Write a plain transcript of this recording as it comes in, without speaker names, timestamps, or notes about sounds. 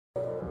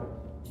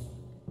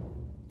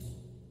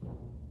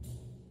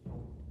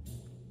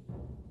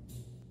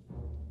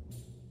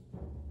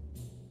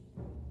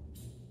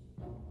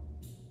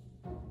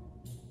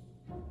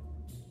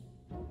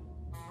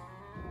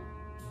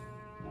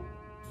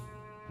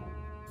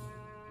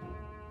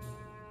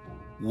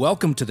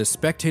Welcome to the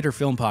Spectator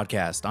Film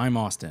Podcast. I'm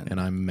Austin.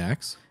 And I'm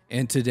Max.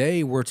 And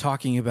today we're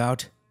talking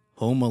about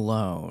Home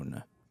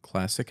Alone.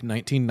 Classic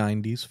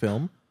 1990s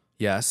film.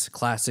 Yes,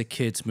 classic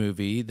kids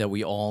movie that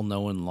we all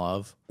know and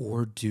love.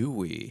 Or do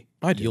we?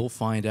 I do. You'll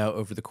find out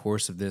over the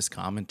course of this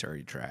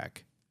commentary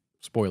track.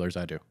 Spoilers,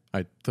 I do.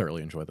 I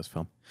thoroughly enjoy this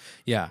film.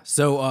 Yeah,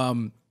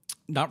 so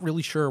not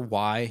really sure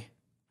why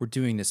we're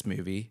doing this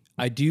movie.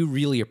 I do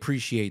really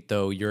appreciate,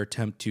 though, your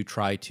attempt to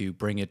try to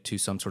bring it to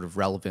some sort of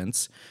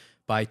relevance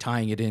by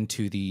tying it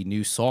into the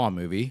new Saw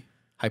movie,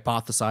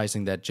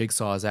 hypothesizing that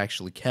Jigsaw is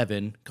actually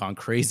Kevin gone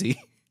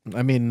crazy.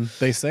 I mean,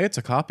 they say it's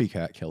a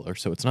copycat killer,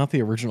 so it's not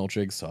the original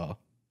Jigsaw.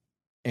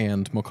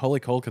 And Macaulay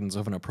Culkin's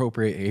of an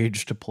appropriate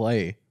age to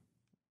play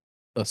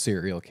a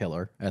serial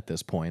killer at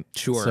this point.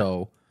 Sure.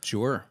 So,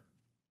 Sure.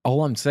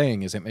 all I'm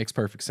saying is it makes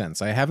perfect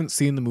sense. I haven't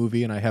seen the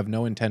movie, and I have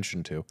no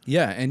intention to.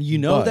 Yeah, and you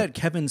know But- that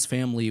Kevin's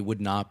family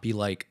would not be,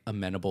 like,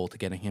 amenable to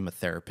getting him a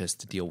therapist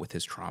to deal with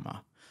his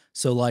trauma.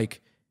 So,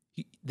 like,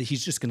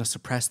 he's just going to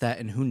suppress that,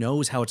 and who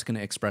knows how it's going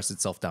to express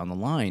itself down the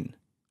line.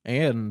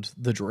 And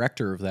the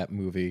director of that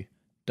movie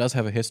does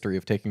have a history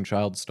of taking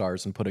child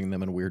stars and putting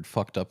them in weird,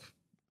 fucked up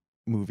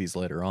movies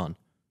later on.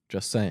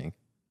 Just saying.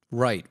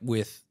 Right,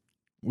 with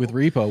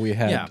Repo, we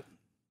had Yeah.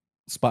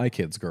 Spy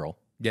Kids girl,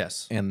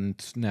 yes.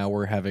 and now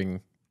we're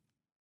having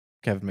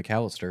Kevin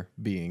McAllister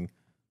being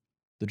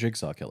the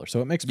Jigsaw killer.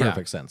 So it makes Yeah.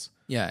 perfect sense.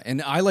 Yeah,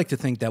 and I like to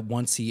think that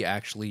once he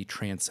actually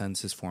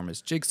transcends his form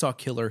as Jigsaw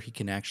Killer, he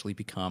can actually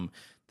become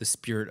the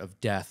spirit of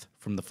death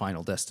from the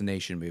Final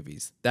Destination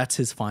movies. That's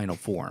his final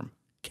form,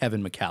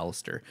 Kevin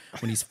McAllister,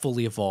 when he's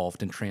fully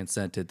evolved and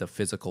transcended the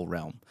physical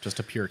realm. Just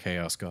a pure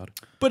chaos god.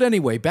 But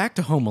anyway, back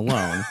to Home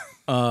Alone.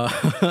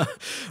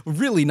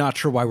 Really not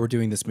sure why we're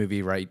doing this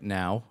movie right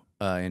now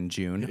in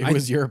June. It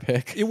was your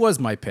pick. It was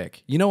my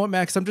pick. You know what,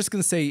 Max? I'm just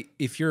going to say,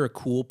 if you're a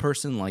cool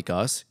person like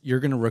us, you're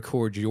going to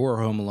record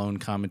your Home Alone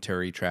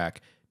commentary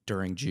track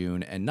during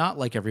June and not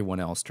like everyone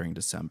else during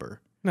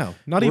December. No,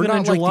 not We're even in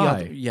like the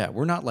July. other,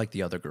 we're not like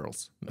the other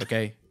girls,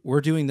 okay?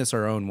 We're doing this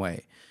our own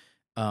way.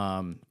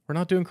 We're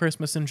not doing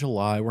Christmas in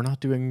July. We're not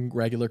doing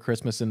regular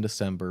Christmas in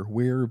December.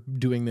 We're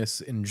doing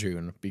this in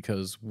June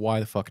because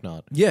why the fuck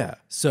not? Yeah,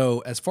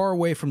 so as far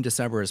away from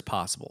December as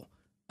possible.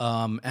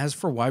 As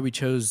for why we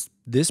chose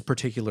this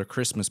particular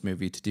Christmas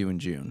movie to do in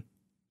June,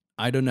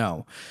 I don't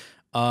know.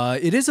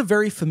 It is a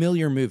very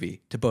familiar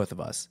movie to both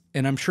of us,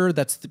 and I'm sure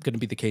that's going to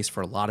be the case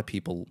for a lot of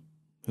people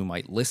who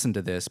might listen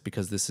to this,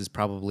 because this is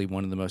probably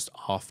one of the most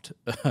oft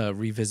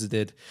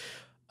revisited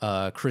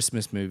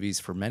Christmas movies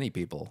for many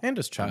people. And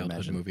as I childhood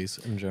imagine. movies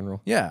in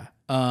general. Yeah.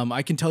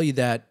 I can tell you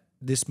that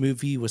this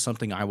movie was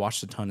something I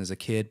watched a ton as a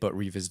kid, but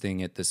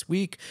revisiting it this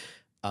week,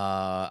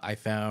 I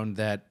found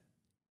that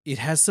it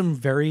has some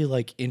very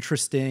like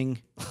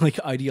interesting like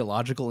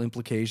ideological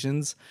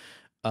implications.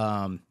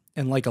 And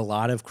like a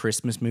lot of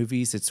Christmas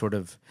movies, it sort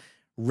of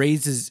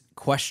raises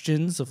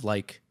questions of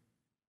like,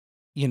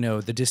 you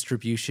know, the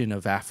distribution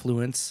of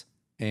affluence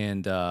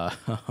and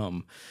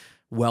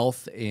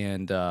wealth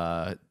and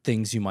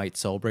things you might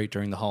celebrate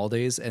during the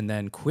holidays, and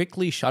then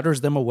quickly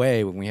shutters them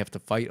away when we have to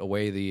fight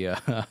away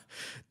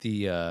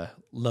the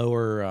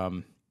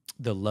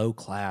low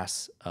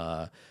class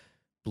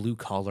blue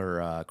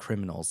collar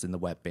criminals in the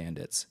wet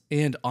bandits.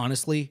 And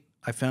honestly,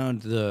 I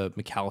found the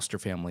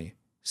McAllister family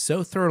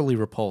so thoroughly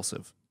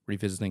repulsive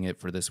revisiting it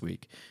for this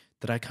week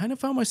that I kind of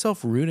found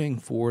myself rooting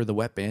for the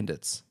wet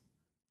bandits.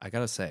 I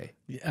gotta say.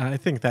 Yeah, I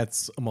think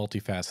that's a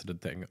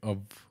multifaceted thing of,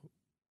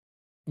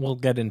 we'll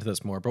get into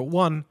this more, but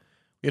one,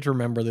 we have to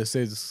remember this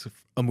is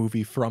a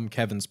movie from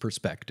Kevin's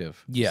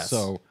perspective. Yes.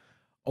 So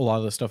a lot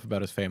of the stuff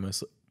about his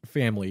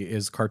family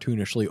is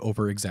cartoonishly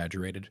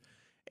over-exaggerated.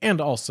 And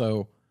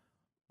also,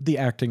 the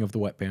acting of the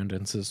wet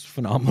bandits is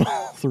phenomenal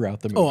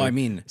throughout the movie. Oh, I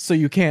mean, so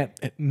you can't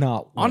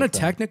not on a like them.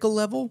 technical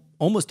level,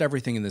 almost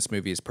everything in this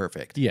movie is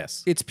perfect.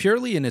 Yes. It's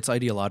purely in its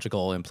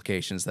ideological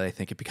implications that I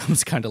think it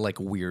becomes kind of like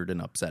weird and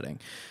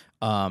upsetting.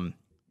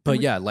 But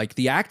yeah, like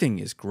the acting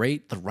is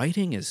great. The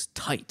writing is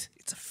tight.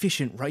 It's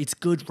efficient, right? It's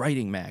good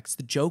writing, Max.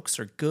 The jokes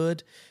are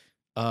good.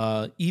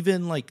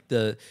 Even like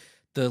the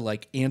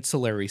like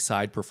ancillary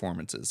side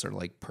performances are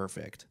like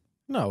perfect.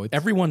 No, it's,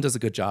 Everyone does a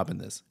good job in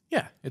this.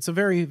 yeah, it's a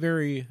very,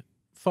 very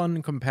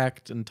fun,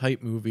 compact, and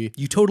tight movie.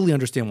 You totally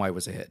understand why it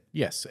was a hit.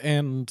 Yes,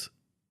 and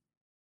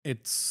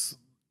it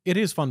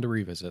is fun to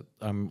revisit.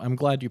 I'm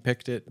glad you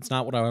picked it. It's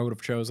not what I would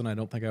have chosen. I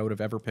don't think I would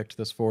have ever picked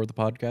this for the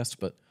podcast,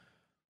 but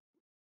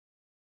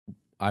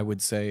I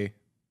would say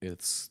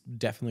it's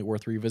definitely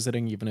worth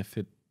revisiting, even if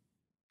it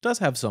does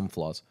have some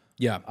flaws.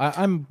 Yeah.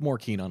 I'm more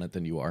keen on it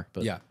than you are.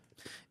 But Yeah.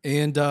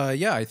 And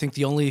yeah, I think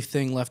the only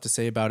thing left to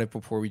say about it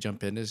before we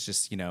jump in is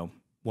just, you know,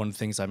 one of the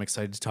things I'm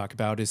excited to talk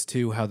about is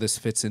too how this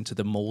fits into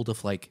the mold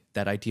of like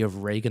that idea of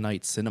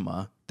Reaganite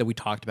cinema that we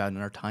talked about in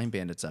our Time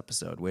Bandits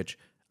episode, which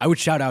I would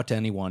shout out to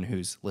anyone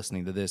who's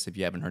listening to this. If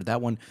you haven't heard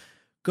that one,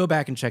 go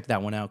back and check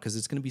that one out because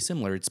it's going to be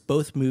similar. It's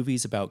both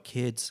movies about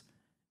kids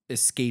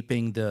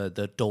escaping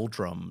the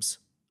doldrums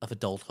of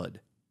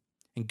adulthood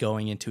and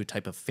going into a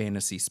type of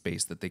fantasy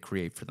space that they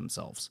create for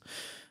themselves.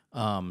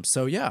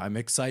 So yeah, I'm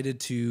excited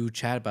to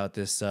chat about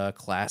this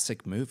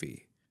classic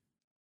movie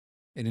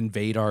and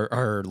invade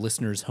our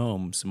listeners'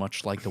 homes,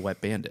 much like the Wet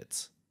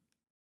Bandits,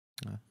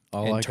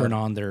 and turn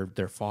on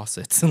their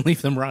faucets and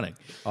leave them running.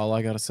 All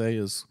I gotta say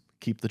is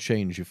keep the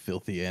change, you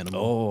filthy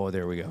animal. Oh,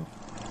 there we go.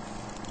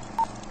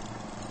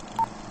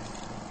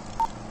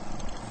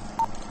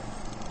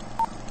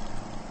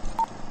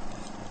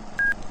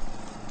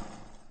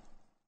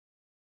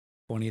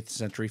 '20th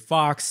Century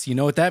Fox. You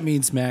know what that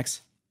means,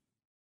 Max?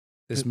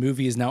 This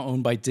movie is now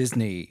owned by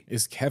Disney.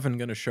 Is Kevin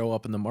gonna show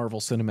up in the Marvel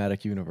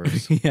Cinematic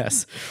Universe?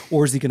 Yes.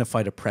 Or is he going to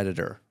fight a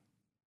predator?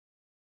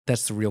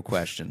 That's the real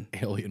question.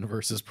 Alien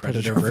versus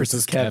Predator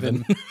versus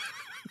Kevin.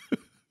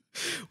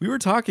 We were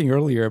talking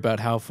earlier about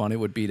how fun it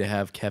would be to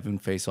have Kevin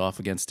face off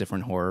against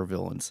different horror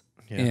villains.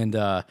 Yeah. And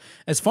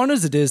as fun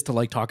as it is to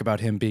like talk about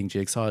him being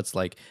Jigsaw, it's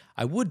like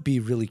I would be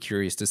really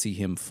curious to see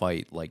him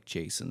fight like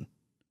Jason.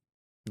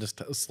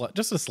 Just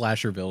a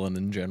slasher villain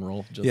in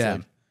general. Just yeah.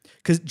 Like,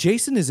 because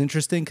Jason is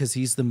interesting because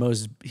he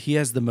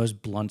has the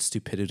most blunt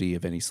stupidity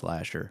of any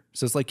slasher.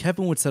 So it's like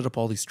Kevin would set up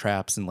all these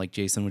traps and like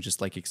Jason would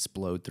just like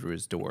explode through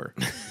his door.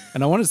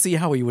 And I want to see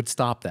how he would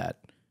stop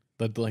that.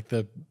 But like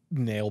the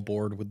nail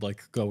board would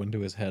like go into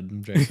his head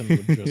and Jason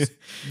would just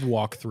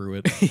walk through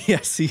it.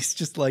 Yes, he's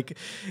just like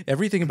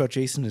everything about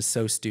Jason is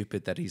so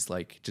stupid that he's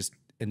like just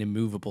an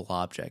immovable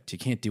object. You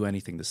can't do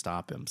anything to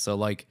stop him. So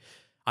like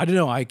I don't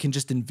know. I can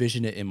just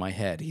envision it in my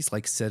head. He's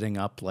like setting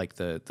up like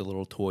the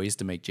little toys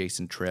to make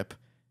Jason trip,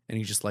 and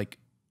he just like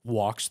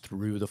walks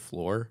through the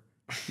floor,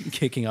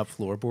 kicking up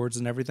floorboards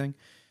and everything.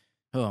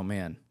 Oh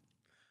man,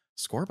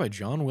 score by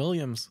John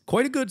Williams.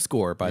 Quite a good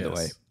score, by the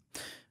way.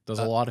 Does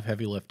a lot of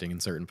heavy lifting in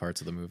certain parts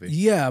of the movie.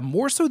 Yeah,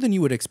 more so than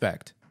you would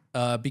expect.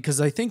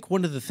 Because I think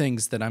one of the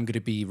things that I'm going to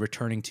be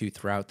returning to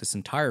throughout this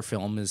entire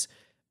film is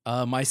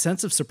my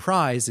sense of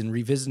surprise in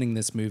revisiting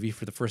this movie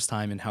for the first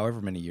time in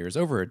however many years,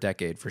 over a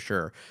decade for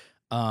sure.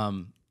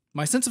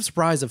 My sense of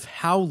surprise of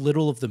how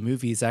little of the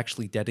movie is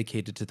actually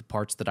dedicated to the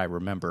parts that I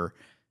remember,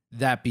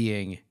 that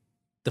being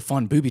the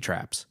fun booby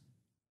traps.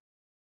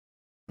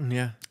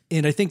 Yeah.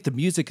 And I think the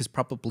music is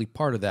probably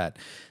part of that.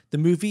 The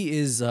movie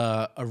is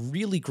a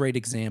really great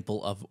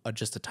example of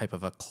just a type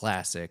of a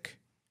classic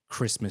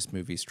Christmas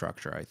movie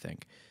structure, I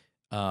think.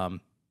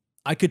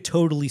 I could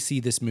totally see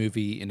this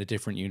movie in a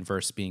different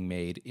universe being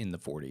made in the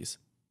 40s.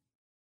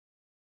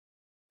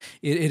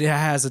 It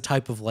has a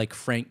type of like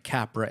Frank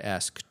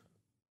Capra-esque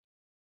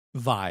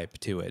vibe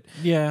to it.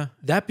 Yeah.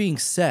 That being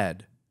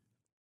said,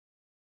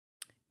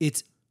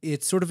 it's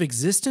sort of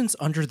existence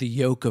under the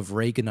yoke of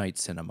Reaganite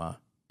cinema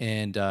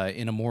and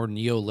in a more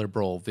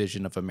neoliberal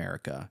vision of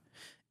America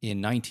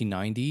in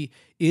 1990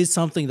 is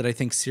something that I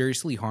think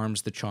seriously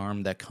harms the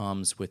charm that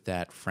comes with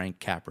that Frank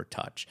Capra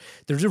touch.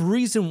 There's a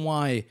reason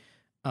why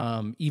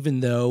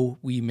even though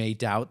we may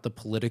doubt the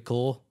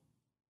political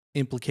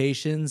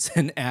implications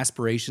and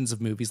aspirations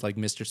of movies like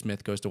Mr.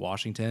 Smith Goes to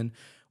Washington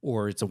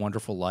or It's a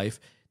Wonderful Life,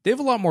 they have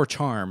a lot more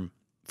charm,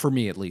 for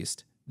me at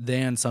least,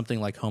 than something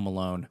like Home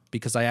Alone,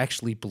 because I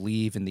actually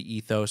believe in the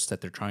ethos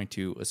that they're trying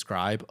to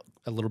ascribe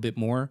a little bit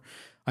more.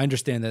 I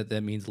understand that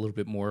that means a little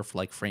bit more for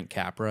like Frank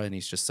Capra, and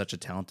he's just such a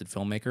talented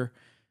filmmaker.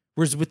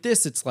 Whereas with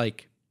this, it's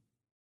like,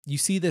 you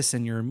see this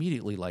and you're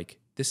immediately like,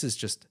 this is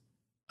just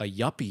a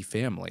yuppie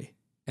family.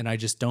 And I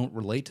just don't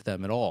relate to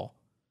them at all.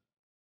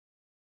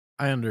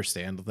 I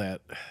understand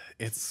that.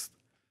 It's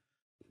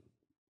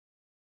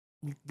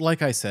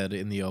like I said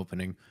in the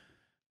opening,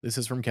 this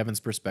is from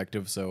Kevin's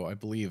perspective, so I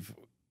believe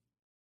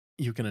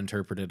you can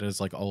interpret it as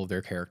like all of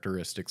their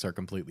characteristics are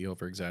completely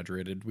over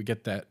exaggerated. We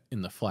get that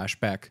in the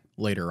flashback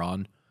later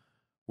on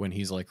when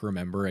he's like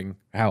remembering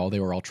how they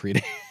were all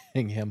treating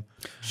him.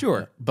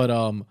 Sure. But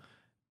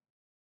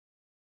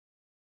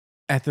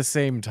at the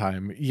same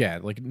time, yeah,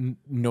 like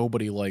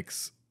nobody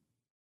likes.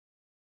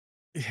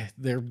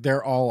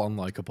 They're all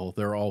unlikable.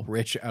 They're all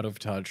rich, out of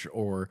touch,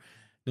 or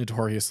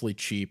notoriously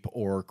cheap,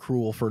 or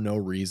cruel for no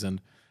reason.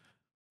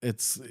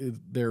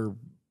 They're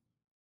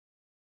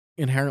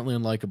inherently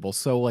unlikable.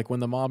 So like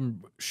when the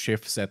mom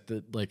shifts at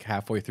the like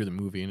halfway through the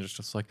movie and it's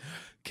just like,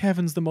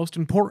 Kevin's the most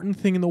important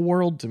thing in the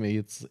world to me,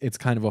 it's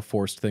kind of a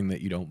forced thing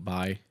that you don't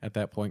buy at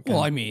that point.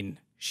 Well, I mean,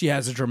 she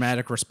has a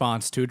dramatic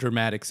response to a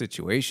dramatic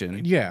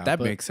situation. Yeah, that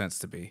makes sense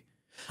to me.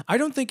 I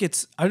don't think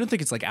it's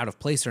like out of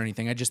place or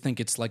anything. I just think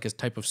it's like a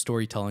type of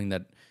storytelling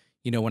that,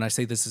 you know, when I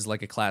say this is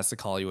like a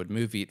classic Hollywood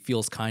movie, it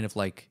feels kind of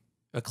like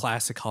a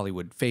classic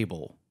Hollywood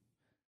fable.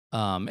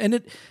 And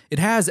it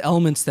has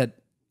elements that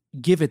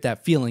give it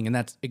that feeling. And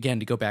that's, again,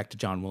 to go back to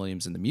John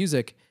Williams and the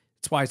music,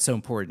 it's why it's so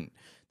important.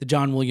 The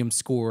John Williams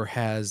score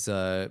has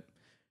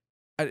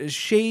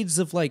shades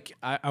of like,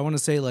 I want to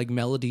say like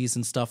melodies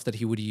and stuff that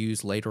he would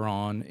use later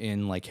on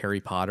in like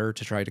Harry Potter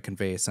to try to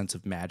convey a sense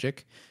of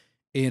magic.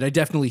 And I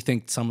definitely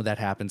think some of that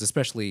happens,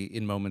 especially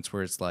in moments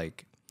where it's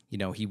like, you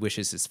know, he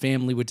wishes his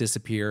family would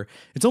disappear.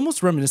 It's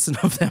almost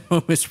reminiscent of that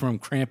moment from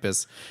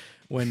Krampus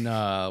when,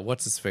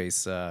 what's his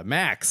face?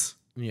 Maxx.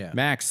 Yeah.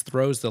 Maxx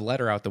throws the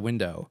letter out the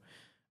window.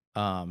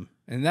 And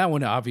that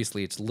one,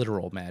 obviously, it's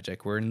literal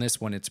magic, where in this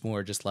one, it's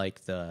more just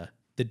like the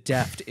the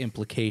deft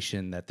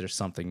implication that there's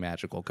something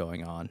magical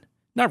going on.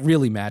 Not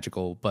really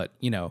magical, but,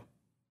 you know,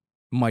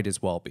 might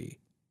as well be.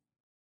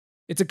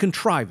 It's a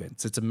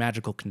contrivance. It's a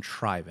magical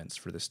contrivance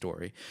for the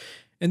story.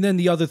 And then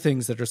the other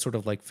things that are sort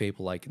of like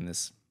fable-like in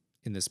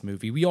this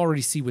movie, we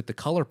already see with the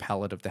color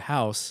palette of the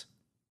house.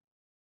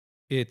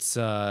 It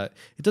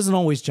doesn't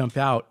always jump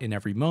out in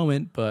every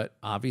moment, but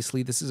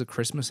obviously this is a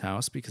Christmas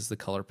house because the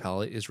color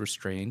palette is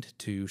restrained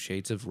to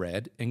shades of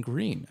red and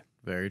green.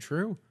 Very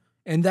true.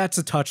 And that's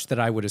a touch that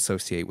I would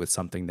associate with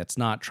something that's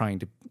not trying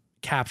to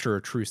capture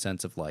a true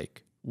sense of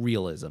like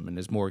realism and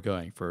is more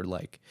going for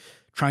like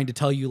trying to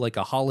tell you like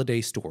a holiday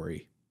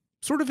story,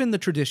 sort of in the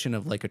tradition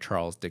of like a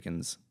Charles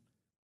Dickens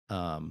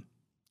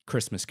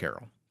Christmas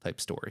Carol type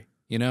story,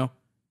 you know?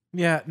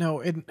 Yeah,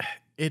 no,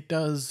 it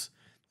does.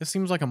 It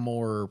seems like a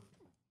more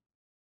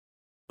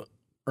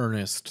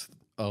earnest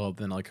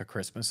than like a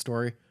Christmas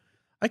story.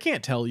 I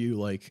can't tell you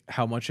like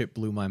how much it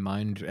blew my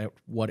mind at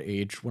what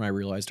age when I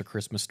realized A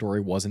Christmas Story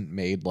wasn't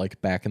made like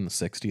back in the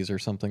 60s or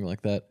something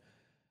like that.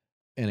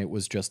 And it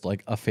was just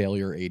like a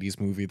failure 80s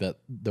movie that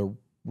the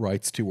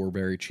rights to were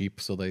very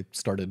cheap. So they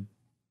started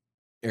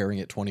airing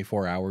it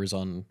 24 hours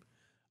on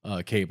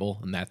cable.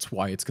 And that's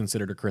why it's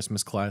considered a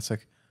Christmas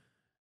classic.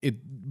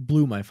 It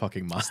blew my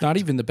fucking mind. It's not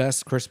even the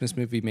best Christmas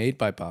movie made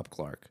by Bob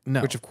Clark,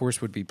 No. which of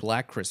course would be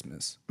Black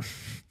Christmas.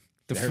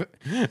 Very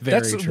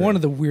That's true. one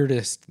of the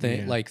weirdest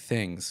Yeah. like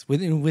things.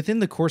 Within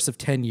the course of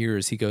 10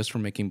 years, he goes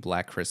from making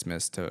Black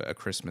Christmas to A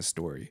Christmas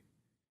Story.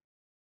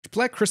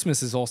 Black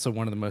Christmas is also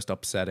one of the most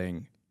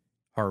upsetting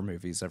horror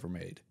movies ever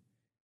made.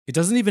 It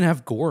doesn't even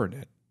have gore in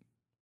it.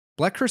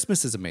 Black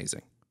Christmas is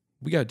amazing.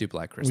 We got to do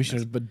Black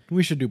Christmas.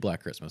 We should do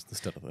Black Christmas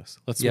instead of this.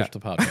 Let's switch the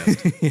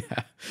podcast.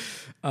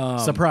 yeah.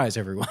 Surprise,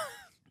 everyone.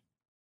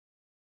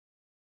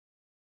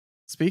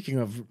 Speaking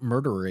of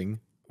murdering,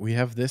 we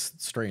have this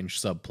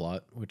strange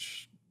subplot,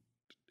 which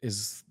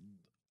is,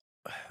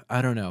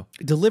 I don't know.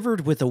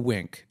 Delivered with a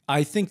wink.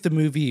 I think the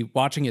movie,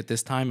 watching it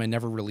this time, I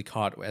never really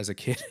caught as a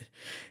kid,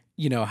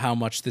 you know, how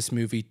much this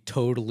movie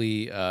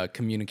totally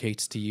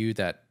communicates to you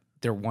that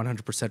they're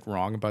 100%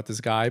 wrong about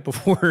this guy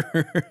before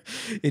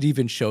it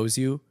even shows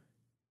you.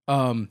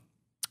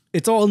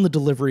 It's all in the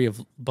delivery of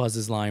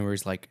Buzz's line where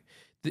he's like,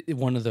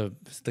 one of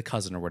the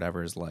cousin or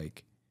whatever is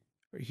like,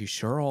 are you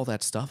sure all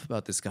that stuff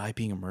about this guy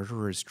being a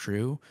murderer is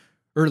true?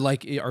 Or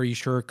like, are you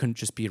sure it couldn't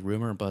just be a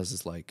rumor? And Buzz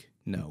is like,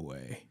 no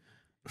way.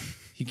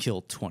 He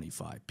killed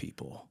 25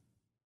 people.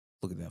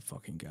 Look at that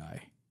fucking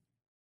guy.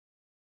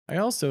 I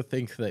also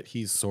think that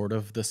he's sort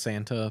of the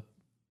Santa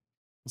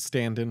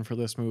stand-in for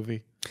this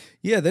movie.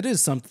 Yeah, that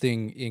is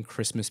something in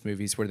Christmas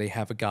movies where they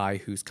have a guy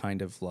who's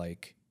kind of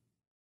like,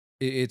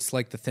 it's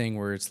like the thing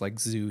where it's like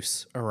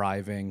Zeus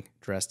arriving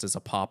dressed as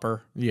a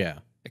pauper. Yeah.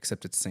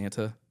 Except it's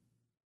Santa.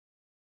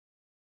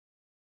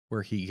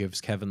 Where he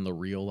gives Kevin the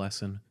real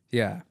lesson.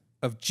 Yeah.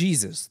 Of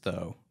Jesus,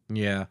 though.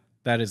 Yeah.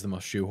 That is the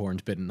most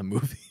shoehorned bit in the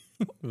movie.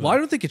 Well, I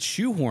don't think it's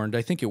shoehorned.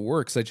 I think it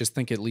works. I just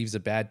think it leaves a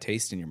bad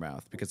taste in your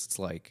mouth because it's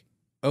like,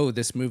 oh,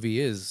 this movie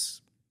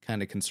is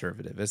kind of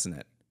conservative, isn't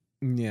it?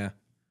 Yeah.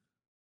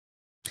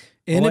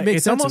 And well, it makes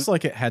it's sense. almost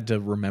like it had to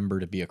remember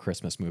to be a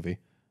Christmas movie.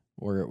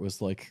 Where it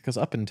was like, because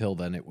up until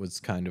then, it was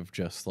kind of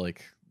just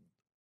like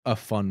a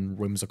fun,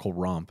 whimsical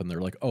romp. And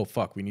they're like, oh,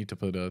 fuck, we need to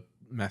put a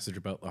message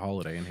about the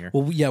holiday in here.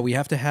 Well, yeah, we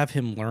have to have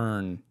him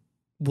learn.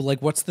 Well,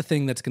 like, what's the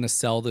thing that's going to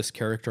sell this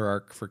character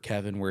arc for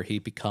Kevin where he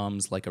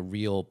becomes like a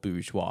real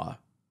bourgeois?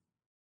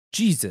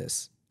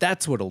 Jesus,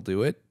 that's what'll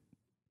do it.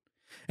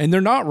 And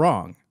they're not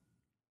wrong.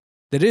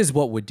 That is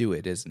what would do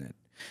it, isn't it?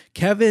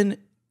 Kevin,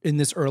 in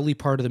this early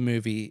part of the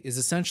movie, is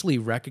essentially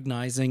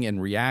recognizing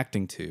and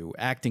reacting to,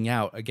 acting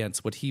out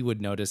against what he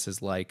would notice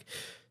as like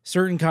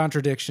certain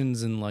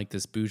contradictions in like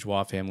this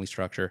bourgeois family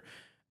structure.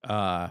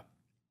 And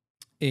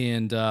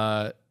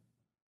the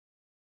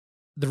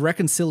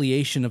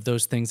reconciliation of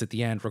those things at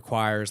the end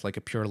requires like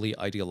a purely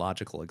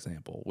ideological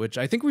example, which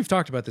I think we've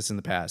talked about this in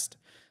the past.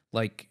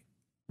 Like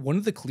one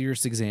of the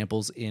clearest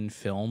examples in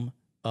film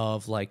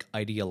of like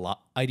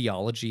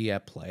ideology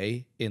at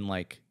play in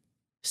like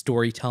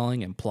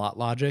storytelling and plot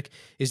logic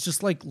is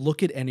just like,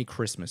 look at any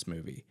Christmas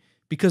movie,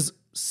 because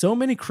so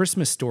many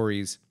Christmas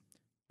stories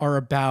are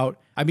about,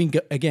 I mean,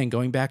 again,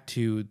 going back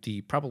to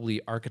the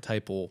probably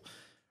archetypal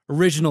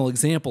original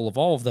example of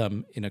all of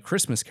them in A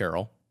Christmas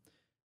Carol,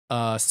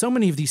 so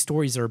many of these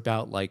stories are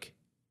about like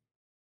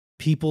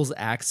people's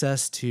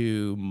access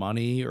to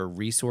money or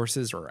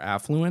resources or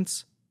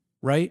affluence,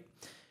 right?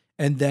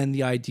 And then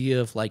the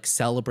idea of like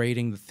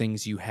celebrating the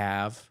things you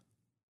have,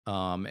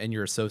 and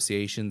your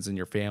associations and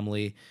your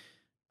family,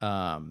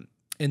 and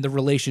the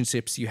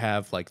relationships you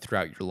have like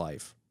throughout your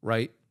life,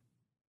 right?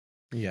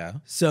 Yeah.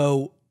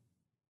 So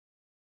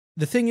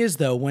the thing is,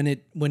 though, when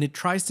it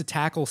tries to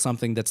tackle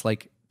something that's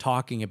like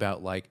talking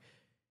about like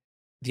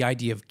the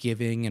idea of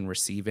giving and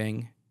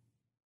receiving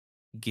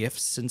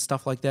gifts and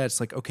stuff like that, it's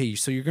like, okay,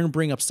 so you're going to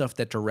bring up stuff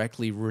that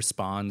directly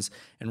responds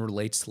and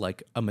relates to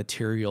like a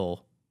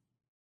material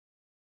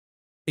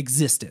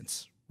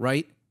existence,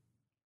 right?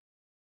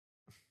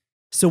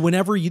 So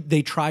whenever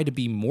they try to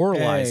be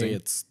moralizing, Hey,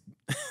 it's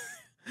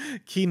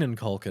Keenan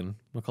Culkin,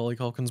 Macaulay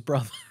Culkin's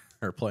brother,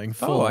 are playing Oh,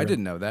 Fuller. I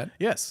didn't know that.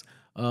 Yes.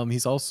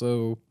 He's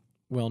also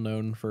well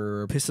known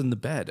for Piss in the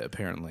bed,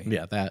 apparently.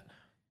 yeah, that.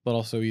 But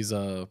also he's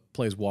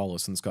plays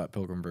Wallace in Scott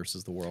Pilgrim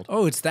versus the World.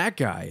 Oh, it's that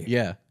guy.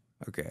 Yeah.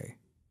 Okay.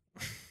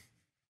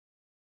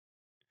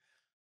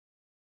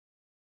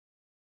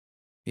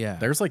 Yeah.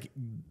 There's like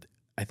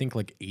I think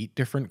like 8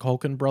 different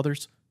Culkin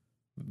brothers.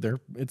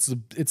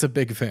 It's a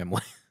big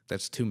family.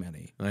 That's too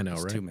many. I know,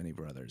 That's right? too many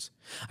brothers.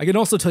 I can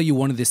also tell you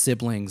one of the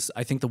siblings,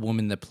 I think the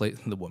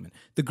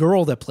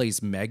girl that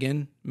plays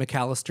Megan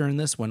McAllister in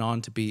this went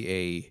on to be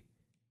a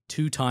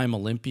 2-time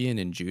Olympian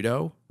in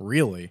judo.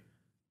 Really?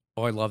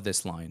 Oh, I love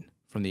this line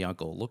from the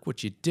uncle. Look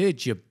what you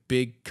did, you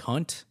big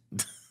cunt.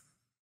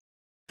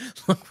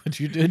 Look what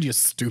you did, you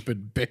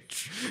stupid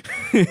bitch.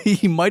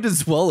 He might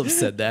as well have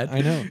said that.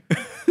 I know.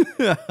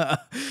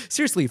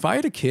 Seriously, if I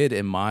had a kid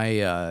and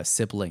my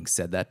sibling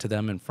said that to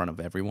them in front of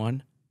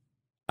everyone,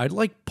 I'd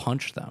like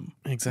punch them.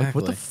 Exactly. Like,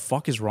 what the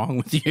fuck is wrong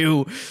with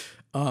you?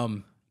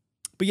 But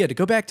yeah, to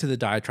go back to the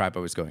diatribe I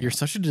was going You're on,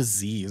 such a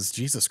disease,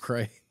 Jesus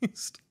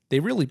Christ. they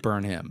really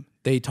burn him.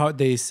 They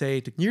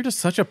say You're just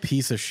such a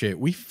piece of shit.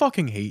 We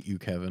fucking hate you,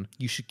 Kevin.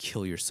 you should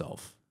kill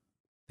yourself.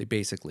 They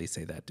basically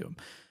say that to him.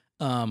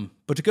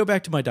 But to go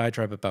back to my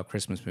diatribe about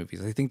Christmas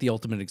movies, I think the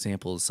ultimate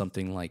example is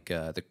something like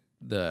the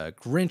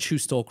Grinch Who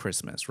Stole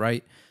Christmas,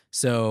 right?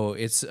 So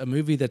it's a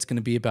movie that's going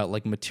to be about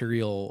like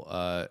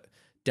material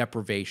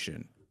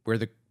deprivation, where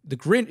the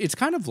Grinch, it's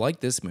kind of like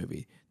this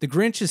movie. The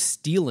Grinch is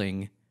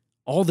stealing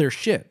all their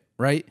shit,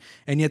 right?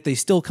 And yet they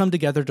still come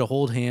together to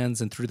hold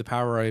hands and through the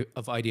power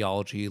of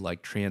ideology,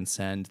 like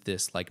transcend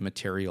this like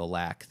material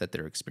lack that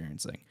they're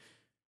experiencing.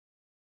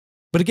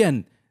 But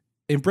again,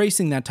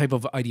 embracing that type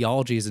of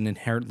ideology is an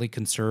inherently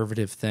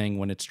conservative thing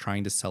when it's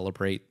trying to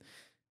celebrate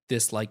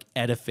this like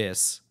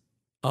edifice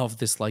of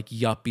this like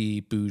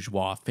yuppie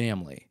bourgeois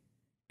family.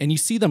 And you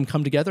see them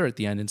come together at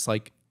the end. And it's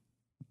like,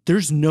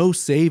 there's no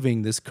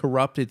saving this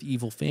corrupted,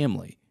 evil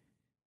family.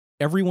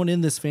 Everyone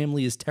in this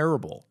family is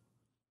terrible.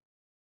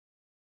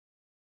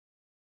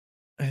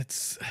 I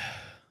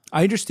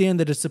understand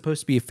that it's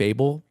supposed to be a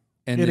fable.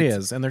 And it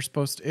is. And they're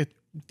supposed to,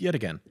 yet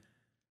again,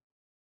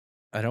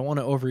 I don't want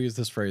to overuse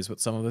this phrase,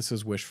 but some of this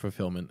is wish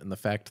fulfillment. And the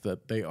fact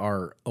that they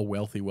are a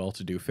wealthy,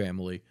 well-to-do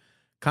family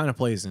kind of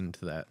plays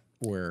into that,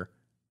 where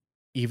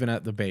even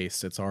at the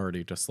base, it's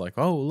already just like,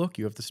 oh, look,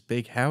 you have this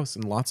big house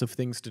and lots of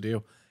things to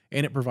do.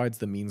 And it provides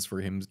the means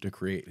for him to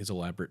create his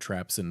elaborate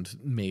traps and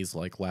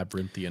maze-like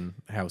labyrinthian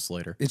house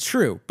later. It's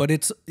true, but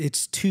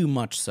it's too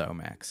much so,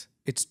 Max.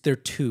 They're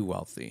too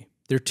wealthy.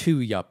 They're too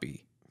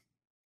yuppie.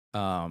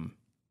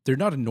 They're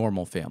not a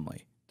normal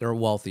family. They're a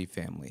wealthy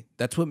family.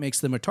 That's what makes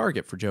them a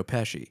target for Joe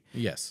Pesci.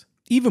 Yes.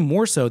 Even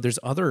more so, there's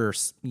other,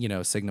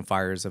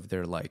 signifiers of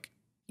their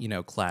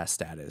class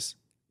status.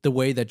 The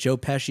way that Joe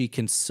Pesci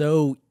can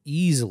so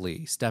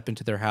easily step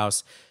into their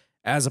house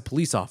as a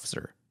police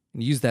officer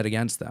and use that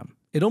against them.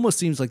 It almost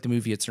seems like the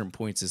movie at certain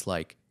points is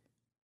like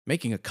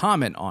making a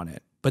comment on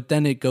it, but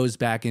then it goes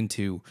back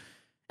into,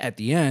 at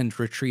the end,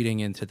 retreating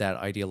into that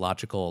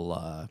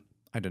ideological,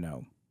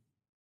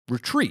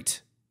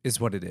 retreat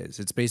is what it is.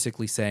 It's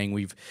basically saying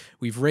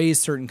we've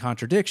raised certain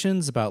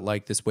contradictions about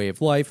like this way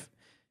of life.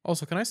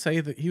 Also, can I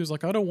say that he was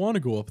like, I don't want to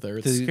go up there.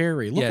 It's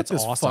scary. Look at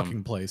this awesome.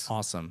 fucking place.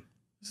 Awesome.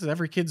 This is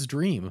every kid's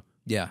dream.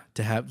 Yeah,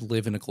 to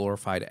live in a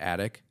glorified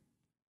attic.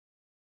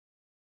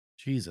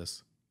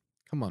 Jesus.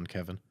 Come on,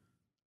 Kevin.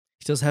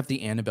 He does have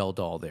the Annabelle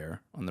doll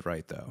there on the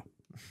right, though.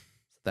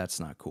 That's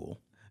not cool.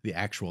 The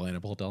actual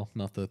Annabelle doll,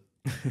 not the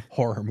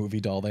horror movie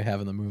doll they have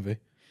in the movie.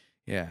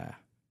 Yeah.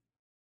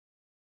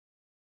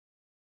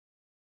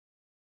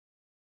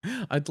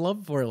 I'd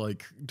love for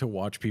to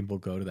watch people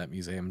go to that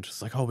museum,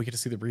 just like, oh, we get to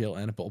see the real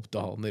Annabelle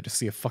doll, and they just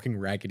see a fucking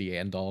Raggedy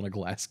Ann doll in a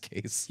glass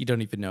case. You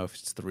don't even know if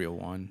it's the real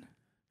one.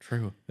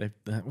 True.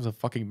 That was a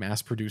fucking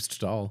mass-produced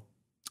doll.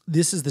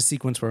 This is the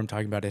sequence where I'm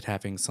talking about it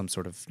having some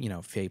sort of,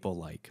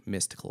 fable-like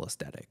mystical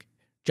aesthetic.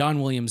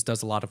 John Williams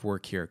does a lot of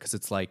work here because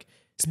it's like,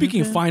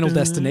 speaking of Final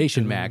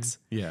Destination, Max,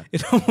 yeah,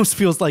 it almost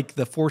feels like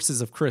the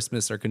forces of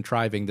Christmas are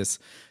contriving this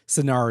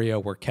scenario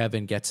where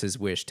Kevin gets his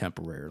wish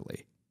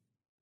temporarily.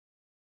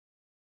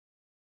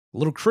 A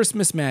little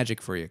Christmas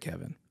magic for you,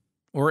 Kevin.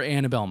 Or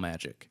Annabelle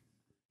magic.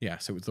 Yeah,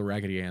 so it was the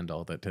Raggedy Ann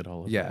doll that did all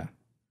of that. Yeah.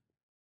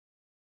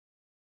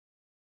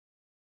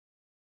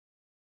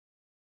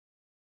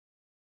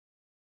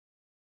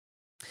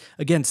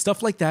 Again,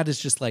 stuff like that is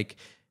just like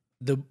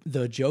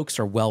the jokes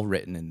are well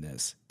written in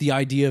this. The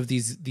idea of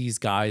these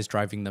guys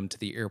driving them to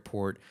the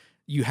airport,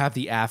 you have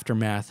the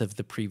aftermath of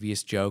the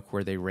previous joke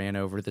where they ran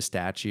over the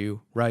statue,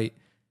 right?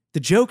 The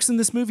jokes in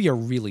this movie are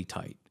really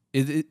tight.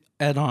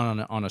 And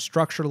on a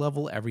structure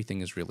level,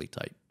 everything is really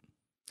tight.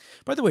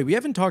 By the way, we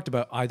haven't talked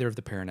about either of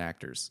the parent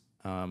actors.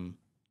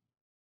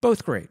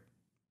 Both great.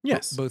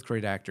 Yes. Both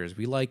great actors.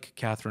 We like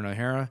Catherine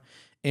O'Hara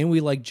and we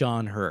like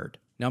John Hurd.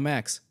 Now,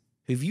 Max,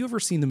 have you ever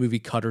seen the movie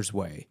Cutter's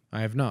Way?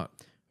 I have not.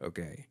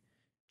 Okay.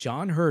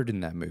 John Hurd in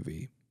that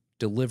movie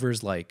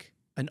delivers like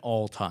an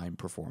all-time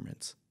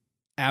performance.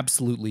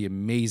 Absolutely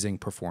amazing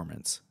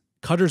performance.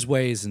 Cutter's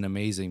Way is an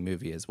amazing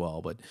movie as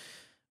well, but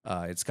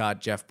it's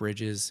got Jeff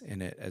Bridges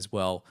in it as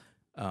well.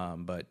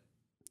 But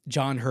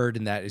John Hurt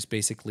in that is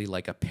basically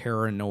like a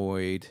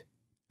paranoid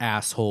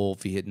asshole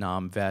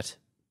Vietnam vet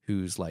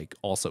who's like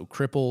also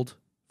crippled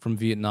from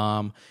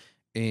Vietnam.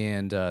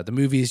 And the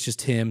movie is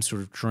just him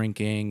sort of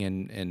drinking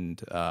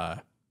and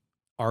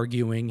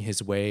arguing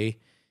his way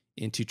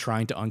into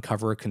trying to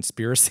uncover a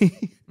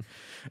conspiracy.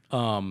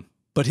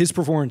 But his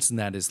performance in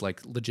that is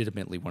like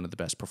legitimately one of the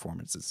best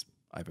performances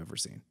I've ever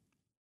seen.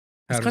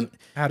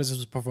 How does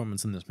his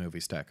performance in this movie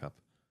stack up?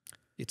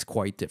 It's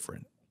quite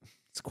different.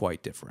 It's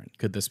quite different.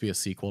 Could this be a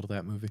sequel to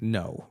that movie?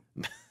 No,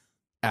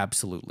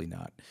 absolutely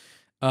not.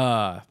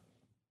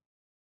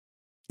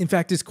 In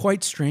fact, it's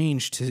quite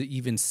strange to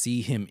even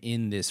see him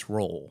in this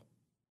role.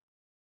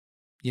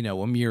 You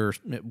know, a mere,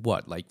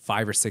 like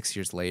 5 or 6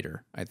 years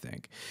later, I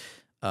think.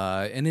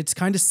 And it's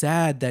kind of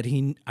sad that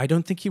I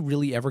don't think he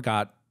really ever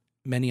got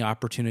many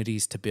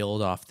opportunities to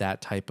build off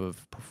that type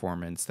of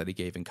performance that he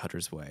gave in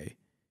Cutter's Way.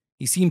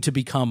 He seemed to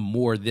become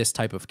more this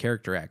type of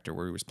character actor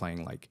where he was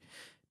playing like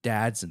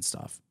dads and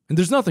stuff. And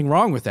there's nothing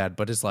wrong with that,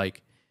 but it's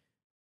like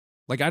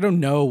I don't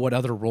know what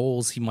other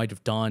roles he might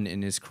have done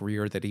in his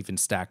career that even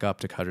stack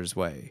up to Cutter's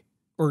Way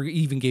or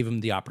even gave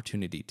him the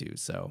opportunity to.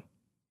 So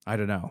I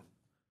don't know.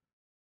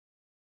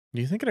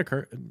 Do you think it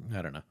occurred?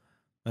 I don't know.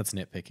 That's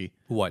nitpicky.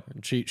 What?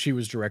 She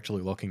was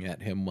directly looking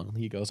at him when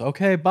he goes,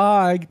 "Okay,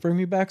 bye. Bring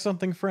me back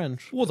something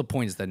French." Well, the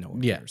point is that no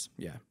one cares.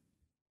 Yeah.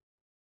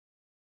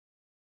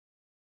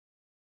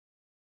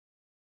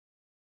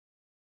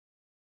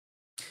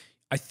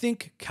 I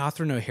think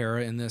Catherine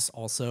O'Hara in this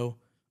also,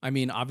 I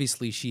mean,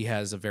 obviously she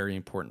has a very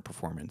important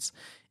performance.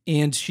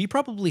 And she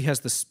probably has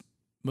the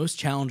most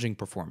challenging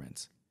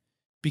performance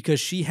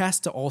because she has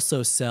to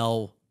also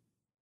sell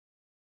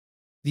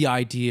the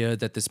idea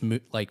that this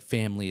like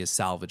family is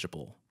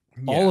salvageable.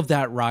 Yeah. All of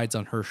that rides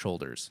on her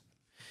shoulders.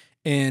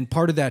 And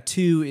part of that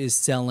too is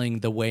selling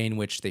the way in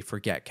which they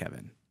forget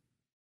Kevin.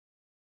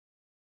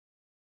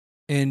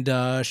 And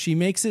she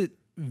makes it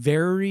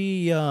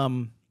very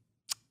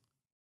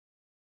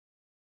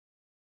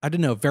I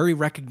don't know, very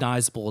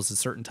recognizable as a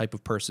certain type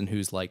of person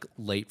who's like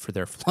late for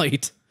their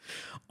flight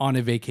on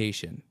a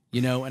vacation,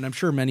 you know, and I'm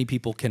sure many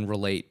people can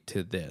relate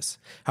to this.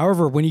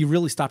 However, when you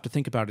really stop to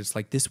think about it, it's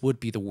like this would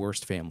be the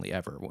worst family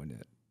ever,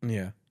 wouldn't it?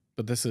 Yeah.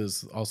 But this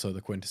is also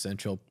the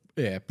quintessential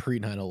pre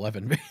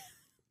 9/11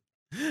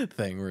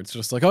 thing where it's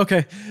just like,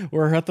 okay,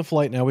 we're at the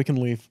flight now. We can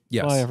leave.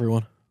 Yes. Bye,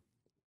 everyone.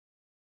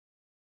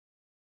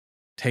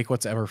 Take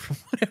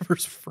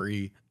whatever's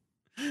free.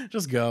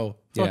 Just go.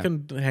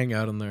 Fucking hang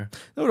out in there.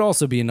 That would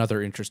also be another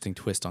interesting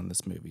twist on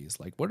this movie. Is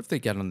like, what if they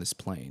get on this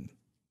plane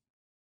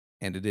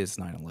and it is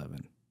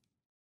 9/11?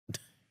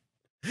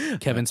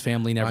 Kevin's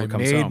family never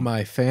comes home. I made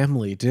my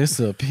family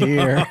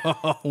disappear.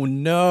 Oh,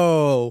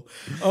 no.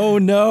 Oh,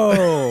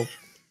 no.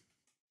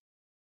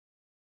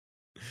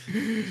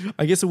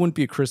 I guess it wouldn't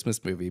be a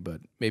Christmas movie,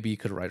 but maybe you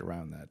could write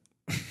around that.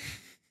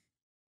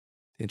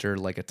 Enter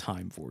like a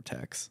time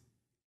vortex.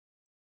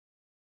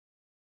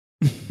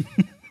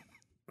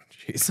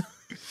 Jeez.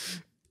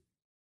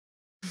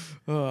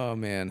 Oh,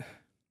 man.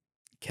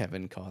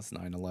 Kevin caused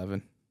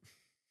 9/11.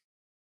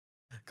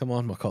 Come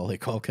on, Macaulay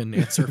Culkin,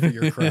 answer for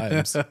your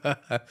crimes.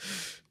 The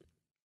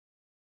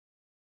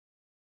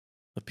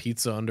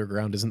pizza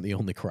underground isn't the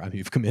only crime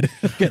you've committed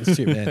against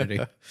humanity.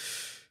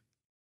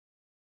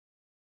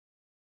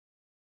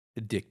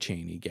 Dick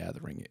Cheney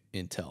gathering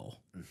intel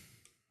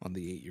on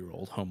the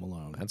 8-year-old Home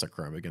Alone. That's a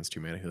crime against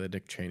humanity. That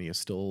Dick Cheney is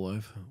still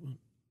alive.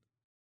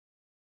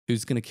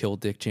 Who's going to kill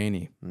Dick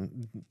Cheney?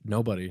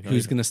 Nobody.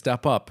 Who's going to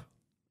step up?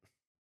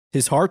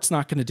 His heart's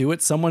not going to do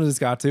it. Someone has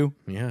got to.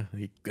 Yeah,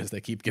 because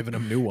they keep giving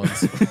him new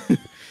ones.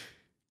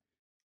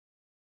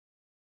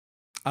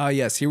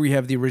 Yes, here we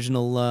have the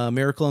original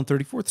Miracle on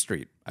 34th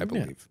Street, I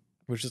believe.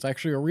 Which is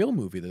actually a real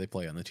movie that they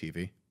play on the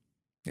TV.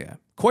 Yeah.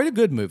 Quite a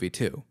good movie,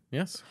 too.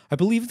 Yes. I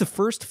believe the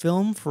first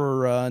film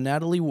for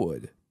Natalie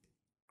Wood.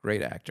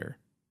 Great actor.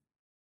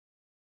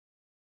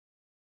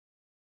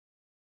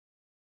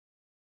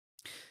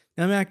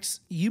 Now,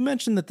 Max, you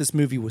mentioned that this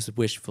movie was a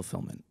wish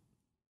fulfillment.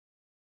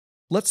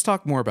 Let's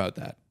talk more about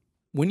that.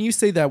 When you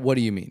say that, what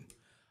do you mean?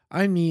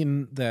 I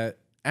mean that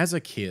as a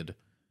kid,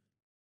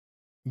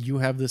 you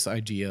have this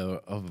idea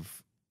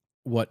of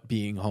what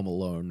being home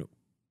alone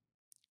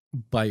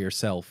by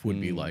yourself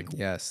would be like.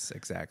 Yes,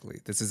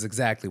 exactly. This is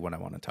exactly what I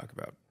want to talk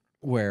about.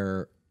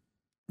 Where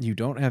you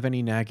don't have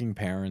any nagging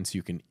parents.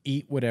 You can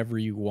eat whatever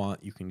you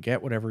want. You can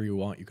get whatever you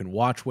want. You can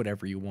watch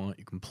whatever you want.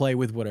 You can play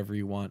with whatever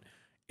you want.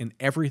 And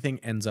everything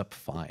ends up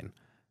fine.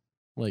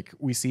 Like,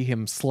 we see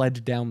him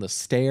sled down the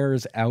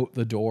stairs out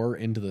the door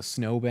into the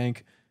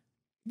snowbank.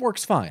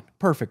 Works fine.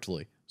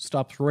 Perfectly.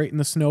 Stops right in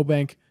the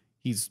snowbank.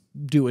 He's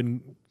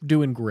doing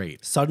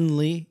great.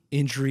 Suddenly,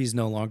 injuries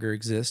no longer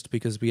exist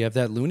because we have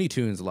that Looney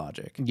Tunes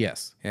logic.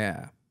 Yes.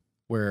 Yeah.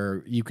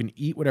 Where you can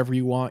eat whatever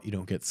you want. You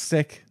don't get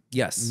sick.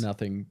 Yes.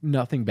 Nothing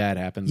bad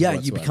happens. Yeah,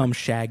 whatsoever. you become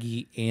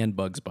Shaggy and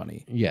Bugs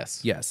Bunny.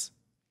 Yes. Yes.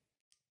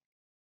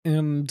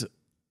 And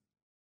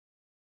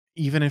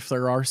even if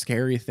there are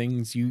scary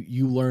things,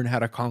 you learn how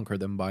to conquer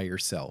them by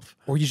yourself.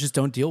 Or you just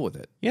don't deal with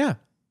it. Yeah.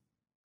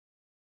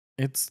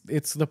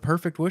 It's the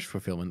perfect wish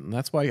fulfillment, and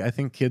that's why I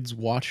think kids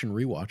watch and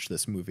rewatch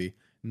this movie,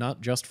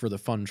 not just for the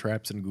fun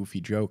traps and goofy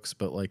jokes,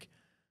 but like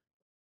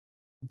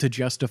to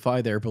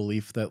justify their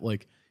belief that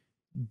like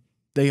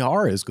they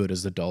are as good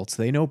as adults.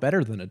 They know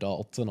better than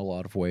adults in a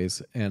lot of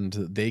ways, and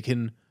they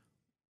can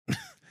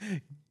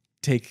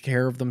take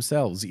care of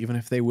themselves. Even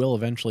if they will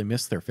eventually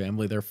miss their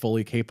family, they're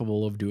fully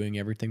capable of doing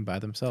everything by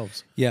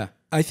themselves. Yeah.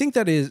 I think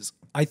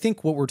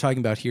what we're talking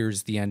about here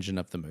is the engine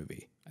of the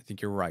movie. I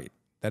think you're right.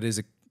 That is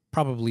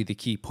probably the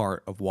key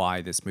part of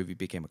why this movie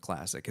became a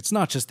classic. It's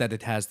not just that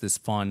it has this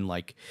fun,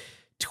 like,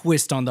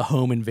 twist on the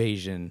home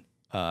invasion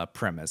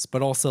premise,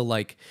 but also,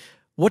 like,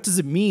 what does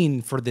it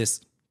mean for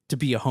this to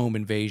be a home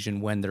invasion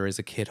when there is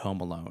a kid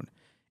home alone?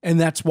 And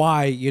that's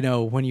why, you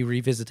know, when you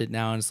revisit it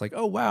now and it's like,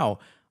 oh, wow,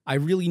 I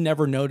really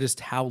never noticed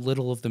how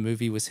little of the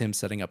movie was him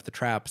setting up the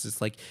traps.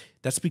 It's like,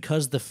 that's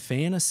because the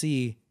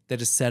fantasy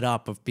that is set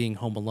up of being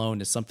home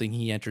alone is something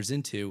he enters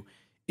into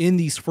in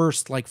these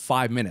first, like,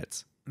 5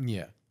 minutes.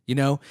 Yeah. You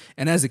know?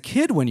 And as a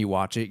kid, when you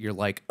watch it, you're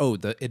like, oh,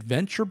 the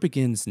adventure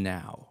begins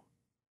now.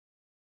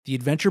 The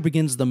adventure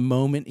begins the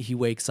moment he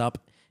wakes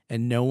up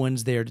and no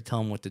one's there to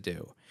tell him what to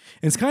do.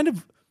 And it's kind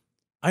of,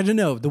 I don't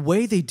know, the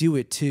way they do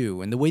it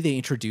too, and the way they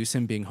introduce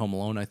him being home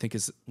alone, I think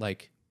is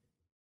like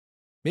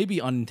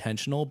maybe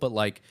unintentional, but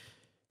like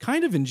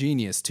kind of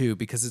ingenious too,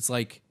 because it's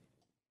like,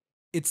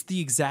 it's the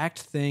exact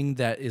thing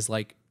that is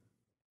like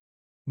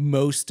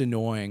most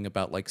annoying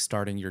about like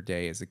starting your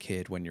day as a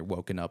kid when you're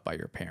woken up by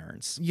your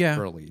parents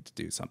early to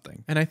do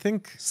something. And I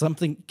think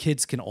something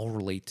kids can all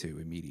relate to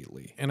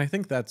immediately. And I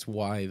think that's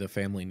why the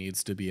family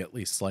needs to be at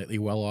least slightly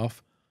well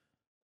off,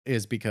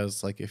 is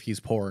because like if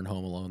he's poor and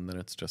home alone, then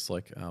it's just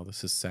like, oh,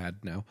 this is sad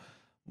now.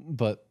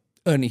 But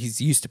and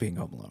he's used to being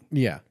home alone.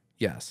 Yeah.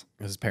 Yes.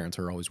 His parents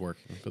are always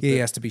working. But he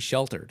has to be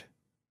sheltered.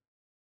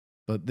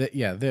 But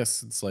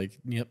this, it's like,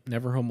 yep,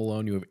 never home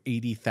alone. You have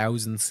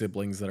 80,000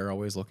 siblings that are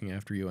always looking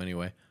after you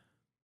anyway.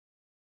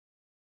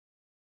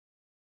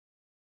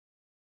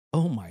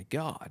 Oh my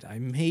God, I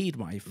made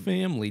my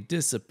family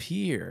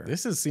disappear.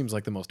 This seems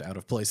like the most out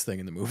of place thing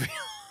in the movie,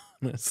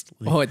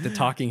 honestly. Oh, at the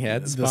talking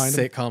heads? The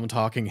sitcom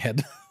talking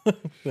head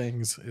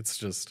things. It's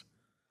just,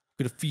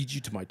 I'm going to feed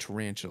you to my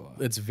tarantula.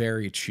 It's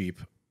very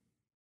cheap.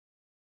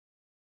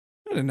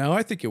 I don't know.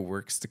 I think it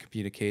works to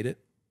communicate it.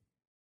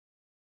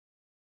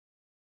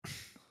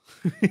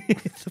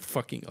 The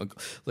fucking uncle.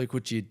 Like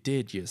what you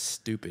did, you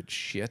stupid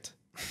shit.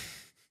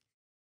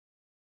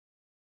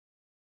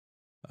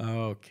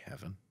 Oh,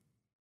 Kevin.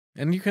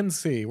 And you can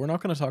see, we're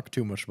not going to talk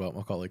too much about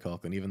Macaulay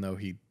Culkin, even though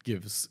he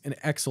gives an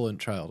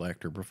excellent child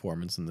actor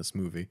performance in this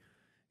movie.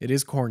 It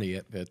is corny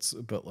at bits,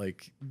 but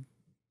like,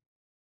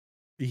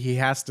 he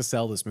has to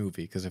sell this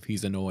movie, because if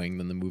he's annoying,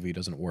 then the movie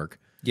doesn't work.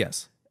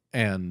 Yes.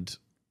 And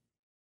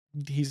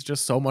he's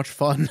just so much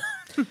fun.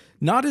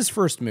 Not his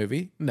first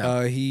movie.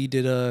 No. He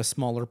did a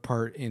smaller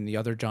part in the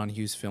other John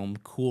Hughes film,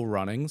 Cool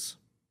Runnings.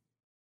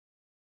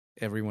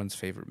 Everyone's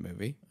favorite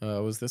movie.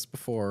 Was this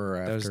before or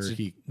after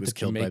he was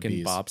killed by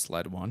bees?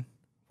 Bobsled one.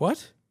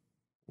 What?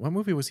 What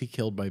movie was he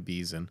killed by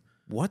bees in?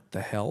 What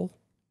the hell?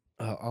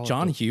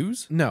 John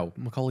Hughes? No,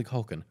 Macaulay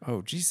Culkin.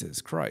 Oh,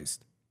 Jesus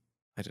Christ.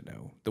 I don't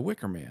know. The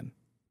Wicker Man.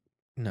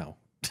 No.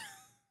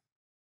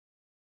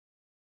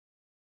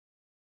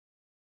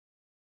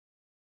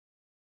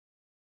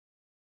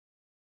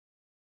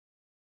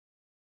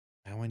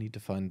 Now I need to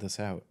find this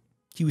out.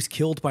 He was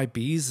killed by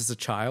bees as a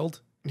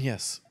child?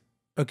 Yes.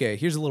 Okay,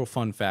 here's a little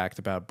fun fact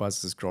about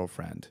Buzz's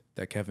girlfriend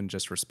that Kevin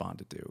just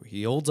responded to.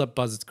 He holds up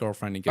Buzz's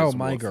girlfriend and gives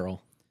My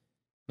Girl.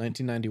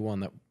 1991.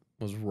 That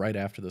was right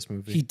after this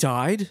movie. He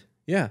died?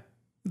 Yeah.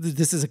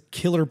 This is a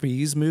killer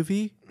bees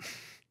movie?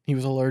 He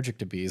was allergic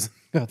to bees.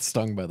 Got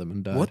stung by them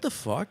and died. What the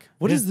fuck?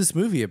 What is this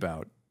movie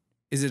about?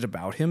 Is it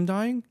about him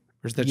dying?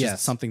 Or is that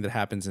just something that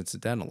happens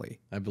incidentally?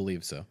 I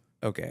believe so.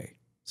 Okay.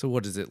 So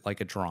what is it,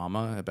 like a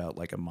drama about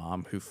like a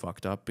mom who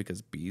fucked up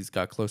because bees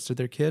got close to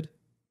their kid?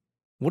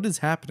 What is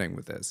happening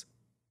with this?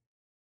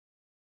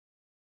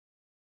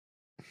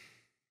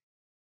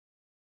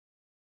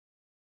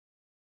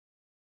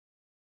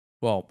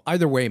 Well,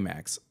 either way,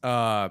 Max,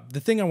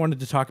 the thing I wanted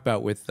to talk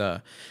about with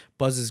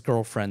Buzz's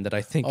girlfriend that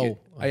I think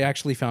I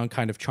actually found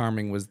kind of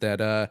charming was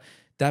that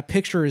that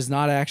picture is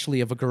not actually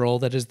of a girl.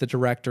 That is the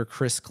director,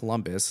 Chris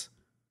Columbus,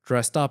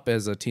 dressed up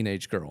as a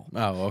teenage girl.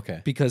 Oh,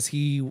 okay. Because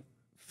he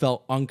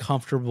felt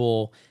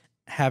uncomfortable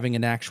having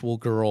an actual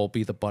girl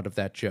be the butt of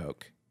that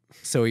joke.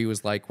 So he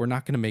was like, we're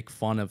not going to make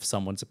fun of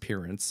someone's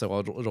appearance, so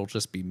it'll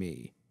just be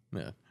me.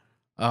 Yeah.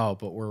 Oh,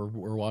 but we're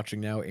watching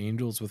now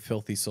Angels with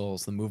Filthy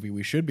Souls, the movie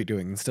we should be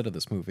doing instead of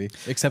this movie.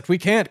 Except we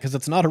can't, because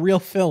it's not a real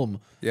film.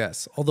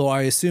 Yes, although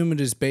I assume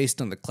it is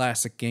based on the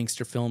classic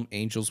gangster film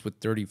Angels with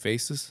Dirty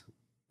Faces.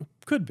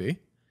 Could be.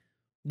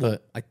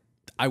 But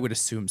I would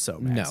assume so,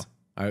 Max.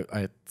 No,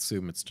 I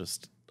assume it's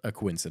just a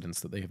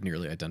coincidence that they have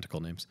nearly identical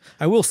names.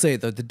 I will say,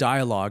 though, the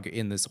dialogue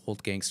in this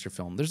old gangster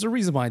film, there's a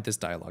reason why this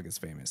dialogue is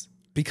famous.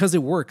 Because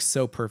it works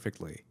so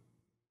perfectly.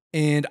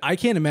 And I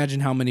can't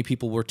imagine how many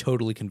people were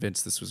totally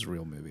convinced this was a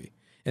real movie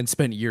and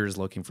spent years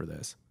looking for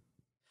this.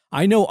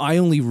 I know I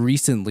only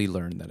recently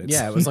learned that it's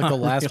it was like not the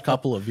last real.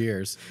 couple of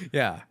years.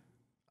 Yeah.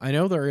 I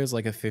know there is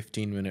like a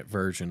 15-minute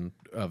version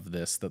of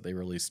this that they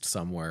released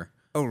somewhere.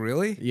 Oh,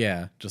 really?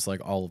 Yeah, just like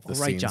all of the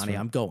All right, scenes. Johnny,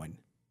 I'm going.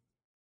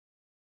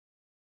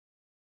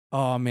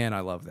 Oh, man,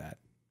 I love that.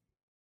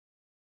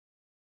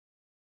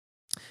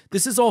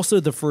 This is also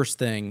the first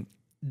thing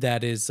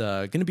that is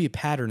going to be a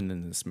pattern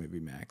in this movie,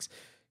 Max,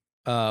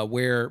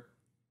 where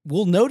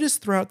we'll notice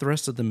throughout the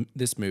rest of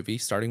this movie,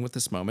 starting with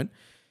this moment,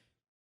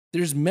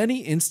 there's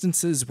many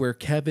instances where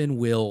Kevin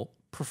will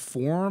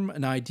perform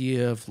an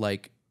idea of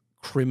like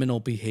criminal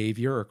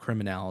behavior or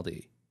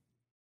criminality.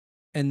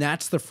 And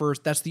that's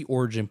the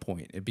origin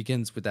point. It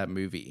begins with that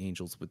movie,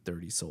 Angels with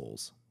Dirty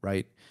Souls,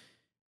 right?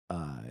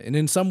 And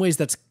in some ways,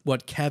 that's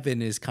what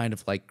Kevin is kind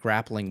of like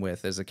grappling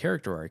with as a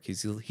character arc.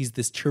 He's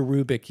this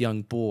cherubic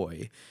young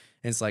boy.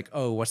 And it's like,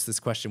 oh, what's this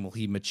question? Will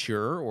he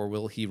mature or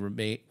will he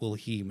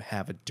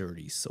have a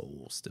dirty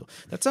soul still?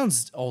 That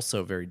sounds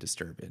also very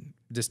disturbing,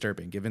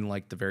 given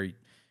like the very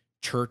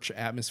church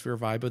atmosphere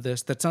vibe of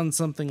this. That sounds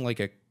something like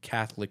a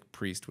Catholic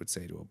priest would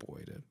say to a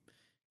boy to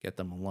get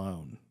them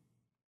alone.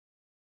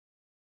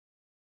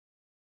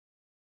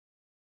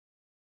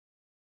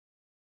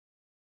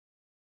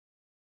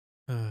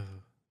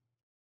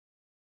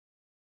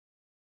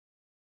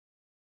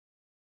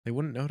 They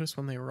wouldn't notice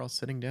when they were all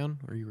sitting down,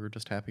 or you were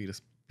just happy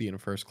to be in a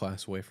first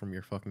class away from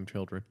your fucking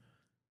children?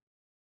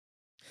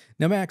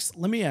 Now, Max,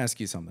 let me ask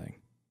you something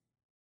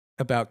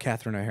about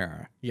Catherine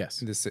O'Hara.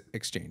 Yes. In this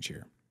exchange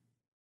here.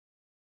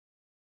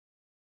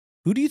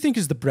 Who do you think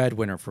is the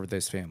breadwinner for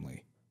this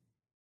family?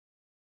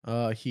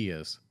 He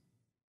is.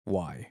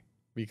 Why?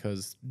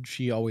 Because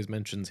she always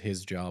mentions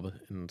his job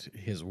and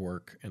his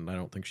work, and I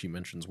don't think she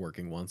mentions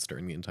working once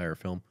during the entire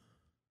film.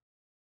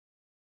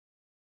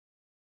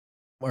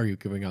 Are you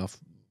giving off?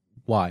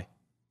 Why?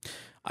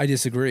 I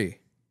disagree.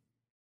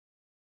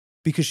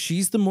 Because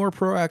she's the more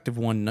proactive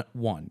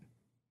one.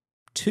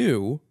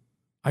 Two,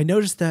 I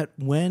noticed that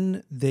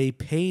when they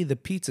pay the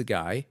pizza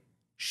guy,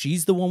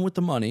 she's the one with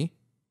the money.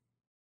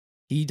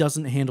 He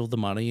doesn't handle the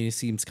money and he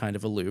seems kind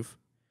of aloof.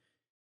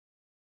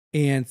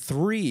 And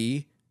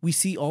three, we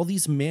see all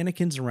these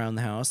mannequins around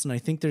the house, and I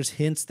think there's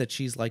hints that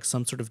she's like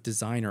some sort of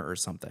designer or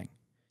something.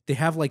 They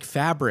have like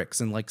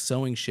fabrics and like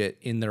sewing shit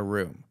in their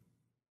room.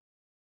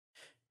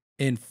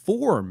 And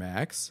four,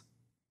 Max,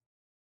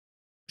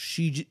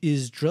 she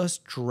is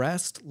just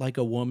dressed like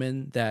a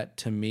woman that,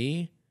 to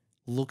me,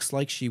 looks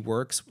like she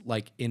works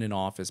like in an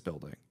office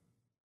building.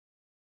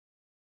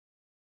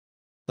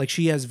 Like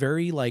she has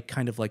very like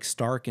kind of like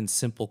stark and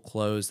simple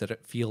clothes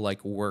that feel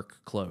like work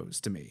clothes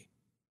to me.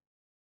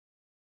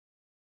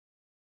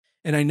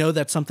 And I know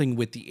that's something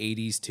with the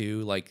 80s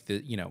too, like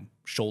the,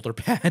 shoulder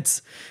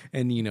pads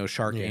and,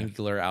 shark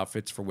angular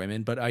outfits for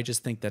women. But I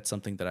just think that's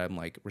something that I'm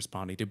like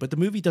responding to. But the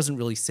movie doesn't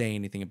really say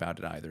anything about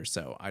it either.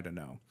 So I don't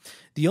know.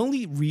 The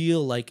only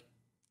real like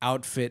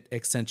outfit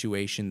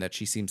accentuation that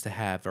she seems to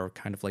have are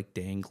kind of like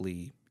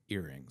dangly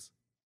earrings.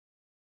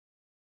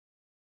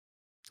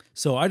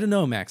 So I don't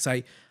know, Max.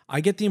 I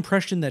get the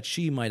impression that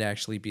she might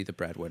actually be the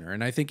breadwinner.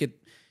 And I think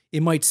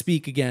it might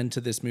speak again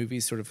to this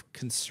movie's sort of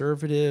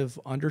conservative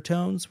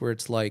undertones where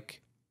it's like,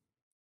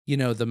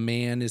 the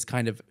man is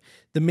kind of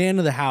the man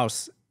of the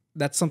house.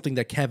 That's something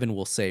that Kevin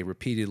will say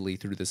repeatedly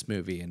through this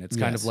movie. And it's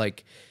kind of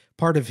like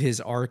part of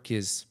his arc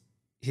is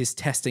his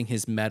testing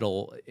his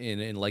mettle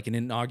in like an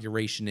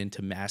inauguration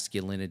into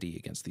masculinity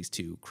against these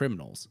two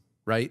criminals.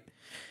 Right.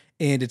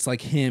 And it's like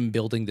him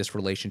building this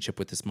relationship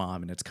with his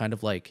mom. And it's kind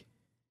of like,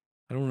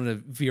 I don't want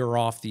to veer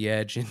off the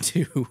edge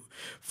into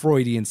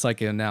Freudian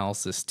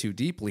psychoanalysis too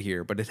deeply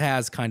here, but it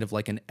has kind of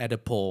like an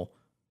Oedipal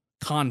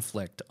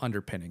conflict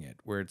underpinning it,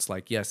 where it's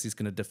like, yes, he's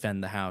going to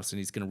defend the house and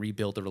he's going to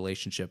rebuild the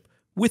relationship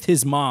with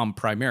his mom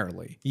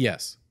primarily.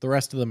 Yes. The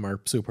rest of them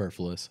are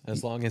superfluous,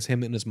 as long as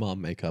him and his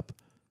mom make up.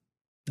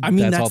 I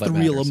mean, that's the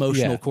real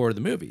emotional core of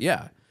the movie.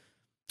 Yeah.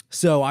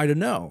 So I don't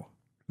know.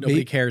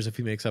 Nobody cares if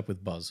he makes up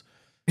with Buzz.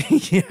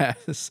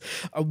 Yes.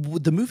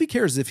 The movie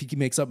cares if he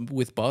makes up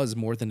with Buzz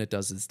more than it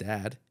does his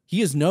dad.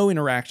 He has no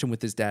interaction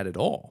with his dad at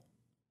all.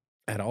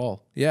 At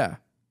all. Yeah.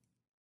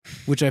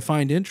 Which I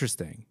find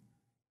interesting.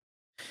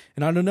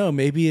 And I don't know,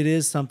 maybe it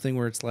is something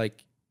where it's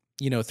like,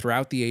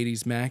 throughout the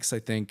 80s, Max, I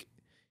think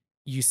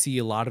you see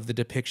a lot of the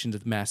depictions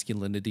of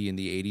masculinity in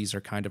the 80s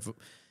are kind of,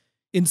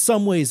 in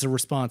some ways, a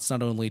response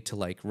not only to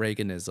like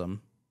Reaganism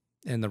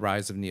and the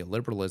rise of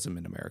neoliberalism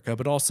in America,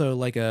 but also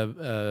like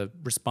a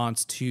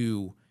response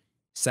to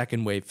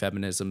second wave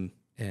feminism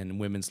and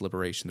women's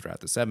liberation throughout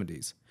the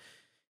 70s.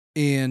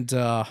 And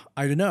I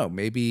don't know,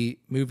 maybe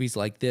movies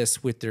like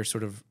this with their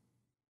sort of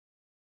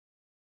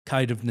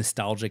kind of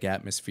nostalgic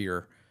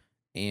atmosphere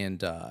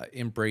and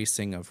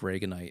embracing of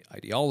Reaganite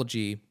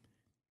ideology,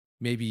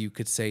 maybe you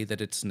could say that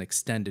it's an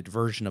extended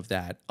version of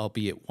that,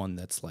 albeit one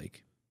that's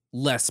like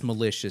less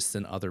malicious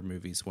than other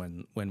movies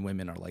when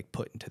women are like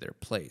put into their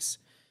place.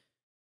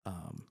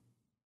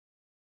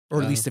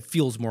 Or at least it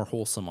feels more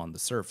wholesome on the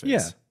surface.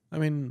 Yeah. I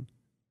mean,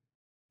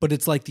 But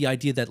it's like the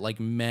idea that like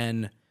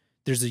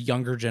there's a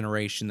younger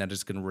generation that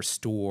is going to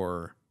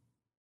restore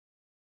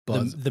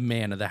the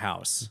man of the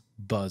house.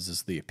 Buzz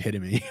is the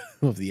epitome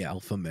of the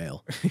alpha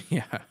male.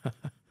 Yeah.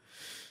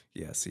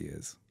 Yes, he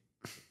is.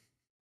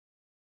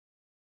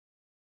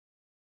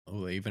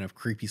 Oh, they even have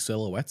creepy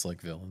silhouettes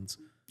like villains.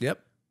 Yep.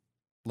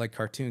 Like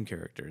cartoon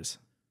characters.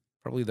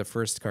 Probably the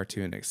first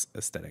cartoon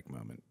aesthetic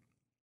moment.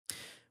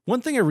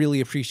 One thing I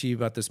really appreciate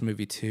about this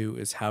movie, too,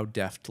 is how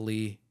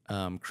deftly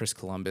Chris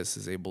Columbus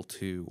is able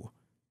to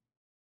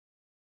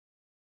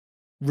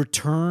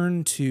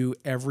return to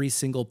every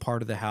single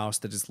part of the house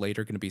that is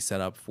later going to be set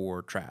up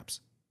for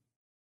traps,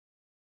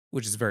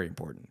 which is very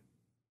important.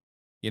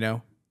 You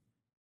know?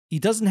 He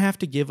doesn't have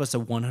to give us a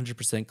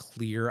 100%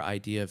 clear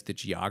idea of the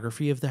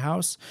geography of the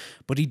house,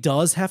 but he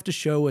does have to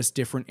show us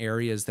different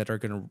areas that are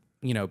going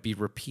to, be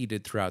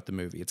repeated throughout the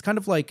movie. It's kind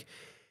of like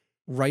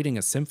writing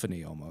a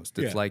symphony almost.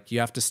 It's like you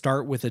have to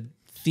start with a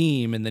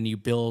theme and then you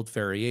build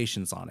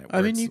variations on it.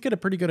 I mean, you get a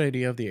pretty good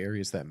idea of the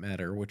areas that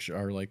matter, which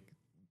are like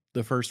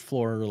the first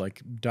floor,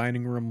 like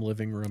dining room,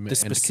 living room, the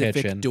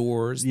specific kitchen.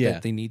 Doors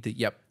that they need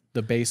to,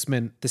 the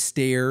basement, the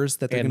stairs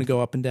that they're going to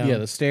go up and down. Yeah,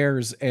 the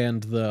stairs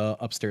and the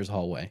upstairs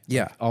hallway.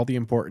 Yeah. Like, all the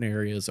important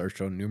areas are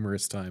shown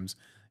numerous times,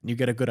 and you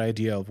get a good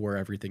idea of where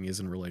everything is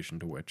in relation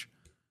to which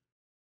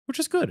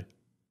is good.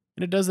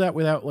 And it does that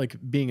without like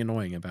being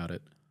annoying about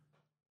it.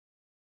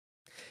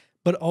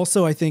 But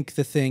also, I think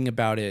the thing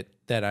about it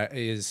that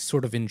is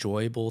sort of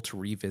enjoyable to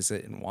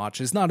revisit and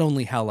watch is not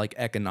only how like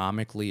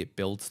economically it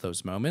builds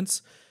those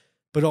moments,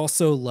 but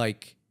also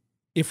like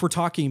if we're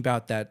talking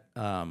about that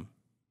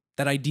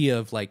that idea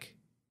of like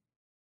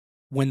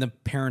when the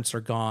parents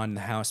are gone,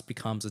 the house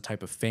becomes a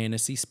type of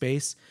fantasy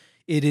space.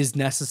 It is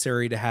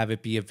necessary to have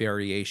it be a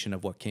variation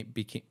of what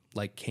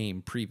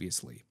came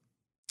previously.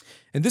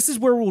 And this is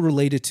where we'll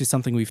relate it to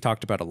something we've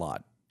talked about a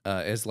lot.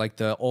 As like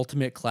the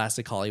ultimate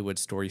classic Hollywood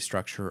story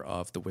structure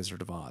of The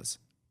Wizard of Oz,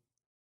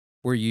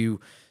 where you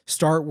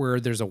start where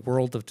there's a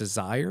world of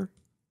desire,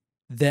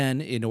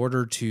 then in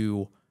order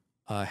to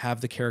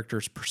have the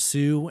characters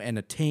pursue and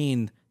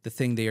attain the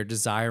thing they are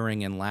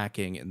desiring and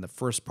lacking in the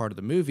first part of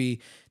the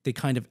movie, they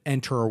kind of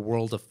enter a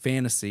world of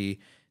fantasy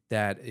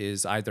that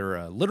is either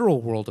a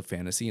literal world of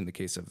fantasy in the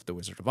case of The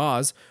Wizard of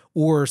Oz,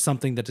 or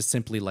something that is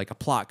simply like a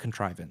plot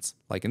contrivance,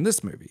 like in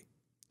this movie.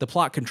 The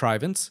plot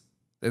contrivance,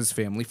 his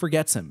family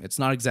forgets him. It's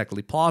not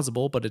exactly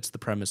plausible, but it's the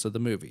premise of the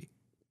movie.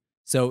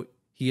 So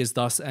he has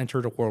thus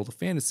entered a world of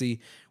fantasy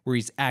where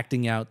he's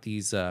acting out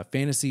these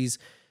fantasies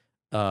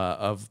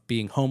of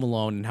being home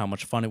alone and how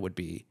much fun it would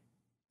be,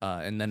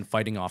 and then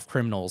fighting off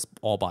criminals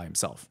all by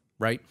himself,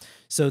 right?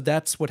 So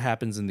that's what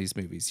happens in these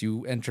movies.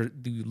 You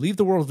leave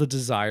the world of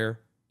desire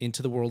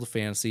into the world of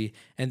fantasy,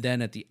 and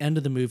then at the end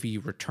of the movie,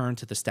 you return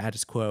to the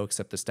status quo,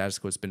 except the status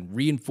quo has been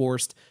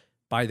reinforced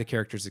by the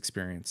character's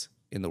experience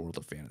in the world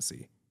of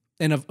fantasy.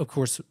 And of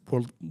course,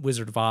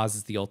 Wizard of Oz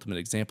is the ultimate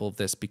example of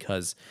this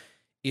because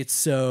it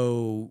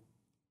so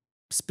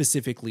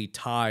specifically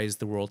ties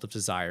the world of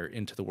desire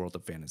into the world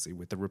of fantasy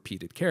with the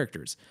repeated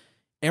characters.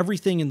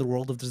 Everything in the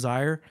world of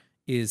desire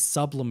is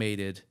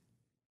sublimated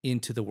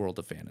into the world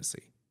of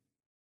fantasy.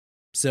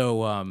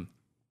 So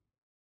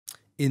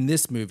in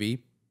this movie,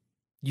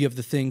 you have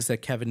the things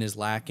that Kevin is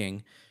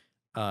lacking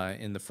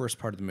in the first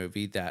part of the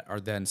movie that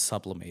are then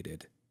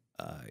sublimated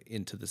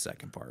into the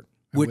second part,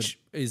 which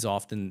is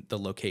often the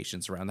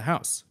locations around the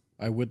house.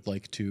 I would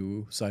like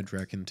to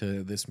sidetrack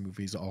into this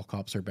movie's all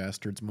cops are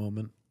bastards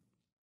moment,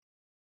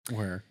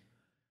 where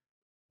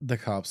the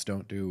cops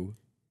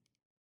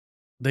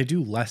they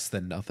do less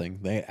than nothing.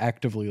 They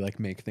actively like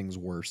make things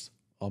worse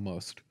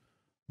almost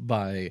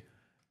by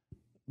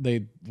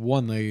they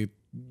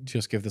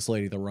just give this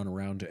lady the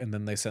runaround, and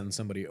then they send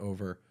somebody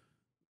over.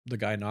 The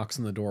guy knocks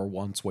on the door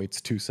once,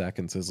 waits 2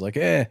 seconds, is like,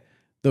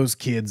 those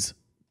kids,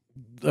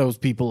 those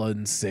people are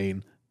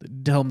insane.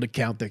 Tell them to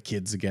count their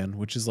kids again,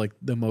 which is like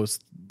the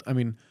most, I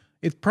mean,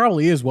 it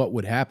probably is what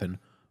would happen,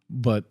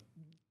 but.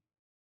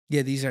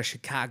 Yeah, these are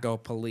Chicago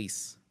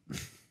police.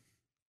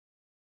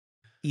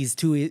 He's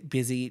too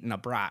busy eating a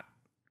brat.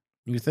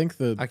 You think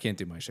I can't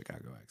do my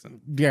Chicago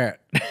accent. Yeah.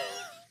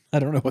 I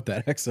don't know what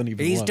that accent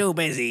even He's was. too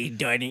busy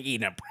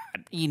eating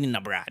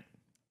a brat.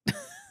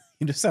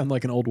 You just sound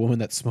like an old woman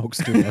that smokes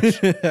too much.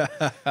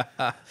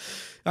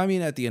 I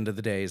mean, at the end of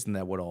the day, isn't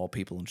that what all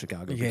people in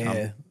Chicago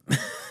become?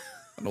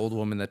 An old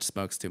woman that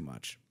smokes too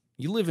much.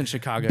 You live in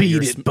Chicago.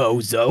 Beat it,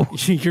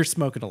 bozo. You're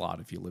smoking a lot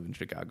if you live in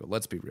Chicago.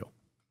 Let's be real.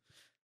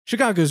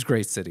 Chicago's a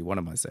great city. What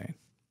am I saying?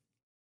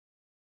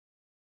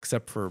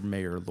 Except for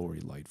Mayor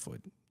Lori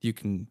Lightfoot. You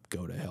can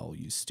go to hell,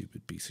 you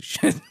stupid piece of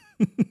shit.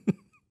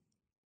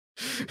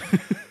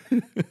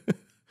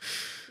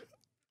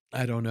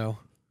 I don't know.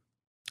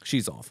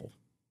 She's awful.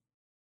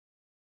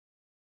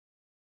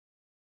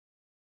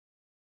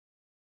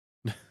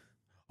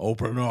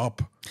 Open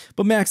up.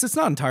 But Max, it's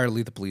not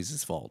entirely the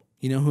police's fault.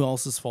 You know who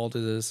else's fault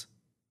it is?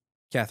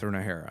 Catherine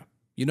O'Hara.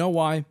 You know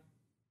why?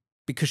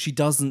 Because she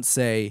doesn't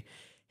say,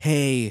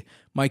 hey,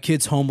 my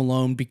kid's home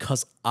alone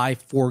because I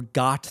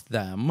forgot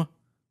them.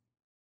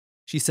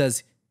 She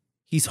says,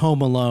 he's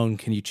home alone.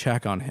 Can you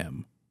check on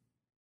him?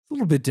 It's a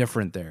little bit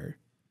different there.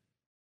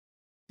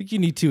 I think you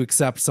need to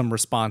accept some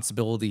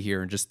responsibility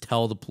here and just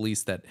tell the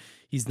police that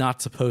he's not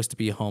supposed to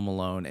be home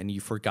alone and you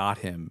forgot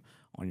him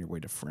on your way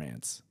to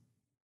France.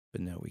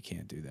 But no, we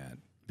can't do that.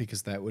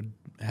 Because that would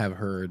have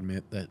her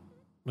admit that,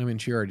 I mean,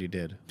 she already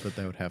did, but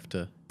that would have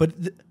to. But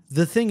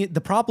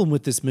the problem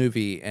with this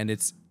movie and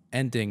its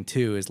ending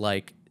too is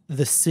like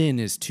the sin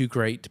is too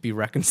great to be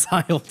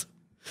reconciled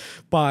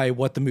by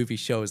what the movie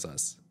shows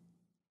us.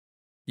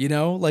 You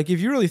know, like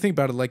if you really think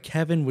about it, like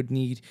Kevin would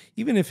need,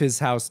 even if his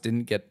house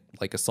didn't get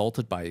like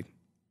assaulted by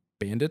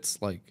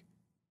bandits, like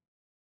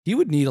he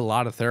would need a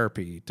lot of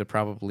therapy to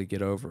probably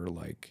get over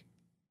like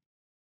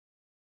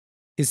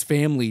his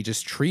family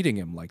just treating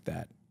him like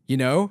that, you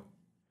know?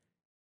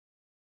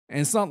 And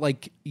it's not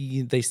like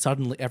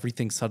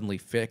everything's suddenly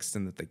fixed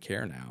and that they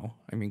care now.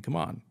 I mean, come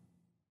on.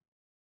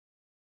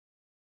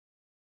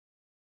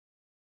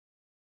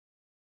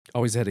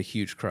 Always had a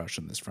huge crush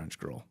on this French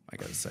girl, I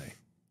gotta say.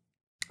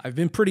 I've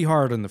been pretty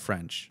hard on the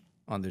French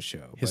on this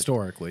show.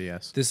 Historically,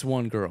 yes. This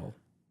one girl,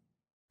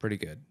 pretty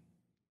good.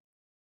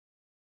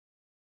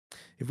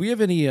 If we have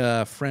any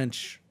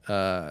French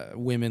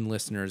women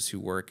listeners who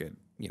work at,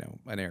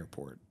 an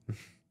airport,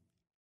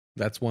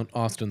 that's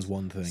Austin's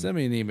one thing. send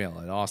me an email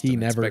at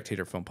Austin at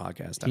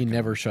SpectatorFilmPodcast.com. He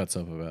never shuts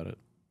up about it.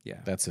 Yeah.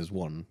 That's his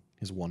one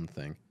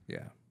thing.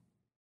 Yeah.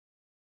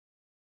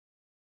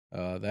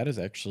 That is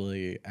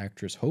actually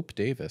actress Hope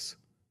Davis.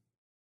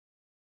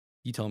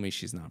 You tell me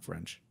she's not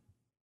French.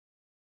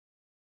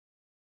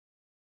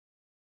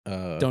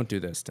 Don't do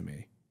this to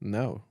me.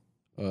 No.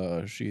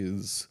 Her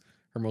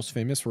most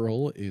famous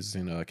role is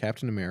in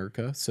Captain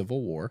America: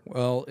 Civil War.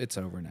 Well, it's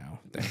over now.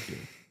 Thank you.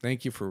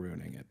 Thank you for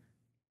ruining it.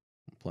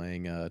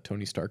 Playing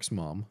Tony Stark's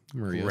mom,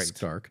 Maria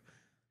Stark.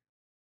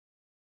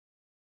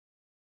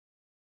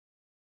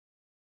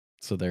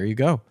 So there you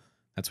go.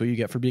 That's what you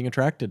get for being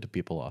attracted to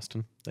people,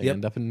 Austin. They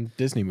end up in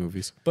Disney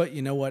movies. But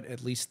you know what?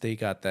 At least they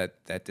got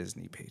that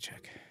Disney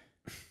paycheck.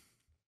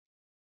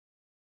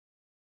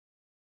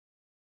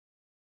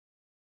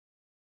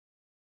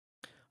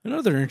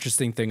 Another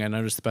interesting thing I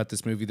noticed about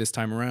this movie this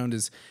time around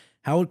is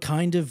how it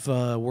kind of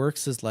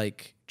works as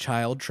like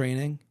child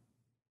training.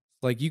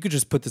 Like you could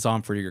just put this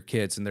on for your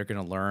kids and they're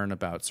going to learn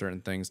about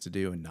certain things to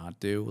do and not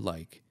do.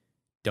 Like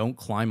don't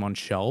climb on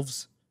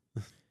shelves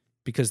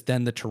because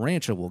then the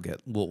tarantula will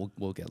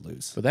get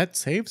loose. But that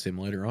saves him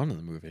later on in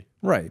the movie.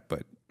 Right,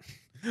 but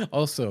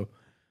also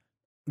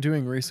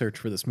doing research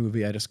for this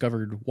movie, I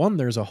discovered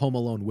there's a Home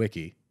Alone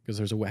wiki because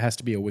has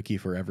to be a wiki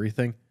for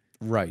everything.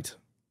 Right.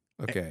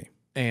 Okay.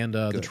 And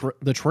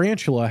the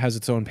tarantula has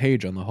its own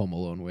page on the Home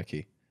Alone wiki.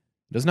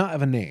 It does not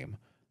have a name.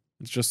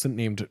 It's just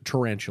named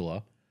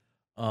Tarantula.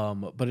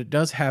 But it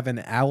does have an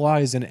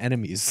allies and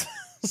enemies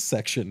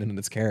section in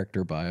its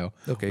character bio,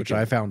 which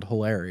I found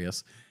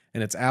hilarious.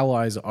 And its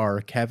allies are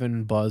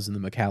Kevin, Buzz, and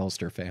the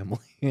McAllister family,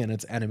 and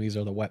its enemies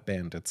are the Wet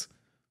Bandits.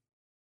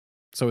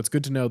 So it's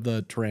good to know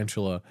the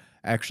tarantula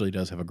actually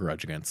does have a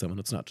grudge against them, and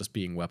it's not just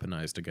being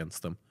weaponized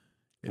against them.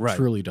 It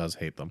truly does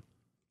hate them.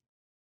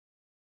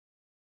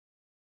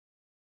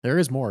 There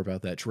is more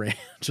about that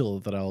tarantula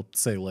that I'll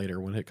say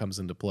later when it comes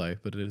into play,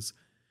 but it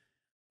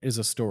is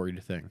a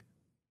storied thing.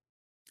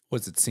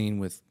 Was it seen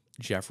with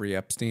Jeffrey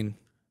Epstein?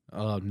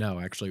 No,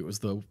 actually, it was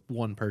the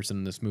one person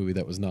in this movie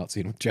that was not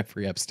seen with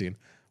Jeffrey Epstein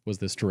was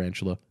this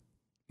tarantula.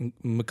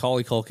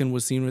 Macaulay Culkin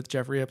was seen with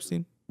Jeffrey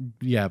Epstein?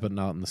 Yeah, but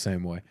not in the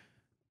same way.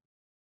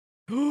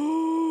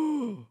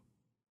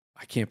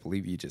 I can't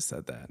believe you just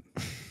said that.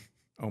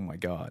 Oh my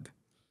God.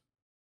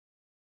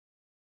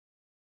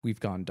 We've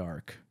gone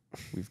dark.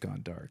 We've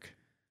gone dark.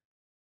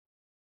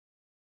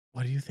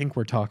 What do you think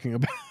we're talking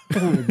about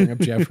when we bring up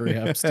Jeffrey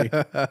Epstein?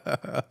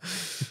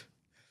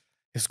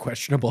 His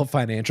questionable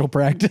financial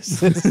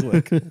practices.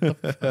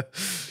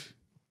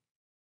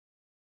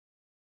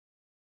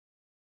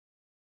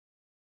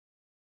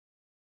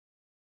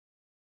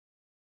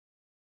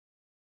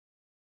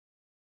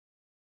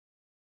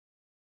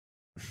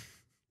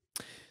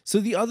 So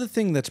the other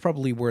thing that's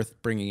probably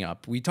worth bringing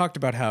up, we talked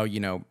about how,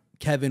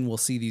 Kevin will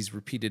see these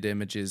repeated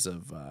images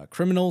of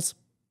criminals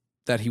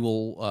that he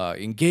will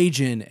engage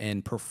in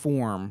and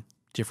perform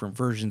different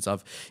versions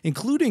of,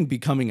 including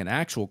becoming an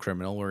actual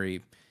criminal where he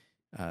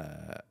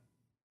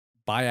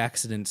by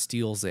accident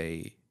steals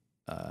a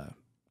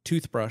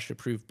toothbrush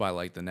approved by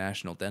like the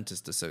National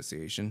Dentist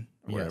Association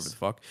or whatever the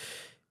fuck.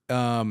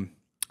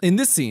 In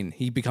this scene,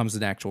 he becomes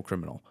an actual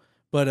criminal.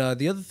 But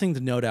the other thing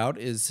to note out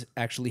is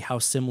actually how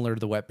similar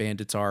the Wet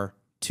Bandits are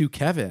to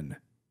Kevin.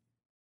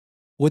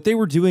 What they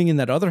were doing in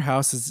that other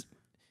house is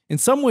in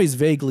some ways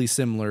vaguely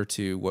similar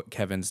to what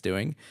Kevin's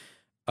doing.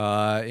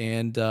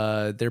 And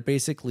they're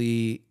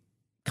basically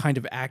kind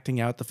of acting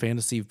out the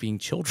fantasy of being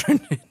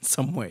children in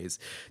some ways.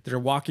 They're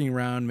walking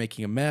around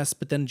making a mess,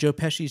 but then Joe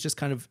Pesci is just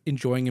kind of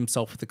enjoying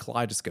himself with the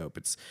kaleidoscope.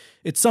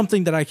 It's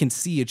something that I can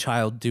see a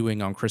child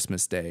doing on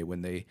Christmas Day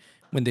when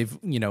they've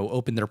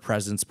opened their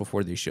presents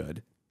before they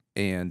should.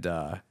 And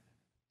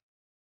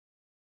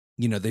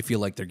they feel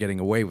like they're getting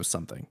away with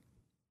something.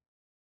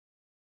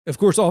 Of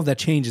course, all of that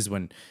changes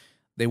when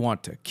They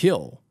want to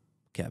kill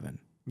Kevin.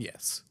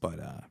 Yes. But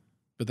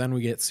then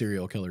we get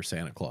serial killer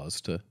Santa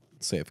Claus to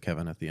save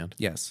Kevin at the end.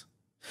 yes.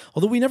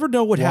 Although we never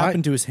know what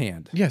happened to his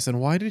hand. Yes, and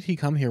why did he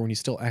come here when he's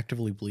still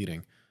actively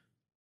bleeding?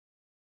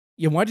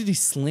 Yeah, why did he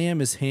slam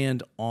his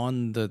hand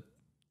on the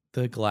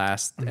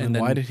glass and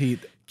then why did he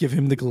give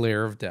him the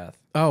glare of death?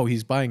 Oh,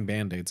 he's buying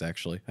Band-Aids,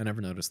 actually. I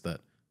never noticed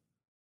that.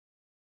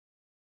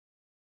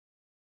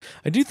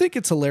 I do think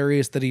it's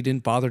hilarious that he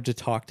didn't bother to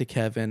talk to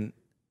Kevin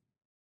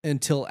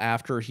until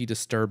after he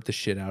disturbed the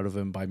shit out of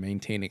him by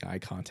maintaining eye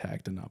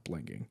contact and not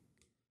blinking.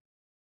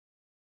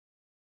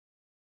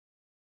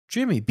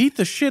 Jimmy, beat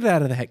the shit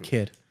out of that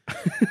kid.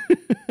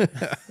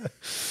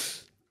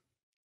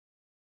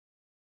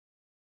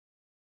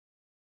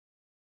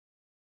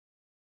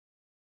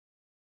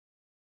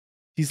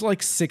 He's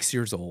like 6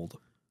 years old.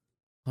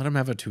 Let him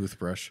have a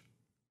toothbrush.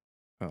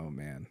 Oh,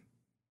 man.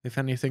 If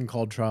anything,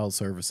 called child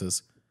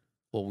services.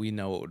 Well, we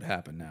know what would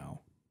happen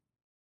now.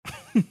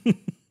 This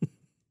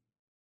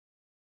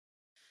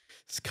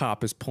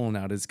cop is pulling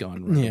out his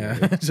gun. Right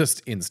away.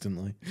 Just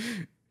instantly.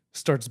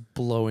 Starts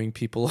blowing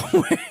people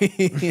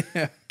away.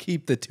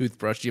 Keep the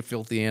toothbrush, you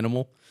filthy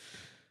animal.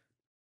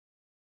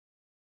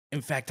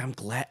 In fact, I'm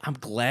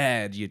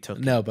glad you took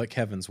it. No, but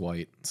Kevin's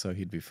white, so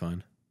he'd be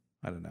fine.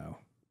 I don't know.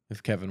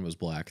 If Kevin was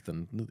black,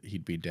 then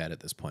he'd be dead at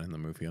this point in the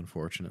movie,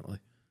 unfortunately.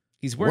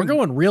 We're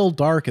going real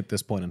dark at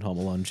this point in Home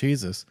Alone.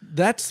 Jesus.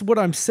 That's what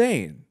I'm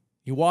saying.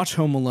 You watch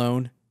Home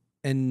Alone,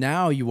 and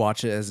now you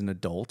watch it as an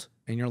adult,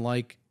 and you're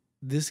like,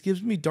 this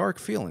gives me dark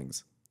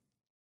feelings.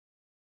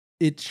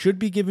 It should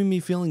be giving me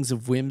feelings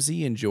of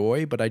whimsy and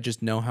joy, but I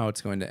just know how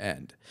it's going to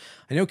end.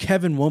 I know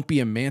Kevin won't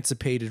be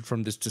emancipated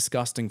from this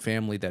disgusting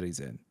family that he's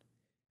in.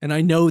 And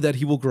I know that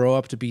he will grow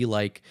up to be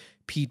like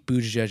Pete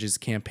Buttigieg's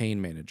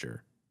campaign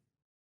manager.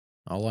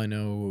 All I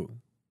know...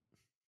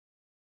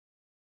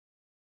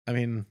 I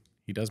mean,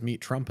 he does meet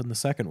Trump in the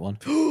second one.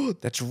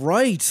 That's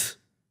right.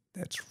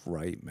 That's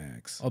right,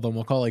 Max. Although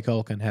Macaulay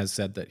Culkin has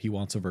said that he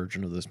wants a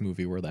version of this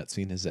movie where that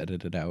scene is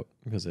edited out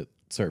because it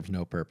serves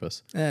no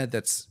purpose.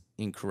 That's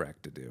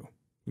incorrect to do.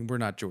 We're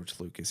not George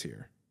Lucas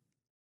here.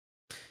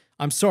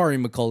 I'm sorry,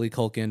 Macaulay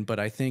Culkin, but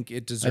I think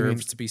it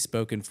deserves to be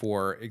spoken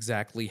for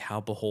exactly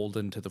how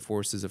beholden to the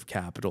forces of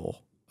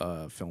capital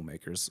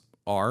filmmakers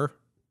are.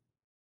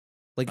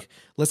 Like,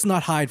 let's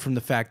not hide from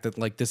the fact that,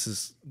 like, this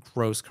is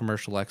gross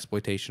commercial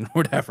exploitation or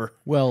whatever.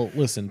 Well,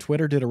 listen,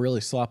 Twitter did a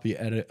really sloppy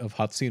edit of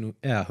Hatsune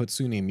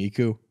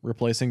Miku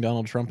replacing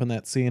Donald Trump in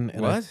that scene.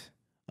 And what?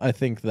 I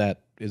think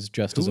that is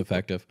just as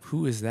effective.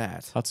 Who is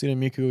that? Hatsune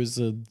Miku is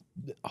a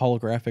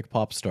holographic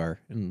pop star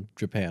in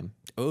Japan.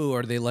 Oh,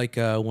 are they like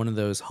one of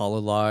those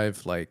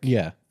HoloLive, like,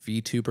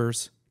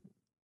 VTubers?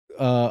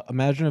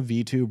 Imagine a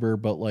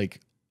VTuber, but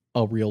like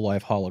a real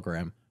life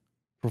hologram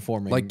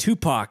performing. Like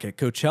Tupac at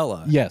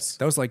Coachella. Yes.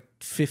 That was like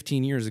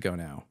 15 years ago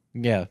now.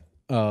 Yeah.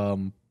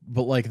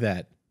 But like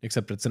that,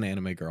 except it's an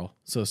anime girl.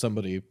 So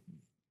somebody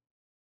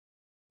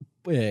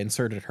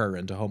inserted her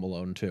into Home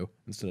Alone 2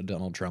 instead of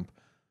Donald Trump.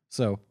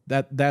 So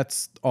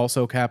that's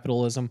also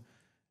capitalism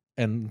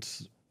and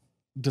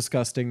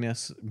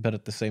disgustingness, but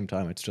at the same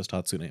time, it's just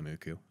Hatsune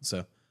Miku.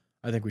 So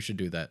I think we should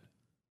do that.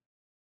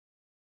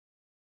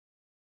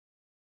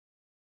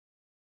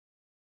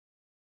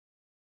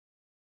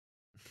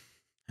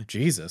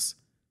 Jesus.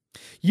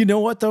 You know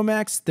what, though,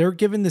 Max? They're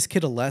giving this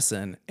kid a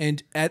lesson,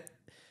 and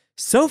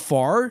so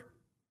far,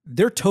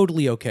 they're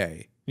totally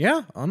okay.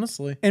 Yeah,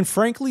 honestly. And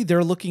frankly,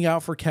 they're looking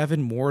out for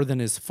Kevin more than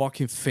his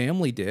fucking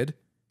family did.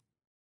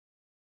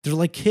 They're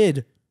like,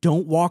 kid,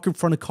 don't walk in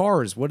front of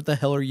cars. What the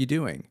hell are you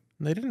doing?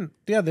 They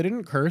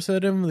didn't curse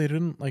at him. They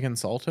didn't like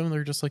insult him.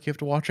 They're just like, you have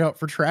to watch out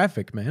for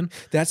traffic, man.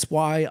 That's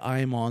why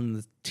I'm on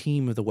the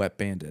team of the Wet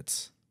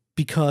Bandits,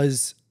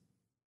 because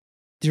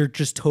they're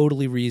just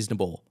totally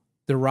reasonable.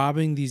 They're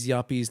robbing these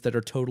yuppies that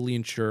are totally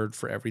insured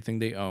for everything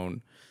they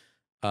own.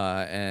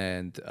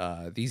 And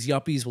these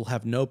yuppies will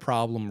have no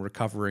problem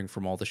recovering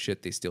from all the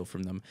shit they steal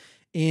from them.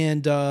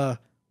 And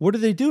what are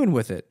they doing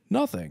with it?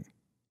 Nothing.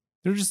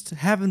 They're just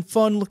having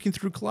fun looking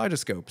through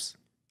kaleidoscopes.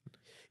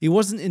 It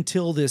wasn't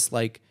until this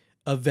like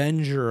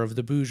avenger of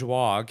the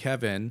bourgeois,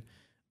 Kevin,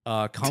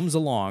 comes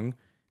along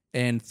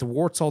and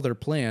thwarts all their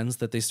plans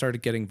that they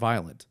started getting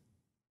violent.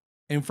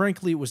 And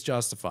frankly, it was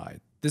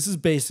justified. This is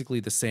basically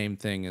the same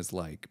thing as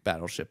like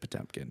Battleship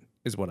Potemkin,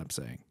 is what I'm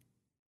saying.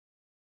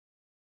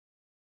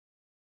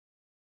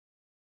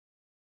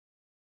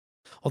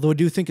 Although I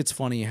do think it's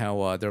funny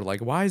how they're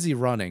like, why is he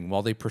running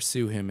while they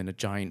pursue him in a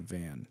giant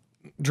van?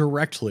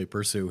 Directly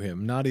pursue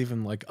him, not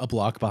even like a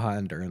block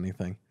behind or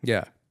anything.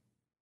 Yeah.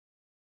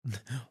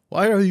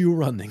 Why are you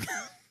running?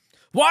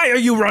 Why are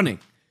you running?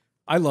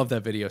 I love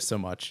that video so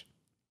much.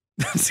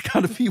 That's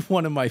got to be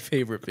one of my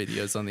favorite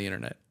videos on the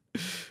internet.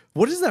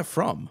 What is that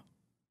from?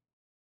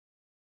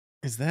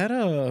 Is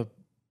that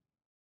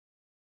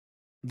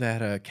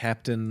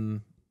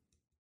Captain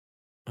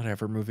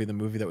whatever movie, the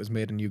movie that was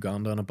made in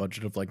Uganda on a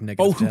budget of like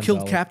negative Who $10?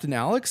 Killed Captain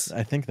Alex?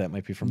 I think that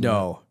might be from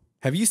No.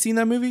 Have you seen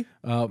that movie?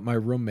 My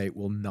roommate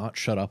will not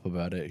shut up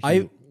about it.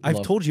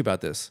 I've told you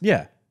about this.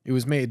 Yeah. It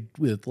was made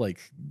with like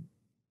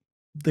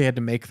they had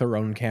to make their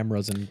own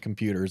cameras and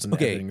computers and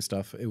Okay. editing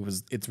stuff.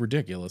 It's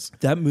ridiculous.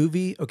 That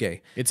movie,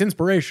 okay. It's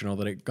inspirational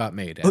that it got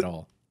made at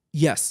all.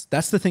 Yes,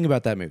 that's the thing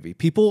about that movie.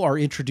 People are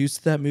introduced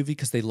to that movie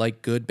because they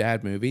like good,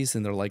 bad movies,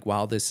 and they're like,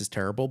 wow, this is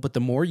terrible. But the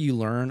more you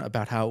learn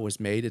about how it was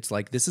made, it's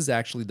like, this is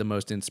actually the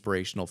most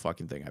inspirational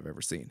fucking thing I've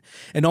ever seen.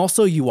 And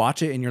also, you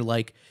watch it and you're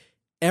like,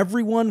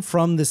 everyone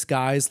from this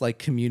guy's like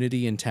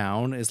community in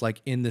town is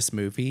like in this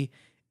movie,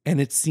 and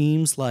it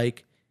seems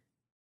like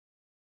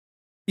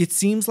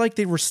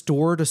they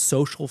restored a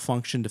social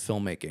function to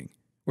filmmaking,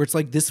 where it's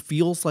like, this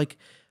feels like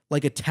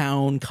a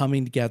town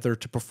coming together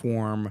to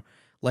perform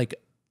like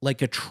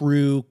a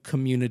true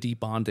community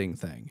bonding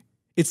thing.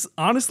 It's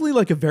honestly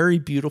like a very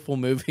beautiful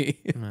movie.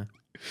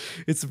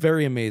 It's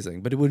very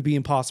amazing, but it would be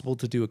impossible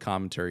to do a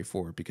commentary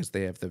for it because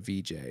they have the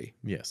VJ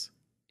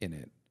in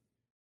it,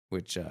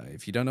 which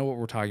if you don't know what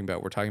we're talking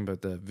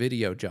about the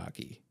video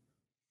jockey,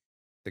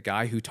 the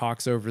guy who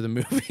talks over the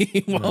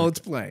movie while it's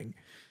playing.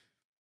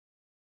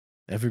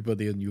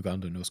 Everybody in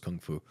Uganda knows Kung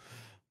Fu.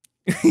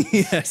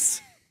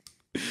 Yes.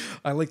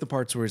 I like the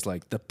parts where he's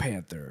like, the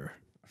panther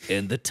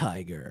and the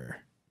tiger.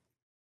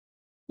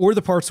 Or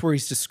the parts where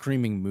he's just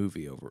screaming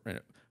movie over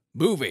it.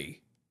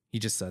 Movie. He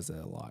just says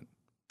that a lot.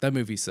 That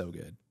movie's so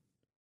good.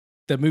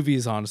 That movie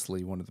is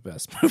honestly one of the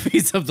best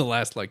movies of the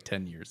last like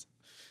 10 years.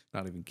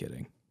 Not even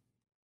kidding.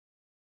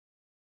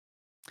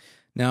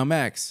 Now,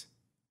 Max,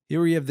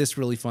 here we have this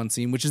really fun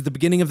scene, which is the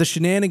beginning of the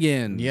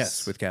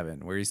shenanigans with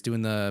Kevin, where he's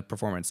doing the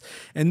performance.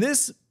 And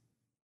this,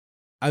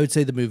 I would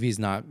say the movie's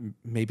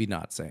maybe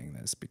not saying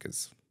this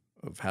because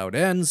of how it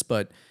ends,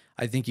 but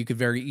I think you could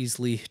very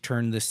easily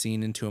turn this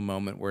scene into a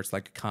moment where it's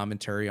like a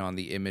commentary on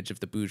the image of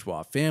the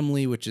bourgeois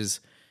family, it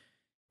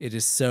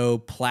is so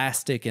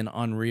plastic and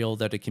unreal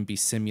that it can be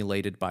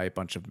simulated by a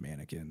bunch of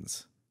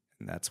mannequins.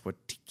 And that's what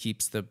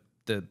keeps the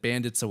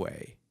bandits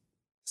away.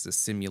 It's a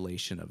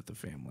simulation of the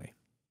family.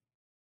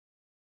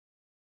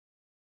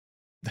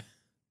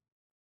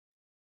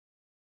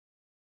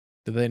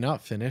 Did they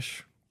not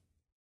finish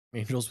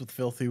Angels with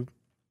Filthy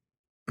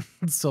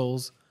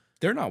Souls?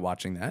 They're not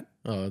watching that.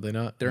 Oh, are they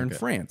not? They're in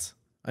France.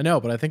 I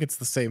know, but I think it's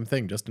the same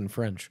thing, just in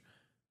French.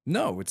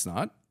 No, it's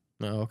not.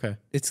 Oh, okay.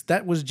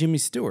 That was Jimmy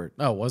Stewart.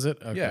 Oh, was it?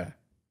 Okay. Yeah.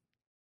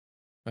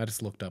 I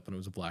just looked up and it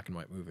was a black and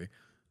white movie.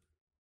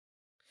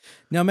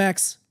 Now,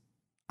 Max,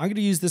 I'm going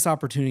to use this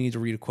opportunity to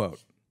read a quote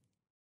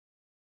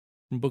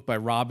from a book by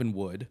Robin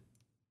Wood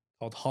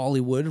called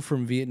Hollywood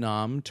from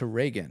Vietnam to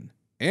Reagan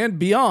and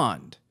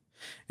Beyond.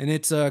 And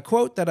it's a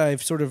quote that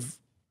I've sort of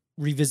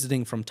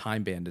revisiting from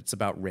Time Bandits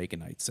about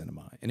Reaganite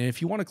cinema. And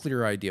if you want a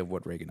clearer idea of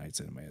what Reaganite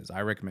cinema is,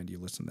 I recommend you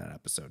listen to that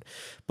episode.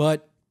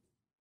 But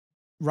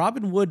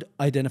Robin Wood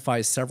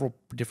identifies several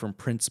different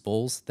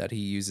principles that he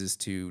uses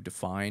to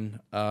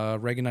define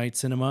Reaganite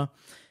cinema.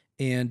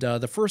 And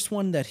the first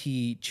one that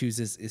he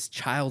chooses is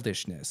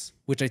childishness,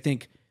 which I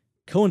think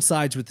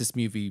coincides with this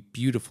movie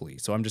beautifully.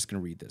 So I'm just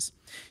going to read this.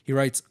 He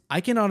writes,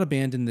 I cannot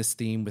abandon this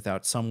theme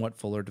without somewhat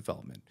fuller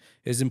development.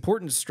 It is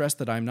important to stress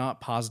that I'm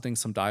not positing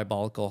some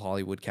diabolical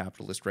Hollywood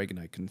capitalist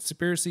Reaganite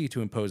conspiracy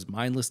to impose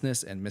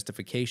mindlessness and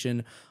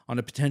mystification on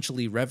a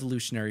potentially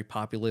revolutionary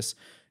populace,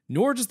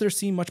 nor does there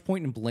seem much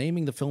point in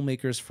blaming the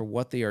filmmakers for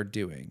what they are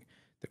doing.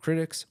 The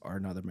critics are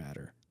another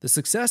matter. The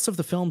success of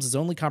the films is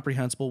only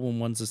comprehensible when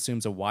one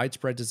assumes a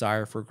widespread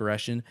desire for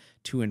aggression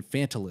to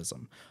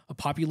infantilism, a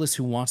populace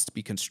who wants to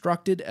be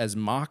constructed as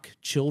mock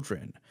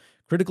children.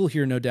 Critical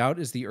here, no doubt,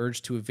 is the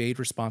urge to evade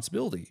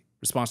responsibility.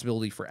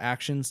 Responsibility for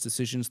actions,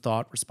 decisions,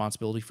 thought,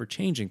 responsibility for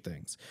changing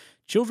things.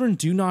 Children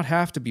do not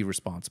have to be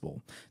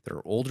responsible. There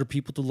are older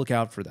people to look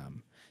out for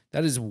them.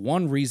 That is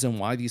one reason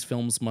why these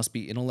films must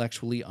be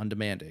intellectually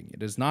undemanding.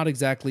 It is not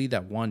exactly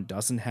that one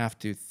doesn't have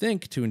to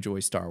think to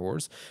enjoy Star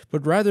Wars,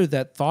 but rather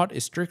that thought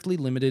is strictly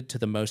limited to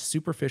the most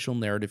superficial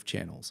narrative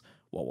channels.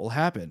 What will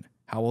happen?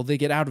 How will they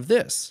get out of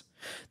this?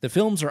 The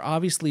films are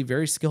obviously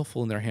very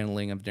skillful in their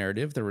handling of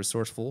narrative. They're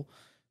resourceful,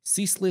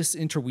 ceaseless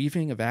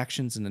interweaving of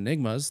actions and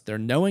enigmas, their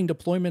knowing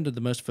deployment of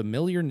the most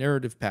familiar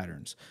narrative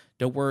patterns.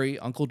 Don't worry,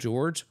 Uncle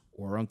George,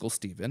 or Uncle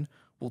Stephen,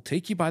 will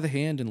take you by the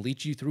hand and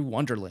lead you through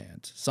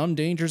Wonderland. Some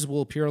dangers will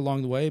appear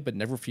along the way, but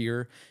never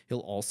fear, he'll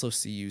also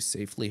see you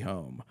safely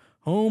home.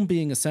 Home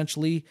being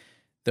essentially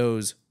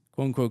those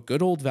quote-unquote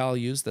good old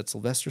values that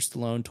Sylvester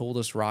Stallone told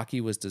us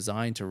Rocky was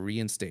designed to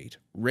reinstate.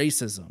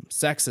 Racism,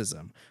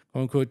 sexism,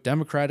 quote-unquote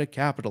democratic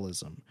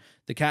capitalism.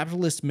 The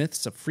capitalist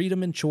myths of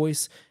freedom and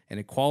choice and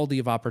equality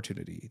of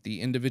opportunity.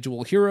 The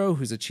individual hero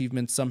whose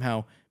achievements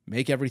somehow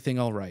make everything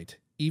all right,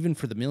 even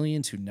for the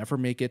millions who never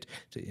make it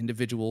to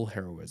individual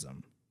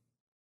heroism.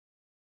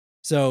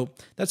 So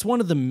that's one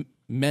of the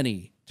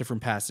many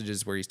different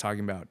passages where he's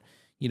talking about,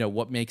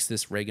 what makes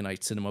this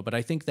Reaganite cinema. But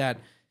I think that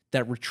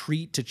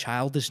retreat to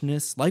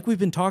childishness, like we've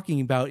been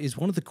talking about, is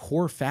one of the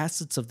core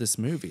facets of this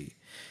movie.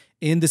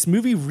 And this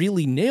movie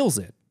really nails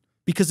it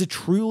because it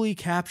truly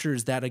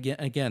captures that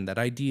again, that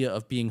idea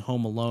of being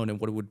home alone and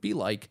what it would be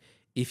like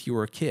if you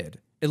were a kid,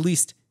 at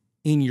least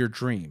in your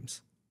dreams.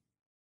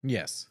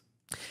 Yes.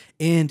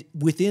 And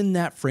within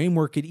that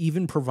framework, it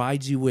even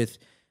provides you with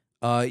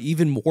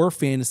even more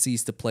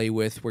fantasies to play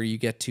with where you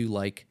get to,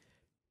 like,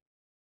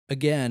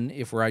 again,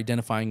 if we're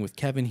identifying with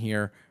Kevin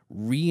here,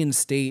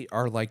 reinstate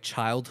our like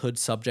childhood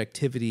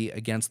subjectivity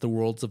against the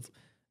worlds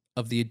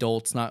of the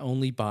adults, not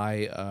only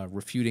by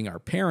refuting our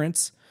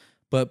parents,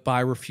 but by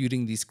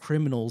refuting these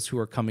criminals who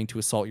are coming to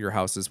assault your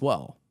house as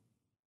well.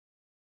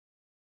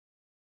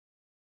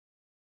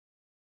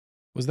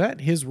 Was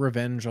that his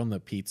revenge on the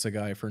pizza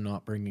guy for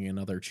not bringing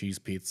another cheese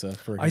pizza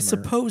for him? I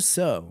suppose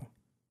so.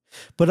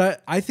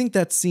 But I think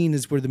that scene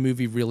is where the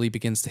movie really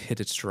begins to hit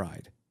its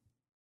stride.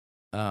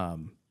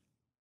 And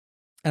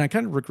I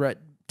kind of regret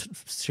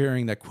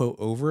sharing that quote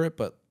over it,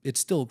 but it's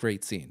still a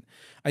great scene.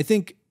 I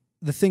think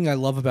the thing I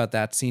love about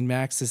that scene,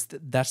 Max, is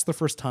that's the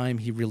first time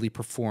he really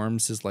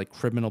performs his like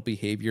criminal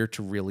behavior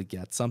to really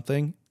get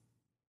something.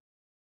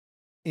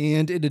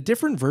 And in a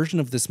different version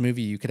of this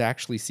movie, you could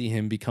actually see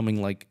him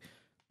becoming like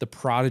the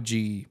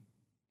prodigy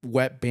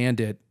wet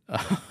bandit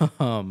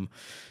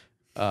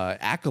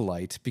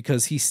acolyte,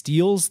 because he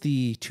steals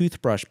the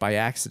toothbrush by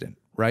accident,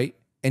 right?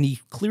 And he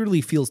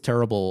clearly feels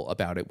terrible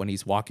about it when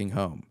he's walking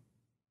home.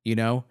 You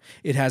know,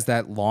 it has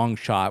that long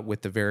shot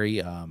with the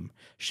very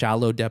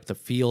shallow depth of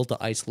field to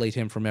isolate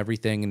him from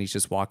everything. And he's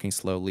just walking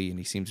slowly and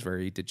he seems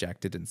very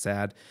dejected and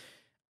sad.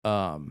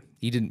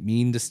 He didn't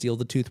mean to steal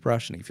the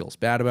toothbrush and he feels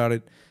bad about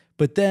it.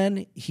 But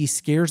then he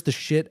scares the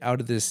shit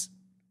out of this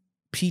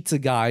pizza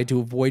guy to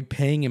avoid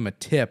paying him a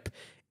tip.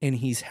 And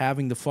he's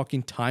having the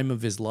fucking time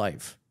of his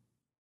life.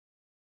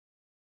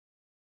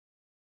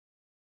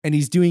 And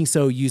he's doing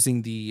so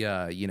using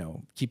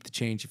the, keep the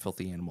change, you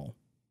filthy animal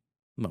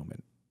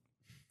moment.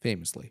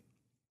 Famously.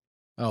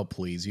 Oh,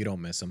 please. You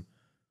don't miss him.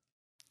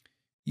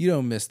 You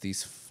don't miss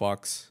these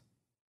fucks.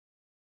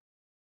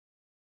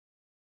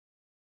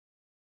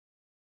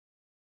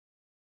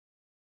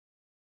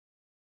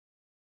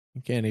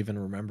 You can't even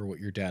remember what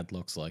your dad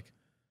looks like.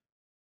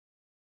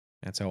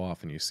 That's how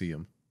often you see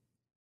him.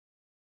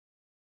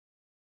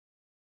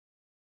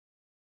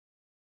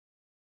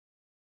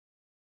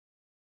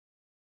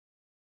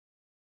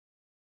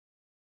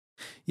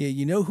 Yeah,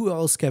 you know who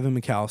else Kevin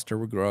McAllister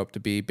would grow up to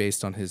be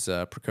based on his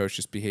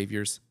precocious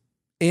behaviors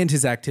and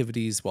his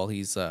activities while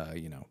he's,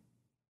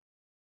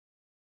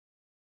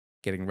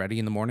 getting ready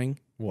in the morning?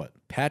 What?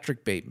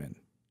 Patrick Bateman.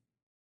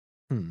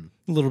 A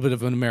little bit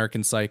of an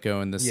American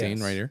Psycho in this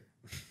scene right here.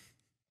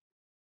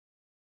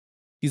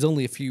 He's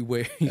only a few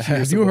years.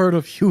 Have you heard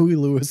of Huey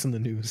Lewis in the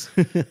News?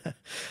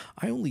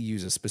 I only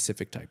use a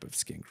specific type of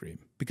skin cream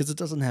because it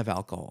doesn't have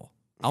alcohol.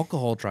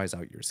 Alcohol dries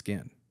out your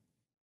skin.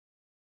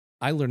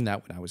 I learned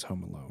that when I was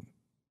home alone.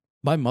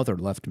 My mother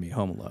left me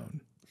home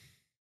alone.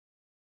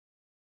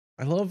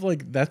 I love,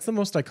 like, that's the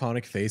most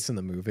iconic face in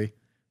the movie.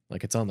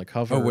 Like, it's on the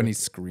cover. Oh, when he's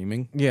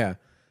screaming? Yeah.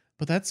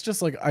 But that's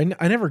just, like, I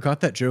never got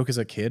that joke as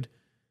a kid.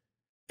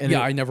 And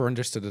I never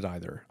understood it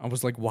either. I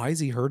was like, why is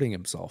he hurting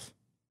himself?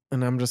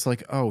 And I'm just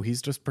like, oh,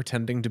 he's just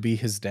pretending to be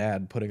his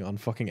dad putting on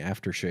fucking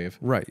aftershave.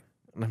 Right.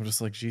 And I'm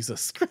just like,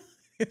 Jesus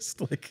Christ.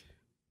 Like,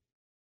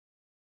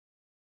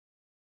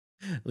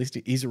 at least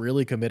he's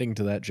really committing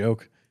to that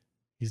joke.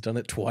 He's done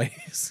it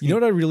twice. You know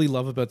what I really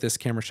love about this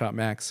camera shot,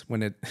 Max?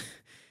 When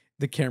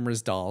the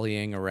camera's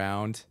dollying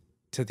around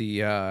to the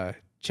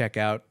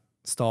checkout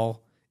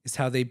stall, is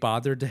how they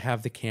bothered to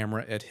have the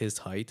camera at his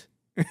height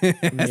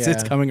as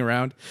it's coming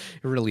around.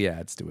 It really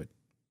adds to it.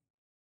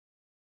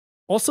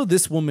 Also,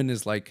 this woman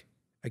is like,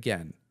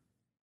 again,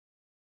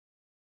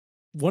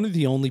 one of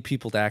the only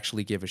people to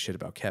actually give a shit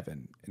about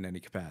Kevin in any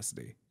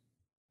capacity.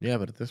 Yeah,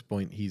 but at this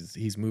point,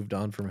 he's moved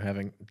on from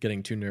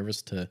getting too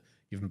nervous to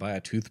even buy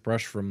a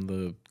toothbrush from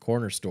the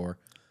corner store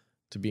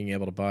to being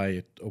able to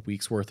buy a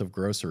week's worth of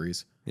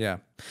groceries. Yeah.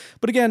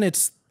 But again,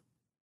 it's,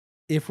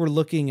 if we're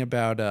looking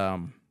about,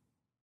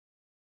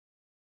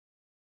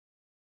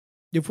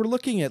 if we're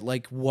looking at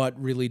like what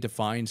really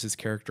defines his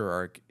character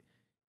arc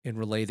and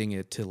relating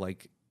it to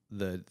like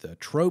the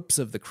tropes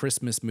of the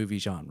Christmas movie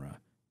genre,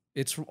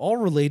 it's all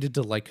related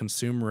to like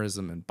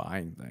consumerism and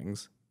buying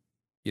things.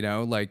 You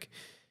know, like,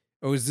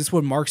 oh, is this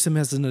what marks him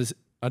as an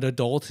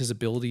adult, his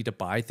ability to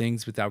buy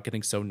things without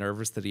getting so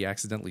nervous that he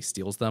accidentally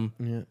steals them?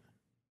 Yeah.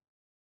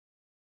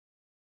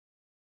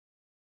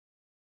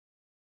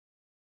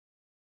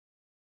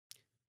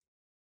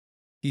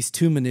 He's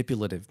too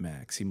manipulative,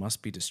 Max. He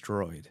must be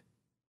destroyed.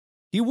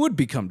 He would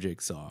become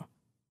Jigsaw.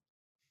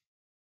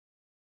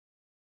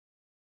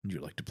 Would you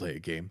like to play a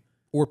game?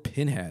 Or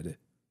Pinhead.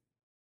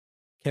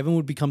 Kevin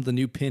would become the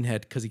new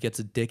Pinhead because he gets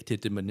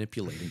addicted to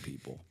manipulating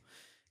people.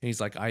 And he's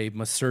like, I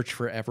must search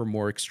for ever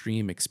more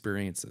extreme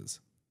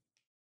experiences.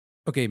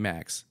 Okay,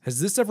 Max,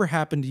 has this ever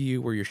happened to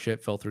you where your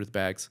shit fell through the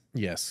bags?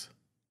 Yes.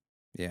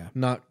 Yeah.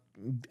 Not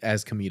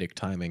as comedic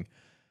timing,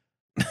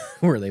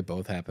 where they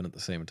both happen at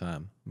the same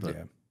time. But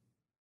yeah.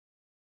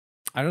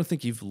 I don't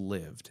think you've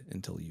lived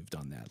until you've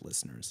done that,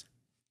 listeners.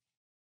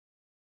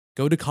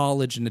 Go to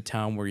college in a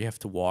town where you have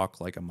to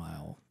walk like a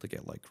mile to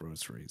get like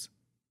groceries.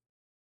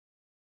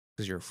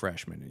 Because you're a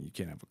freshman and you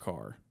can't have a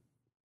car.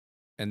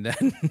 And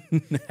then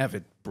have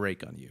it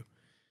break on you.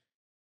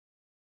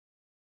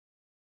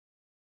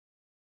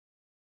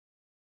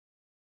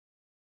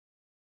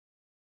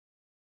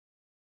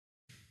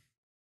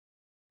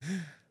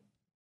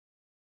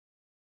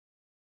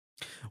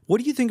 What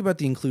do you think about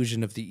the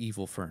inclusion of the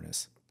evil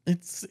furnace?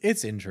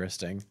 It's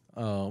interesting.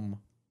 I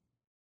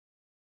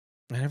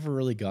never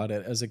really got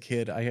it as a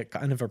kid. I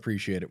kind of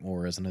appreciate it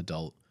more as an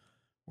adult,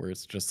 where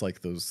it's just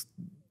like those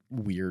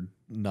weird,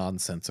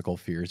 nonsensical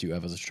fears you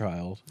have as a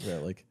child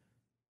that like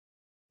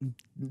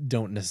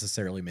don't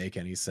necessarily make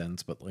any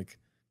sense, but like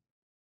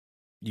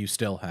you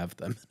still have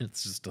them.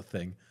 It's just a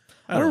thing.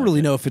 I don't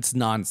really know if it's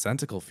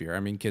nonsensical fear. I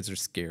mean, kids are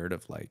scared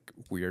of like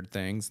weird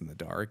things in the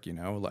dark, you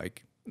know,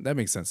 like that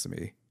makes sense to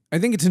me. I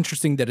think it's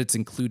interesting that it's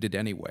included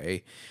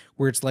anyway,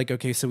 where it's like,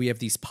 okay, so we have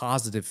these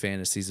positive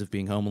fantasies of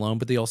being home alone,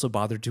 but they also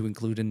bothered to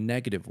include a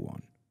negative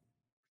one.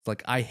 It's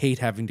like, I hate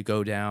having to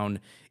go down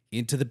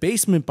into the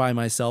basement by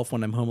myself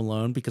when I'm home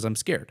alone because I'm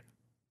scared.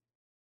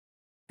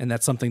 And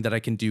that's something that I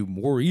can do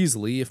more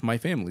easily if my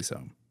family's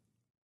home.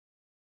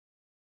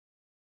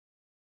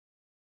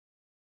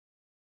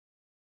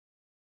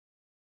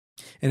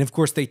 And of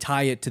course, they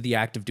tie it to the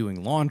act of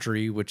doing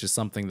laundry, which is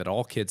something that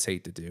all kids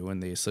hate to do,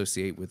 and they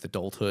associate with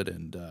adulthood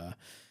and,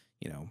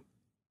 you know,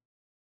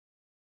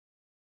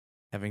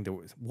 having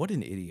to. What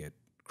an idiot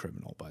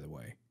criminal, by the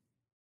way.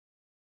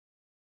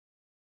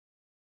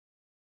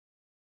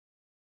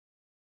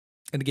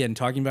 And again,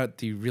 talking about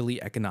the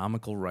really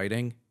economical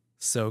writing,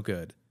 so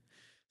good.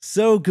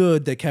 So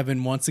good that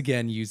Kevin once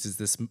again uses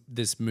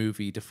this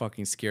movie to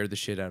fucking scare the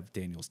shit out of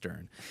Daniel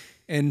Stern.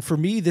 And for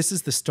me, this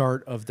is the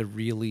start of the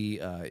really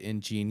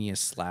ingenious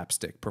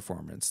slapstick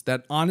performance.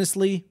 That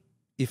honestly,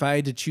 if I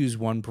had to choose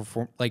one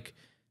like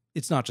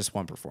it's not just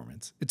one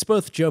performance. It's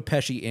both Joe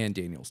Pesci and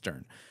Daniel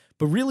Stern.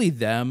 But really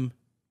them.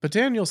 But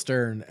Daniel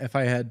Stern, if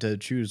I had to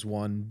choose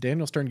one,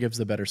 Daniel Stern gives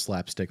the better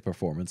slapstick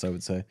performance, I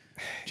would say.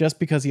 Just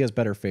because he has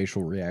better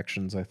facial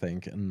reactions, I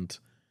think, and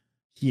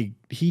he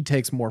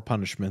takes more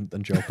punishment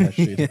than Joe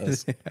Pesci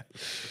does.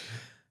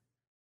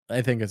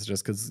 I think it's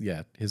just because,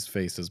 yeah, his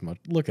face is much.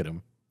 Look at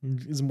him;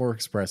 he's more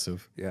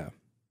expressive. Yeah.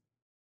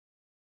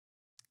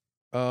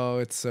 Oh,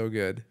 it's so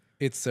good.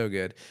 It's so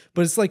good.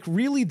 But it's like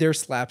really their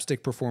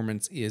slapstick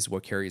performance is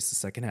what carries the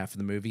second half of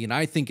the movie, and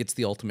I think it's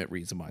the ultimate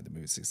reason why the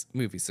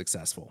movie's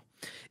successful.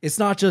 It's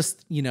not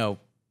just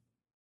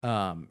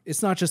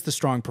it's not just the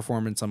strong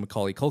performance on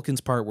Macaulay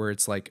Culkin's part, where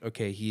it's like,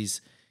 okay,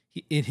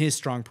 in his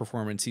strong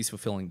performance, he's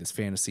fulfilling this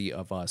fantasy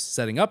of us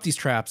setting up these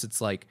traps. It's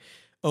like,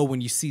 oh,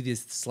 when you see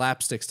this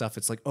slapstick stuff,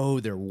 it's like,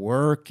 oh, they're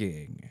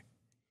working.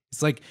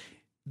 It's like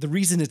the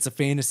reason it's a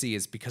fantasy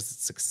is because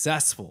it's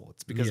successful.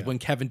 It's because when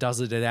Kevin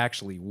does it, it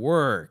actually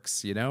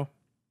works, you know?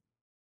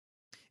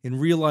 In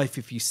real life,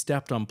 if you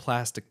stepped on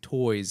plastic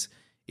toys,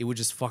 it would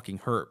just fucking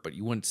hurt, but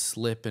you wouldn't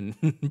slip and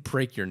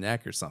break your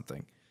neck or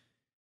something.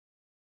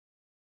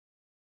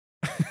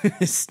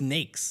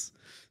 Snakes.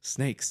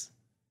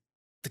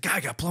 The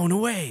guy got blown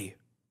away.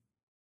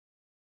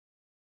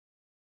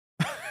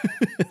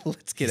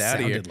 Let's get out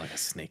of here. Sounded like a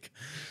snake.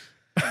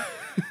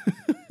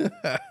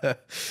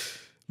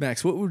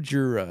 Max, what would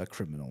your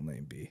criminal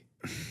name be?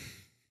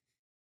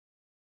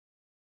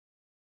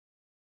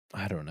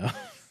 I don't know.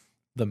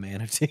 The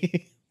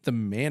manatee. The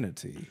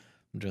manatee.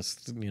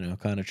 Just,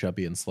 kind of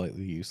chubby and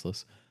slightly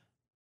useless.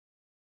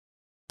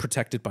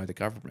 Protected by the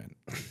government.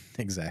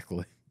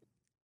 Exactly.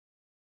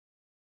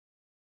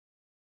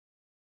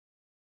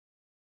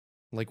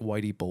 Like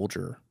Whitey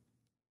Bulger.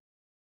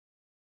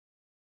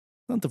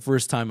 Not the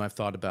first time I've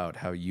thought about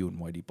how you and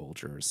Whitey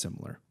Bulger are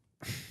similar.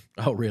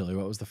 Oh, really?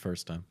 What was the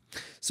first time?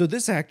 So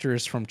this actor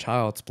is from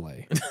Child's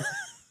Play.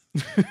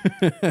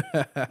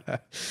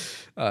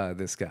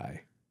 This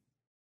guy.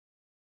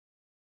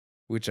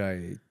 Which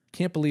I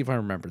can't believe I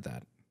remember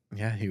that.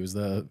 Yeah, he was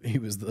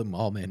the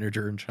mall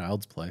manager in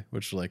Child's Play,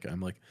 which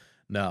I'm like,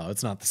 no,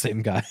 it's not the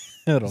same guy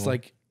at all. It's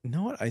like, you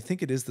know what? I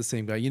think it is the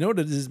same guy. You know what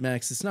it is,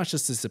 Max? It's not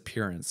just his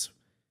appearance,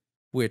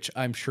 which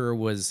I'm sure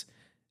was,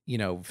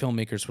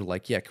 filmmakers were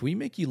like, yeah, can we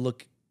make you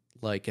look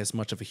like as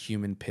much of a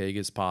human pig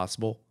as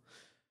possible?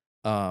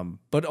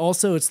 But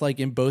also it's like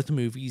in both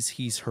movies,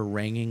 he's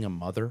haranguing a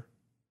mother,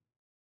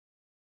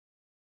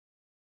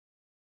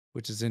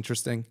 which is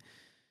interesting.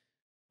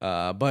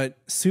 But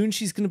soon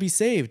she's going to be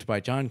saved by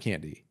John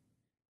Candy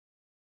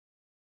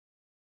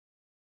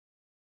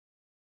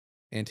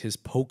and his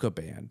polka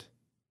band,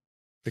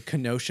 the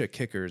Kenosha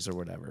Kickers or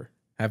whatever.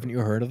 Haven't you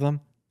heard of them?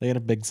 They had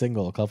a big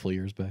single a couple of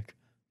years back.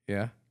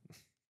 Yeah.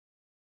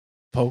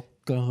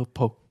 Polka,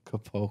 polka,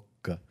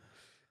 polka.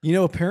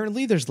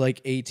 Apparently there's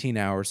like 18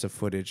 hours of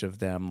footage of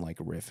them like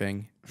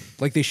riffing.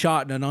 Like they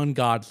shot an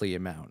ungodly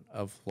amount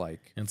of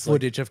like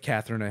footage of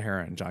Catherine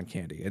O'Hara and John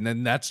Candy. And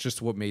then that's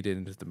just what made it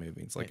into the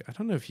movie. It's like, I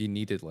don't know if you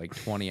needed like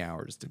 20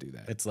 hours to do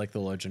that. It's like the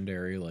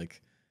legendary,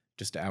 like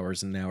just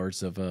hours and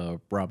hours of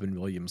Robin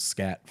Williams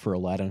scat for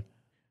Aladdin.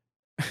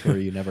 Where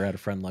you never had a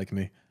friend like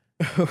me.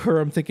 Or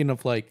I'm thinking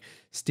of like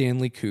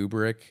Stanley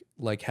Kubrick,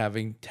 like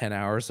having 10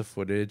 hours of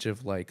footage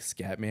of like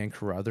Scatman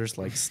Carruthers,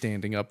 like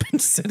standing up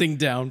and sitting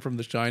down from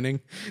The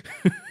Shining.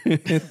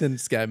 And then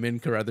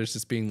Scatman Carruthers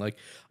just being like,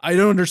 I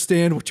don't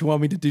understand what you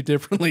want me to do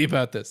differently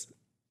about this.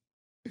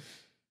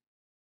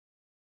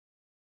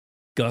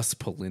 Gus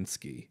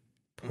Polinski,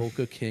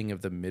 Polka King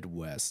of the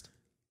Midwest.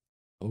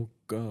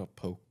 Polka,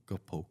 polka,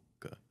 polka.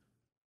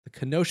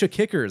 Kenosha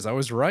Kickers. I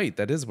was right.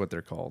 That is what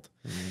they're called.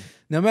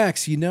 Now,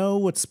 Max, you know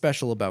what's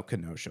special about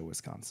Kenosha,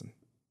 Wisconsin?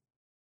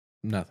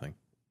 Nothing.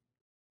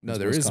 No,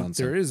 It's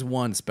there is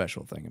one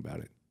special thing about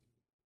it.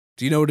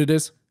 Do you know what it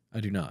is? I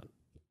do not.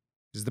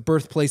 It's the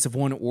birthplace of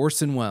one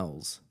Orson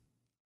Welles.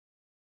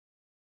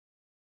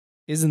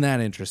 Isn't that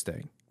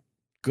interesting?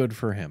 Good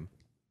for him.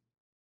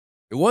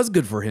 It was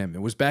good for him.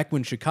 It was back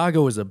when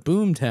Chicago was a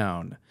boom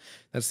town.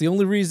 That's the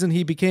only reason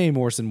he became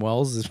Orson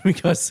Welles, is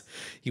because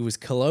he was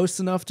close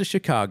enough to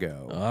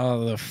Chicago.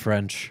 Oh, the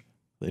French.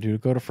 They do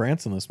go to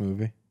France in this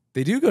movie.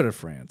 They do go to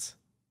France,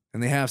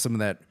 and they have some of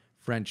that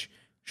French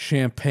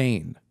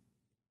champagne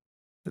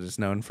that is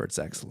known for its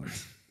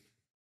excellence.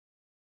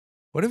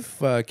 What if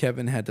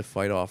Kevin had to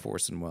fight off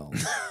Orson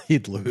Welles?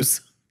 He'd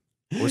lose.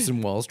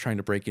 Orson Welles trying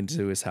to break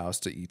into his house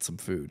to eat some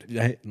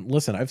food.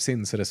 Listen, I've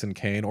seen Citizen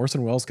Kane.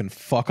 Orson Welles can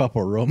fuck up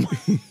a room.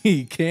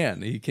 He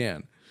can.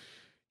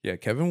 Yeah,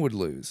 Kevin would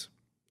lose.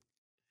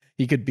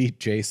 He could beat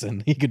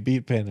Jason. He could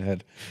beat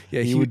Pinhead.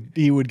 Yeah,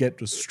 he would get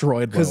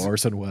destroyed by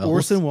Orson Welles.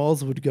 Orson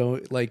Welles would go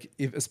like,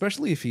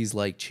 especially if he's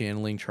like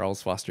channeling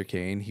Charles Foster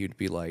Kane, he'd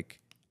be like,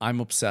 I'm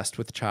obsessed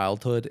with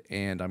childhood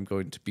and I'm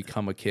going to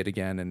become a kid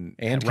again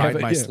and ride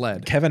my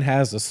sled. Kevin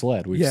has a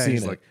sled. We've seen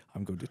it. Like,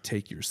 I'm going to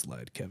take your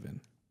sled,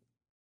 Kevin.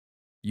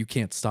 You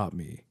can't stop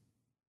me.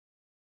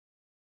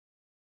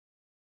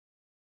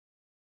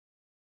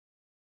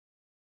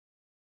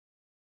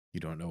 You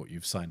don't know what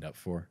you've signed up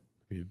for.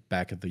 You're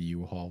back at the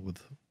U-Haul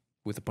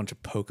with a bunch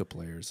of polka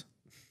players.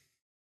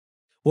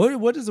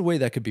 What is a way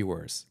that could be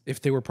worse?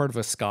 If they were part of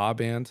a ska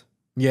band?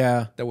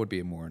 Yeah. That would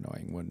be more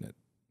annoying, wouldn't it?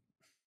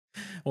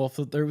 Well, if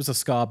there was a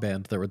ska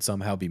band, there would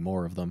somehow be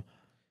more of them.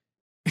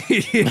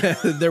 Yeah,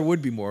 there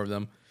would be more of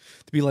them.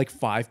 There'd be like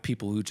 5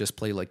 people who just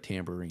play like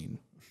tambourine.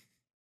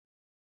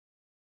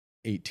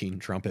 18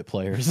 trumpet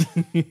players.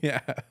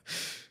 Yeah.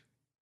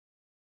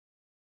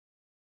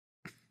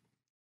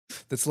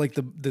 That's like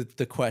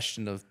the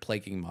question of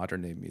plaguing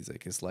modern day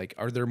music is like,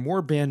 are there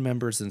more band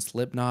members in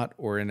Slipknot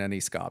or in any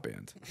ska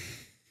band?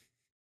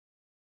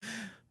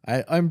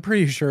 I'm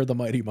pretty sure the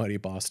Mighty Mighty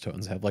Boss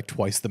Tones have like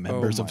twice the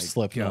members of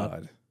Slipknot.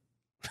 God.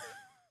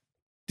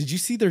 Did you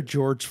see their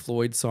George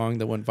Floyd song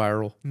that went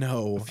viral?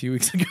 No. A few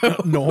weeks ago?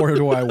 Nor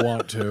do I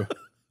want to.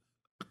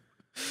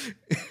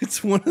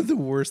 It's one of the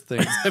worst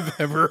things I've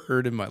ever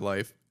heard in my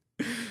life.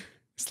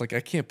 It's like, I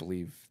can't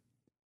believe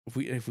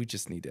if we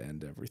just need to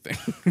end everything.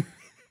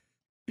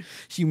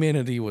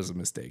 Humanity was a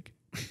mistake.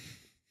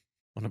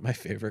 One of my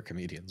favorite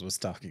comedians was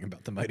talking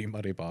about the Mighty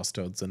Mighty Boss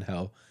Tones and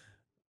how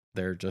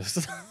they're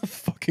just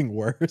fucking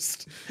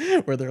worst.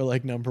 Where they're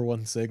like number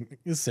one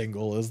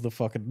single is the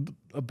fucking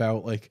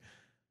about like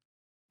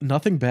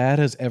nothing bad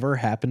has ever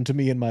happened to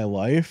me in my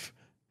life,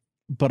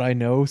 but I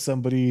know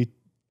somebody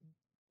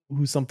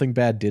who something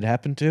bad did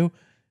happen to,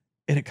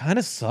 and it kind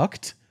of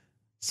sucked.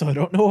 So I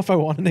don't know if I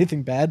want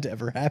anything bad to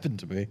ever happen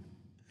to me.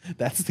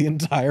 That's the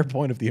entire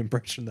point of the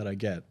impression that I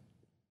get.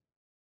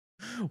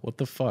 What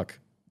the fuck?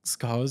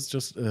 Ska is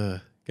just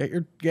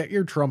get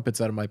your trumpets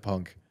out of my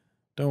punk.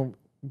 Don't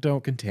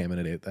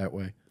contaminate it that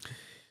way.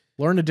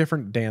 Learn a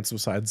different dance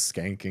besides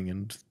skanking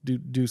and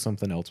do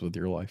something else with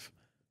your life.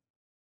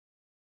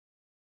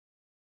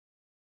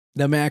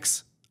 Now,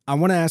 Max, I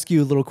want to ask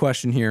you a little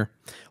question here.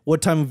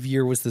 What time of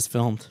year was this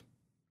filmed?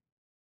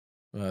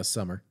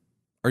 Summer.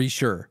 Are you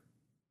sure?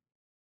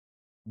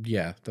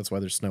 Yeah, that's why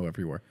there's snow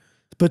everywhere.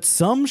 But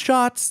some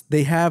shots,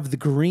 they have the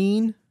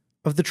green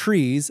of the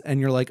trees, and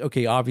you're like,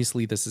 okay,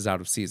 obviously this is out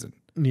of season.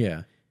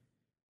 Yeah.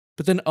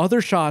 But then other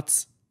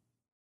shots,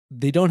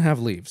 they don't have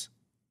leaves.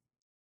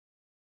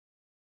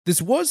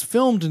 This was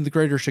filmed in the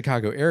greater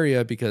Chicago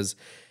area because,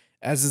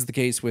 as is the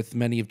case with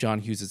many of John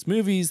Hughes'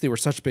 movies, they were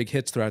such big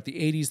hits throughout the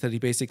 80s that he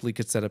basically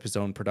could set up his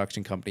own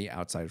production company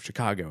outside of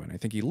Chicago. And I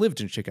think he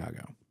lived in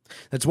Chicago.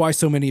 That's why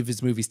so many of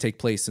his movies take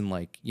place in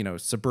like,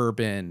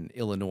 suburban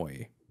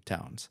Illinois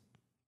towns.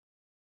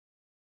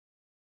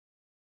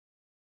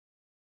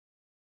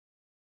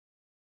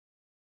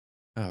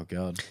 Oh,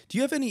 God. Do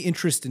you have any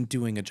interest in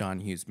doing a John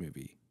Hughes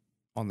movie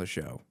on the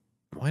show?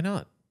 Why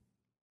not?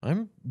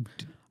 Do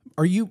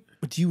you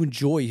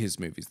enjoy his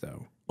movies,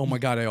 though? Oh, my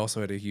God, I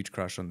also had a huge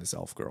crush on this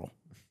elf girl.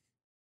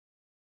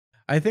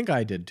 I think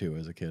I did, too,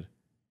 as a kid.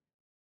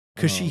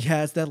 Because she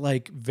has that,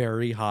 like,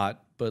 very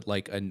hot but,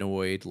 like,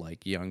 annoyed,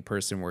 like, young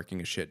person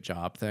working a shit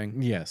job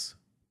thing. Yes.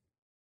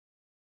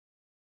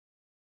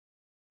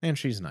 And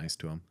she's nice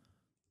to him.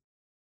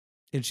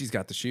 And she's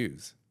got the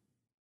shoes.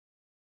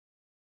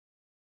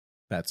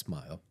 That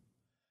smile.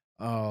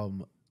 But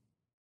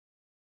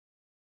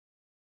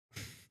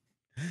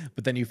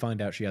then you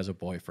find out she has a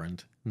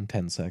boyfriend in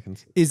 10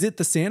 seconds. Is it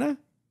the Santa?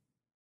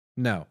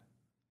 No.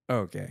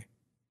 Okay.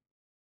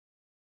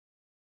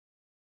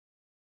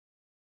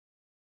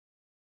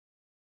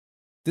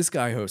 This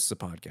guy hosts a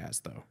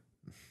podcast, though.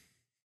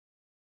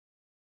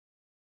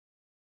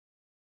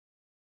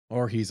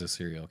 Or he's a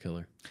serial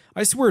killer.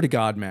 I swear to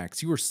God,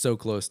 Max, you were so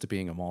close to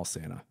being a mall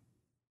Santa.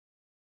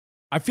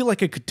 I feel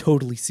like I could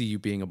totally see you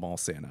being a mall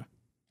Santa.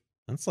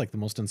 That's like the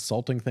most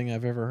insulting thing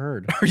I've ever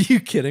heard. Are you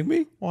kidding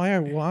me?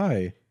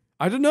 Why?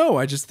 I don't know.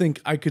 I just think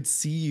I could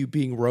see you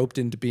being roped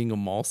into being a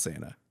mall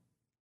Santa.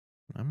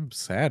 I'm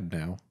sad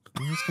now.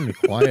 I'm just gonna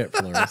be quiet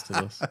for the rest of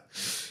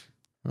this.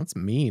 That's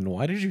mean.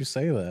 Why did you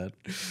say that?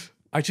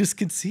 I just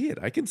can see it.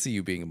 I can see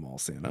you being a mall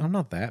Santa. I'm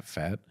not that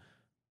fat.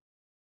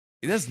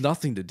 It has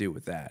nothing to do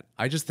with that.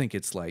 I just think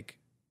it's like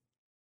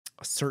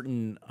a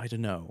certain, I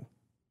don't know,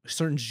 a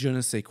certain je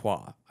ne sais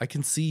quoi. I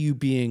can see you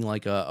being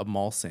like a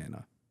mall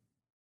Santa.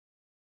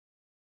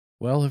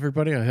 Well,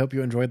 everybody, I hope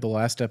you enjoyed the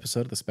last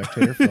episode of the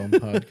Spectator Film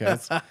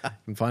Podcast. You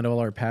can find all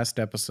our past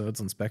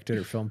episodes on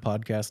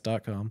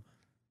spectatorfilmpodcast.com.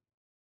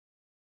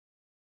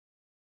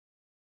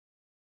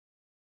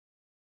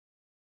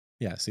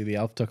 Yeah, see, the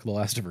elf took the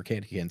last of her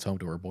candy canes home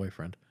to her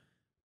boyfriend.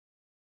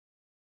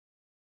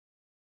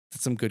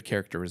 That's some good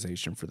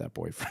characterization for that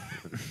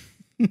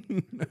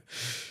boyfriend.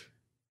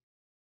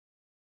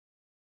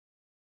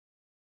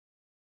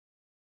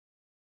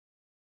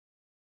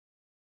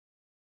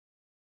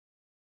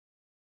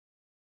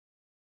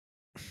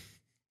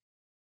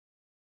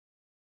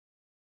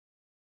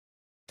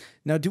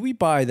 Now, do we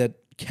buy that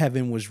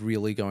Kevin was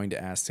really going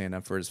to ask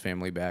Santa for his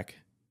family back?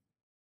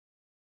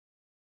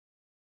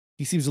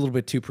 He seems a little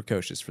bit too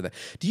precocious for that.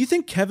 Do you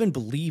think Kevin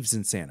believes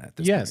in Santa at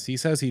this point? Yes, he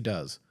says he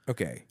does.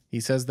 Okay. He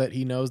says that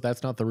he knows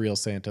that's not the real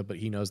Santa, but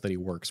he knows that he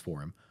works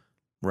for him.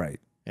 Right.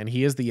 And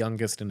he is the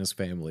youngest in his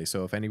family,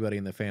 so if anybody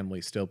in the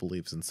family still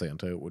believes in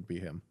Santa, it would be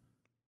him.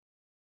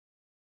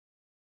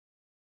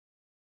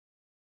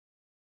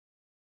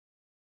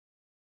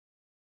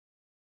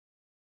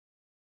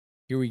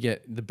 Here we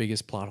get the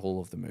biggest plot hole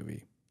of the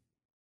movie.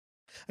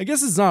 I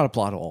guess it's not a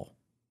plot hole.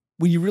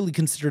 When you really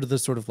consider the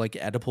sort of like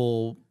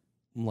Oedipal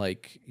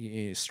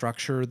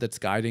structure that's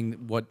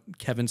guiding what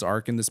Kevin's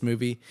arc in this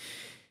movie,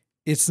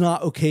 it's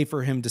not okay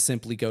for him to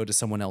simply go to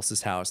someone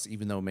else's house,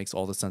 even though it makes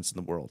all the sense in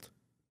the world.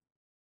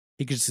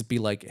 He could just be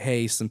like,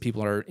 hey, some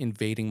people are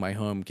invading my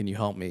home. Can you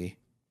help me?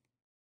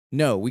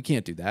 No, we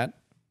can't do that.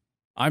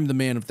 I'm the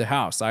man of the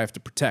house. I have to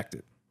protect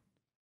it.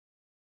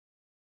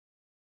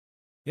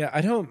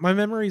 Yeah, my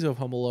memories of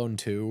Home Alone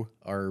 2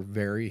 are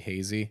very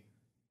hazy,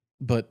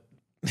 but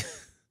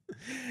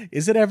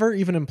is it ever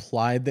even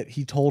implied that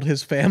he told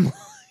his family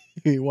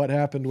what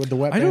happened with the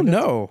wet bandits?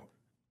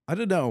 I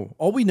don't know.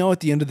 All we know at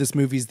the end of this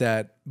movie is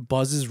that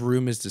Buzz's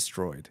room is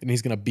destroyed. And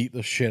he's going to beat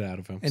the shit out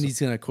of him. And he's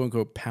going to, quote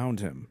unquote,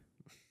 pound him.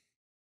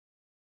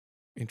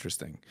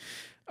 Interesting.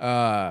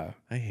 I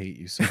hate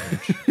you so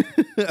much.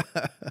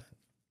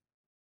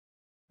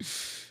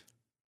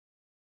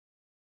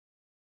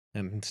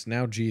 And it's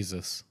now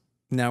Jesus.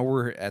 Now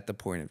we're at the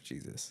point of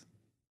Jesus.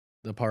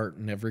 The part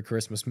in every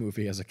Christmas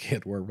movie as a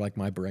kid where like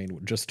my brain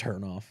would just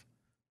turn off.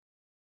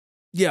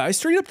 Yeah, I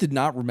straight up did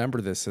not remember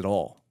this at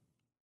all.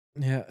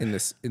 Yeah. In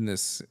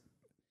this,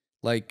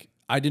 like,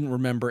 I didn't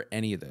remember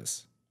any of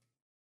this.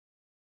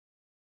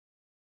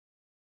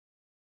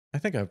 I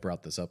think I've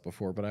brought this up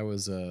before, but I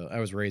was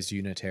raised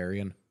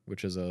Unitarian,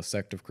 which is a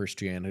sect of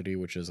Christianity,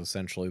 which is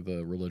essentially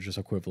the religious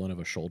equivalent of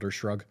a shoulder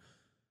shrug,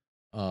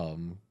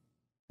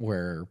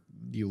 where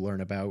you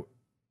learn about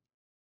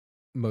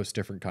most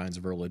different kinds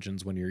of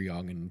religions when you're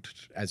young, and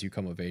as you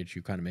come of age,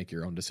 you kind of make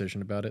your own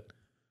decision about it.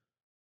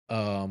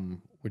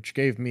 Which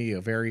gave me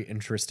a very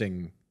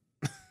interesting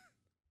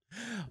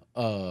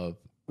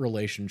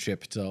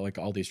relationship to like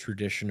all these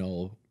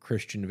traditional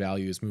Christian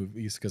values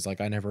movies, because like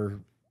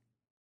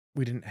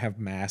we didn't have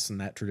mass in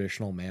that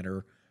traditional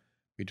manner.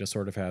 We just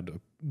sort of had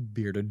a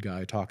bearded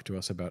guy talk to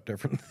us about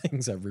different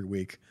things every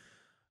week.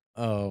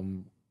 But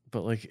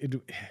like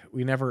it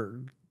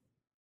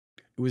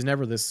was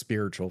never this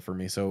spiritual for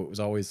me, so it was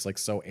always like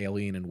so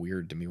alien and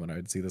weird to me when I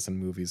would see this in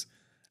movies.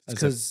 It's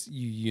because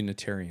you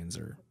Unitarians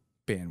are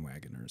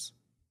bandwagoners.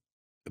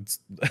 It's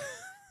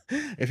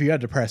if you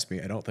had to press me,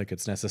 I don't think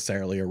it's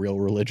necessarily a real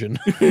religion.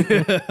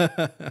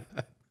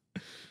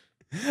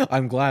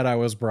 I'm glad I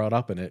was brought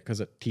up in it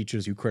because it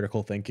teaches you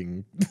critical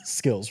thinking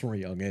skills from a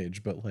young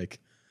age, but like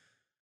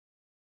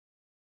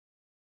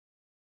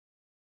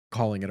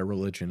calling it a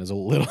religion is a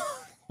little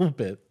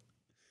bit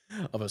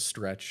of a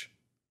stretch.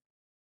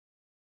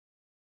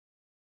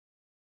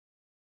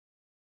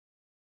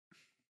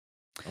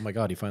 Oh my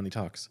God, he finally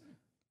talks.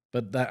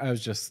 But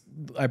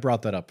I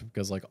brought that up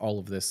because like all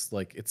of this,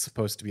 like it's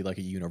supposed to be like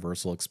a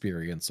universal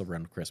experience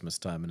around Christmas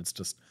time, and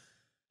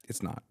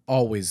it's not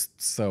always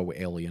so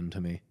alien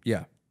to me.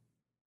 Yeah.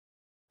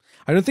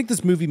 I don't think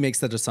this movie makes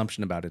that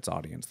assumption about its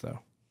audience, though.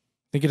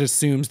 I think it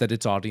assumes that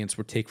its audience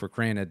would take for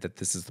granted that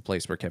this is the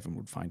place where Kevin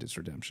would find his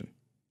redemption.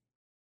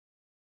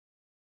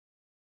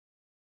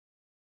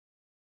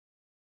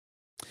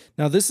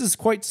 Now, this is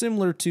quite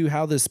similar to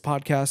how this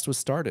podcast was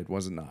started,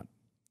 was it not?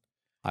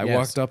 I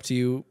walked up to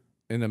you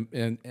in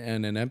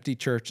an empty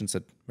church and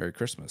said, "Merry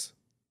Christmas."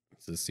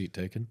 Is this seat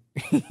taken?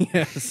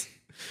 Yes.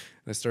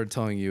 I started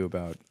telling you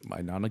about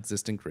my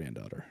non-existent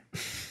granddaughter.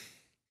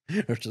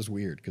 Which is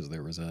weird because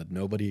there was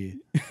nobody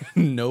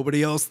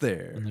else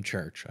there in the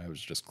church. I was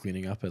just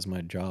cleaning up as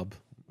my job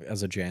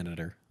as a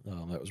janitor.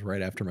 That was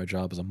right after my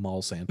job as a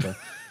mall Santa.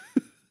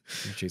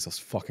 Jesus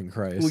fucking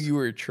Christ. Well, you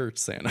were a church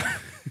Santa.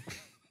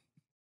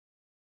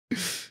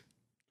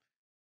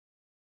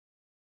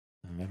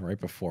 Yeah, right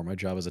before my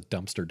job as a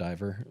dumpster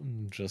diver.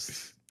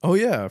 Just Oh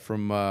yeah,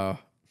 from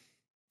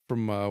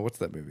what's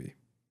that movie?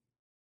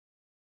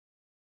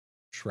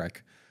 Shrek.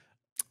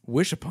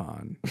 Wish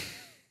Upon.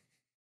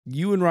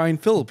 You and Ryan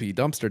Phillippe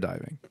dumpster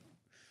diving.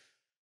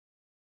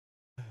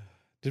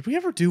 Did we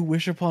ever do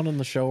Wish Upon on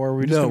the show? Or are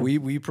we just No,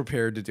 gonna, we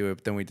prepared to do it,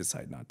 but then we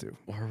decided not to.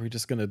 or are we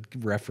just gonna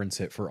reference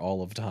it for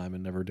all of time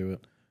and never do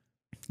it?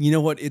 You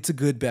know what? It's a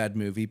good bad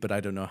movie, but I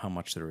don't know how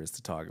much there is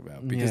to talk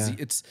about because Yeah.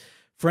 it's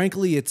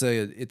frankly it's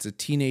a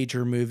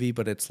teenager movie,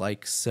 but it's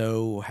like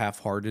so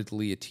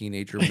half-heartedly a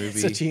teenager movie.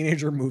 It's a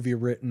teenager movie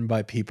written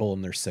by people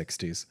in their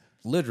 60s.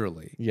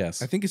 Literally.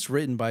 Yes. I think it's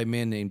written by a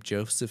man named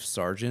Joseph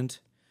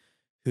Sargent,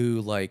 who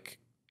like,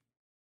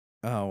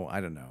 oh, I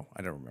don't know.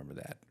 I don't remember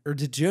that. Or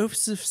did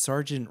Joseph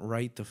Sargent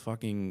write the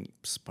fucking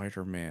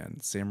Spider-Man,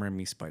 Sam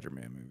Raimi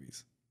Spider-Man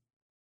movies?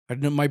 I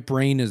don't know. My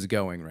brain is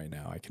going right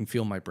now. I can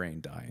feel my brain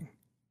dying.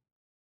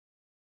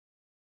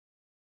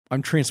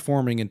 I'm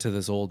transforming into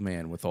this old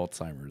man with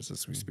Alzheimer's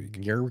as we speak.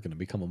 You're going to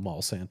become a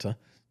mall Santa.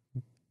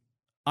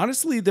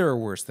 Honestly, there are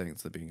worse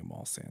things than being a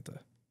mall Santa.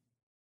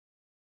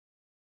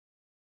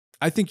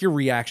 I think your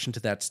reaction to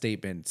that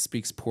statement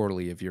speaks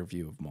poorly of your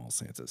view of mall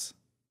Santas,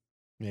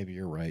 Maybe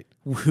you're right.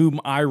 whom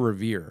I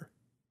revere.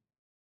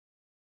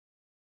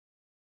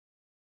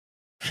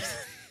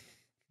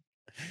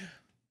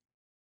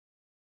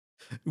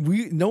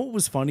 We know what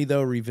was funny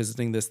though,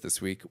 revisiting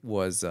this week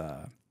was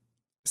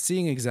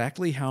seeing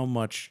exactly how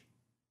much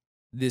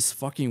this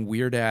fucking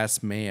weird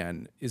ass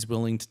man is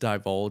willing to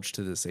divulge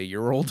to this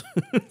 8-year-old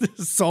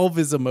to solve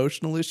his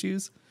emotional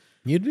issues.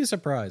 You'd be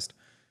surprised.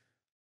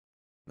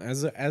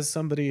 As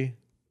somebody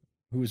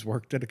who's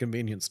worked at a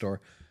convenience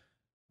store,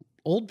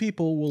 old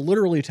people will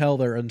literally tell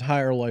their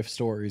entire life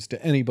stories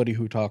to anybody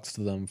who talks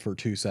to them for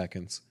 2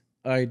 seconds.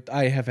 I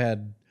have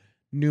had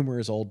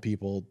numerous old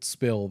people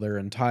spill their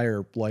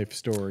entire life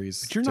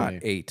stories. But you're to not me.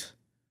 8.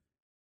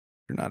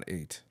 You're not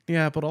 8.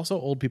 Yeah, but also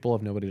old people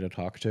have nobody to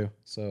talk to.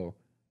 So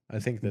I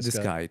think This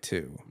guy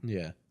too.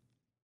 Yeah.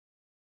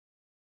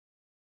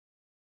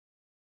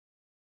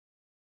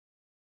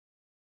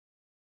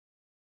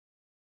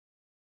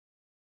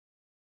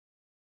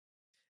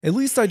 At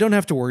least I don't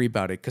have to worry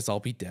about it because I'll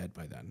be dead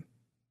by then.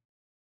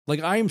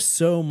 Like, I am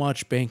so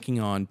much banking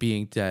on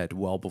being dead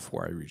well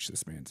before I reach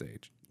this man's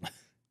age.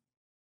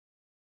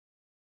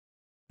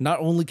 Not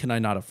only can I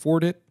not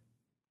afford it,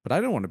 but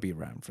I don't want to be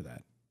around for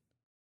that.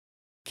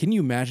 Can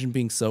you imagine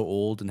being so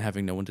old and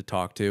having no one to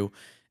talk to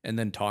and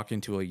then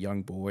talking to a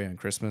young boy on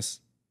Christmas?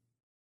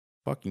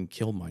 Fucking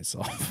kill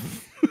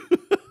myself.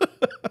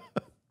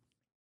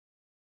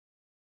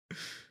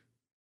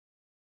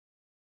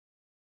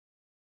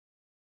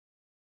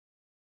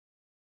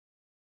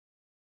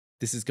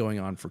 This is going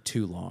on for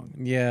too long.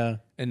 Yeah.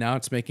 And now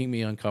it's making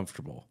me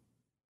uncomfortable.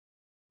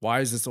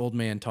 Why is this old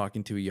man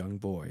talking to a young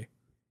boy?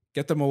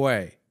 Get them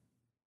away.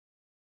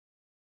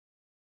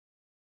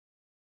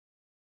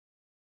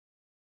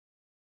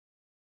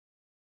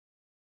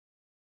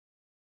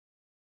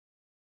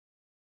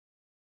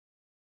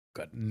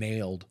 Got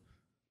nailed.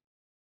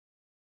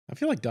 I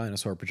feel like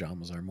dinosaur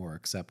pajamas are more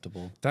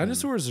acceptable.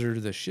 Dinosaurs are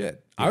the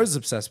shit. Yeah. I was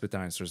obsessed with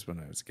dinosaurs when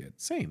I was a kid.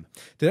 Same.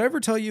 Did I ever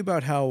tell you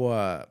about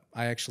how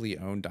I actually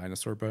own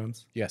dinosaur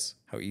bones? Yes.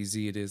 How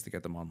easy it is to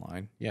get them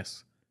online?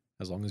 Yes.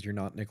 As long as you're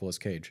not Nicolas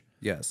Cage.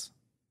 Yes.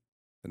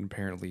 And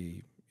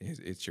apparently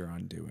it's your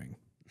undoing.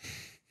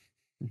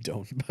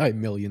 Don't buy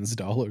millions of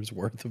dollars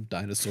worth of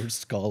dinosaur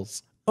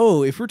skulls.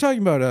 Oh, if we're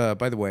talking about,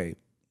 by the way,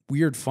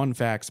 weird fun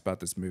facts about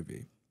this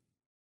movie.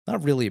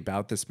 Not really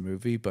about this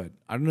movie, but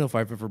I don't know if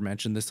I've ever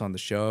mentioned this on the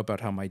show about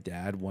how my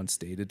dad once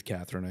dated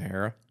Catherine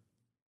O'Hara.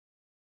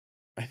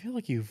 I feel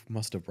like you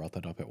must have brought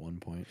that up at one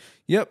point.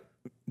 Yep.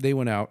 They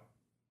went out.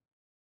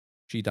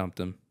 She dumped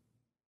him.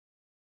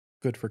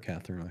 Good for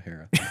Catherine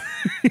O'Hara.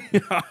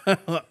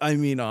 I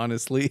mean,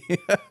 honestly.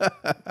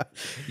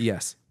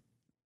 Yes.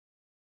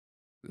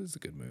 This is a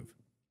good move.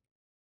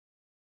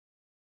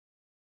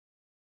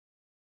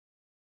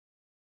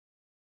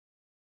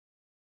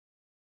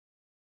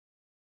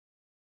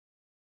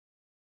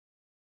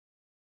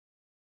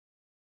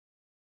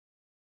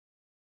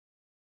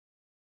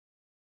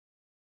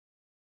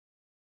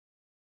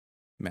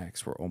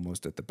 Max, we're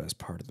almost at the best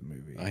part of the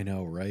movie. I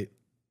know, right?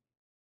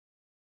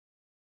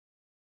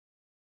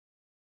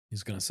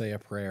 He's going to say a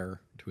prayer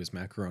to his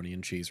macaroni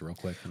and cheese real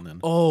quick and then...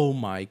 Oh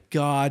my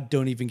God,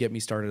 don't even get me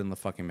started on the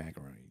fucking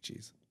macaroni and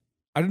cheese.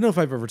 I don't know if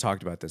I've ever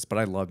talked about this, but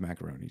I love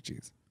macaroni and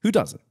cheese. Who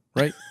doesn't,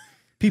 right?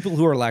 People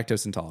who are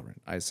lactose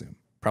intolerant, I assume,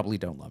 probably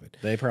don't love it.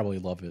 They probably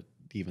love it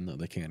even though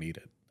they can't eat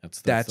it.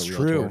 That's That's the real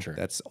true. torture.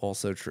 That's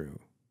also true.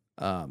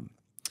 To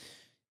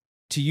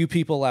you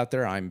people out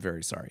there, I'm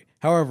very sorry.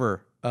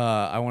 However,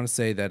 I want to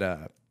say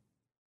that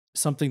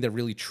something that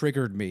really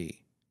triggered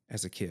me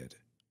as a kid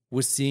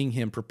was seeing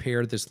him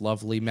prepare this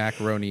lovely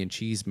macaroni and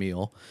cheese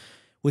meal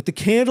with the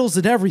candles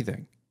and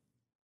everything.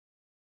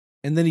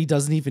 And then he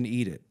doesn't even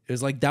eat it. It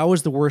was like, that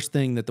was the worst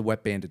thing that the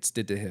Wet Bandits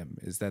did to him,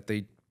 is that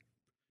they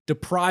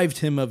deprived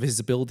him of his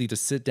ability to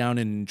sit down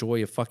and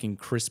enjoy a fucking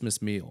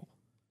Christmas meal.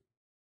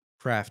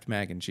 Kraft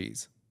mac and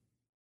cheese.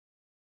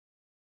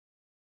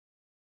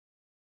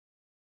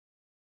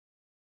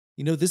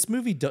 You know, this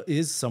movie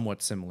is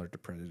somewhat similar to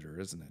Predator,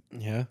 isn't it?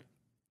 Yeah.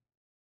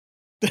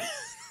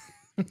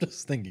 I'm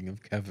just thinking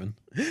of Kevin.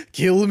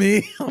 Kill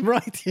me. I'm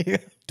right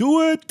here.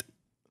 Do it.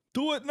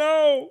 Do it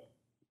now.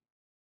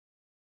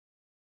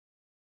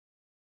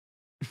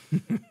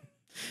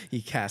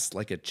 He cast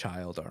like a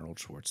child Arnold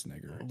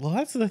Schwarzenegger. Well,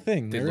 that's the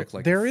thing. They look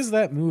like there is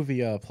that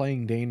movie,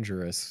 Playing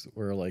Dangerous,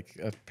 where like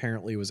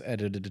apparently was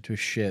edited to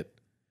shit.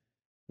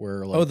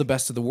 Where like The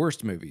Best of the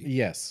Worst movie.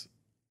 Yes,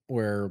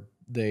 where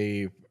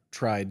they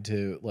tried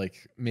to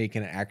like make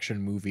an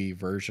action movie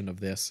version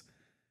of this,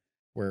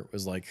 where it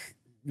was like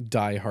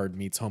Die Hard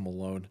meets Home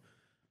Alone.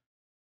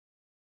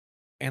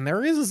 And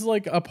there is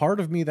like a part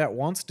of me that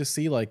wants to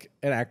see like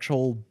an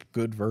actual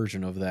good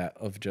version of that,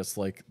 of just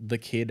like the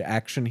kid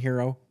action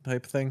hero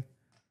type thing,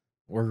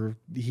 where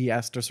he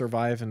has to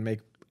survive and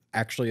make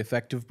actually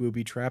effective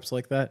booby traps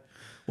like that.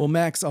 Well,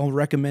 Max, I'll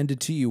recommend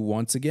it to you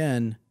once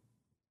again.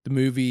 The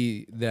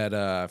movie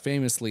that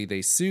famously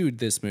they sued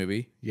this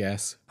movie.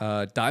 Yes.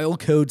 Dial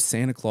Code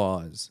Santa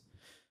Claus.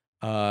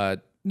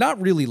 Not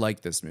really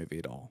like this movie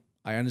at all.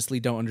 I honestly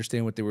don't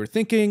understand what they were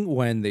thinking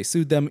when they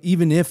sued them,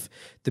 even if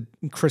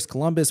Chris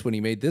Columbus, when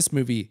he made this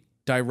movie,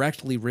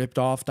 directly ripped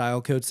off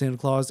Dial Code Santa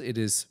Claus. It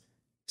is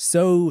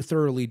so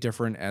thoroughly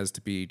different as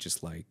to be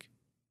just like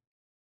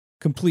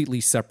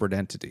completely separate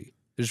entity.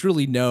 There's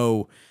really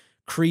no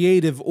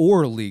creative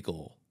or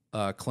legal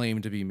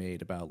claim to be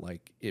made about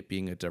like it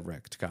being a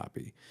direct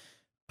copy.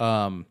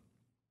 But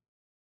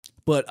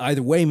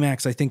either way,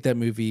 Max, I think that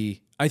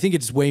movie, I think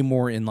it's way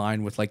more in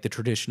line with like the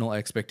traditional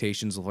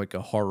expectations of like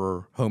a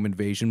horror home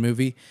invasion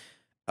movie.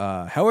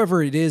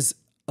 However, it is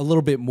a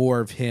little bit more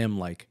of him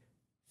like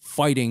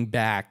fighting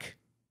back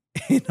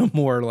in a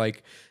more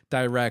like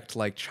direct,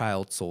 like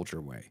child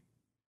soldier way.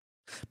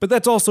 But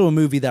that's also a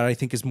movie that I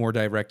think is more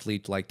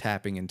directly like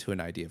tapping into an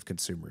idea of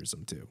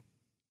consumerism too.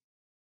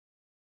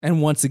 And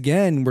once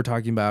again, we're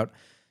talking about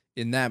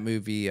in that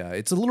movie,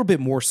 it's a little bit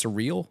more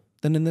surreal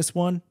than in this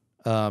one.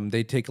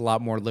 They take a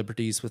lot more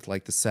liberties with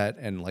like the set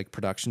and like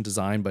production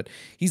design, but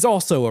he's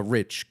also a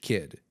rich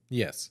kid.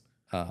 Yes.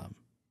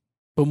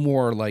 But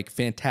more like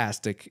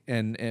fantastic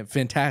and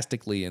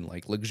fantastically and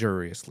like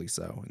luxuriously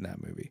so in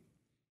that movie.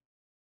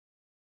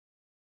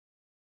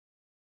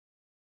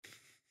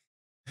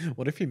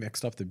 What if he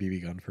mixed up the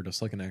BB gun for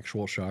just like an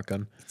actual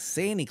shotgun?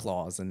 Santa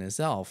Claus and his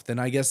elf. Then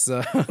I guess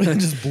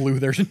just blew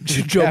their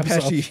Joe caps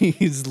up.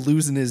 Pesci is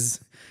losing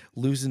his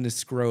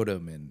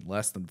scrotum in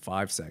less than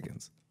 5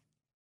 seconds.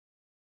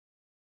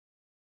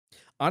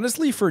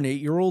 Honestly, for an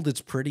 8-year-old, it's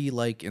pretty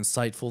like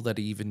insightful that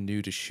he even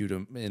knew to shoot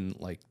him in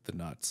like the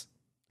nuts.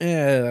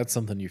 Yeah, that's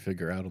something you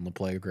figure out on the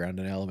playground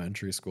in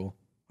elementary school.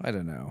 I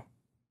don't know.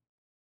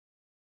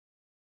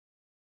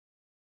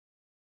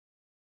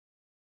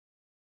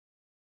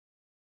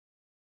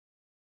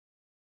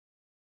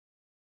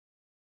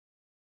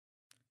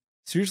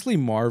 Seriously,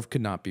 Marv could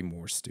not be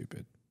more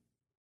stupid.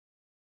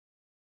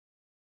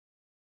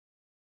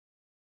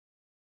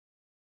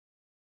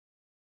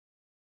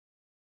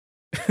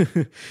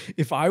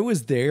 If I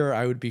was there,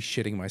 I would be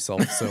shitting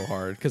myself so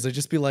hard because I'd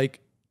just be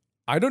like,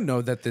 I don't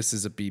know that this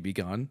is a BB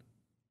gun.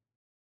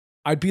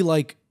 I'd be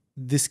like,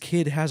 this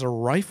kid has a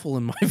rifle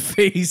in my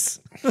face.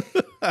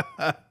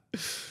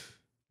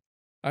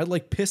 I'd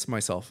like piss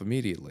myself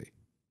immediately.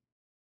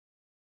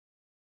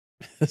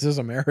 This is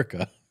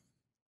America.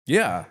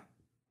 Yeah.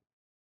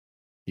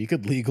 You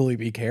could legally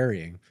be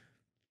carrying,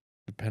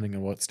 depending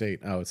on what state.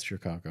 Oh, it's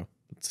Chicago,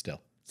 but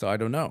still. So I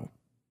don't know.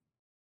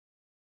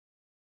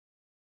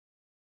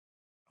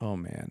 Oh,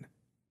 man.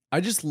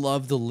 I just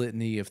love the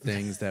litany of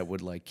things that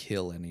would like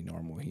kill any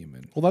normal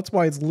human. Well, that's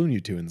why it's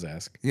Looney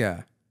Tunes-esque.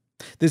 Yeah.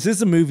 This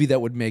is a movie that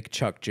would make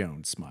Chuck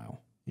Jones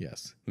smile.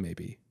 Yes.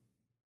 Maybe.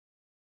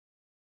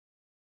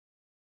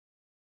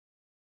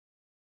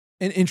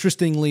 And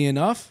interestingly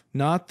enough,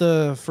 not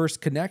the first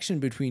connection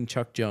between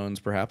Chuck Jones,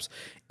 perhaps,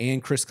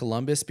 and Chris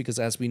Columbus, because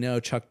as we know,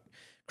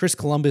 Chris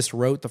Columbus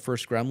wrote the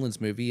first Gremlins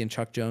movie, and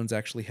Chuck Jones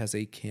actually has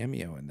a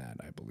cameo in that,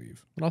 I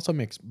believe. It also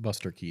makes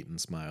Buster Keaton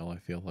smile, I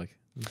feel like.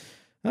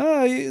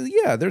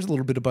 Yeah, there's a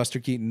little bit of Buster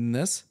Keaton in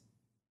this.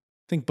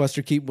 I think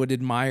Buster Keaton would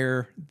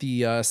admire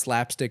the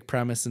slapstick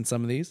premise in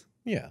some of these.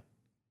 Yeah.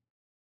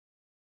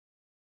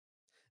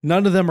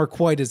 None of them are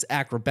quite as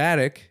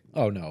acrobatic.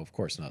 Oh, no, of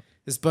course not.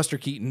 As Buster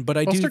Keaton, but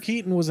Buster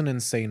Keaton was an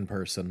insane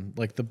person,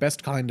 like the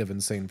best kind of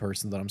insane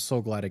person that I'm so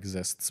glad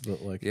exists.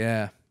 But like,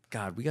 yeah,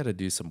 God, we got to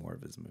do some more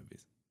of his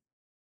movies.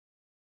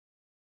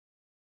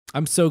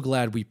 I'm so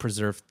glad we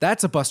preserved.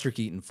 That's a Buster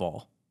Keaton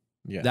fall.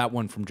 Yeah, that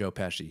one from Joe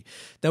Pesci.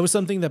 That was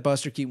something that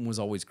Buster Keaton was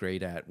always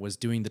great at, was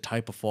doing the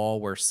type of fall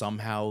where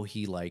somehow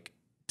he like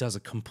does a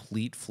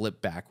complete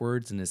flip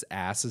backwards and his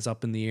ass is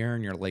up in the air,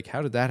 and you're like,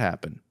 how did that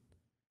happen?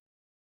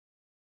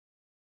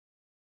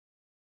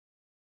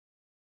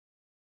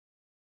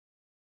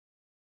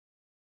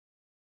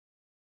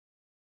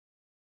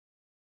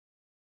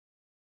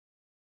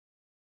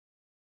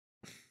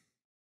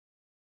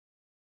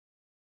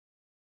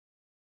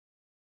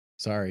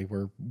 Sorry,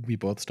 we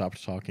both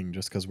stopped talking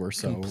just because we're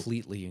so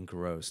completely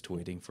engrossed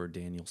waiting for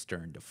Daniel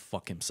Stern to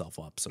fuck himself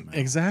up somehow.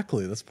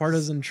 exactly. This part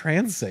is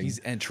entrancing. He's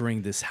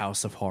entering this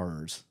house of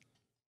horrors.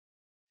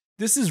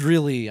 This is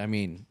really, I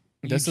mean,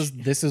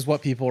 This is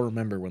what people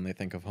remember when they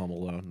think of Home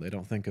Alone. They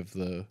don't think of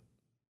the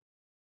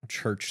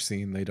church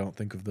scene. They don't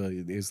think of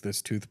the "is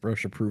this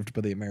toothbrush approved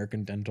by the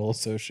American Dental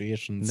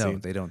Association" no,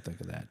 scene. they don't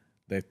think of that.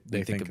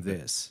 They think of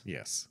this.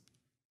 Yes,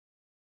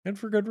 and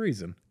for good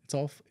reason.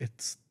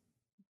 It's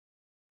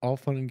all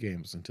fun and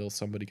games until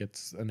somebody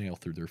gets a nail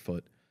through their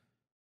foot.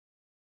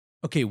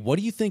 Okay, what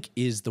do you think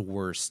is the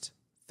worst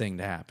thing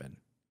to happen?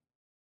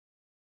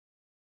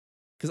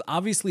 Because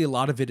obviously a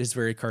lot of it is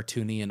very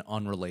cartoony and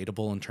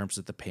unrelatable in terms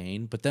of the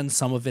pain, but then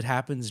some of it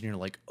happens and you're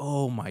like,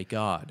 oh my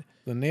God.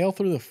 The nail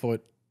through the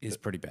foot is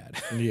pretty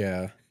bad.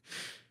 Yeah.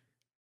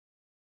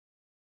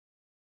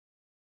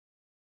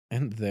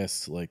 And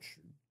this, like,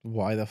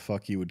 why the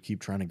fuck you would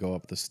keep trying to go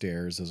up the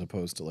stairs as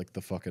opposed to, like,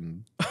 the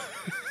fucking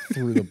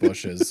through the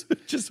bushes.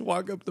 Just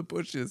walk up the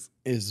bushes.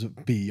 Is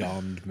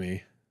beyond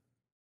me.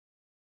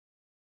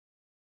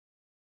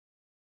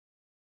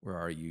 Where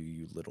are you,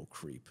 you little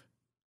creep?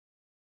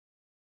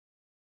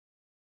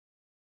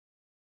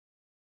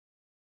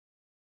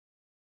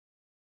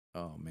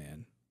 Oh,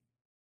 man.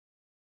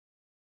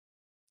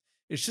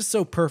 It's just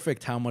so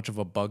perfect how much of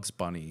a Bugs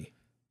Bunny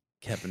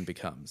Kevin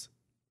becomes.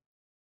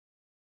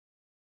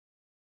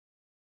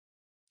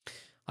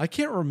 I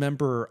can't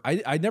remember.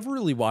 I never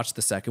really watched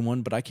the second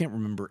one, but I can't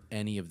remember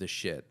any of the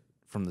shit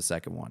from the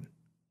second one.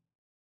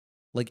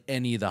 Like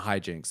any of the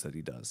hijinks that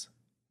he does.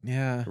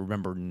 Yeah. I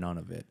remember none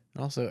of it.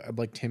 Also, I'd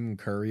like Tim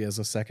Curry as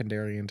a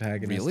secondary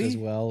antagonist really? as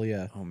well.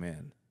 Yeah. Oh,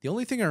 man. The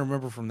only thing I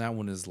remember from that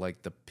one is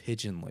like the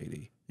pigeon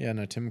lady. Yeah,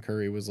 no, Tim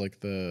Curry was like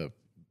the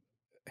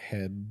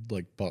head,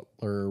 like butler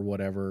or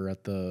whatever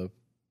at the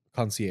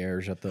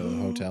concierge at the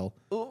hotel.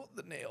 Oh,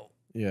 the nail.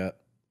 Yeah.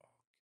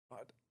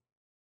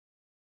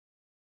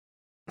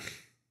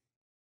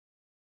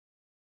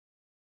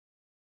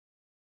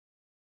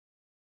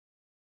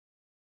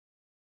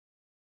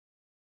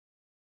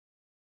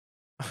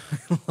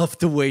 I love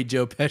the way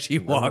Joe Pesci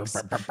walks.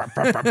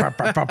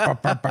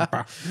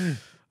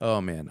 Oh,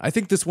 man. I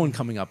think this one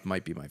coming up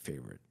might be my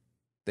favorite.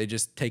 They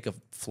just take a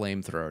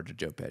flamethrower to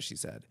Joe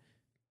Pesci's head.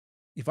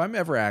 If I'm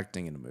ever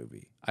acting in a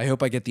movie, I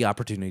hope I get the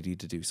opportunity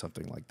to do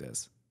something like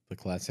this. The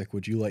classic,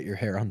 would you light your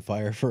hair on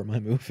fire for my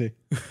movie?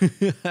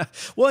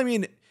 Well, I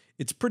mean,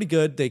 it's pretty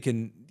good.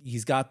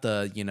 He's got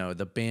the,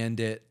 the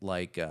bandit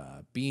like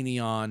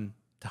beanie on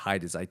to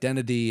hide his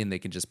identity, and they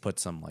can just put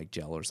some like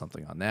gel or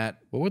something on that.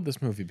 What would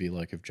this movie be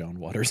like if John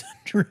Waters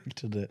had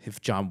directed it?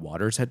 If John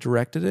Waters had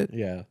directed it?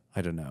 Yeah.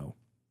 I don't know.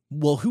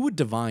 Well, who would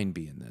Divine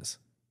be in this?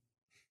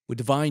 Would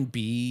Divine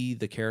be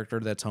the character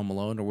that's Home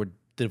Alone, or would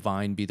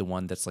Divine be the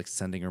one that's like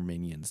sending her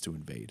minions to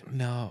invade?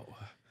 No.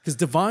 Because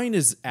Divine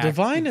is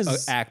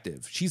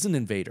active. She's an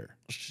invader.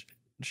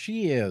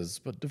 She is,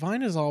 but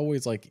Divine is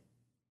always like,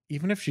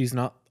 even if she's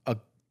not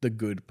the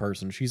good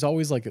person, she's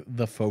always like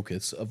the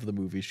focus of the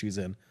movie she's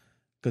in.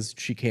 Because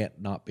she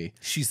can't not be.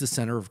 She's the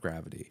center of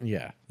gravity.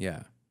 Yeah.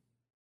 Yeah.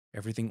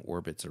 Everything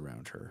orbits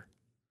around her.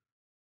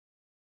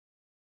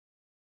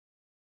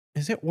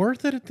 Is it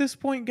worth it at this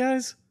point,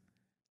 guys?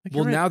 Like,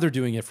 well, now they're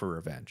doing it for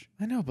revenge.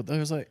 I know, but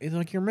there's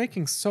like you're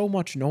making so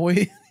much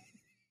noise.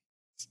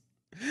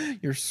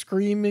 You're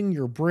screaming,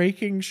 you're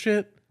breaking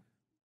shit.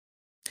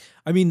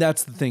 I mean,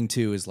 that's the thing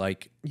too, is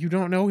like, you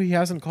don't know he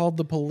hasn't called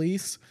the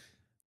police.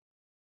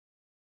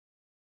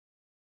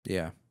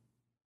 Yeah.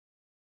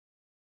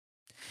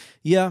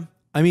 Yeah.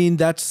 I mean,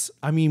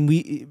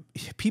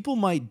 people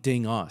might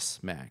ding us,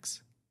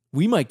 Max.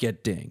 We might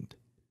get dinged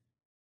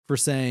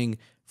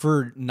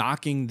for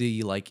knocking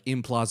the like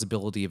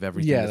implausibility of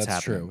everything that's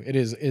happening. True. It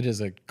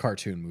is a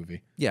cartoon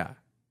movie. Yeah.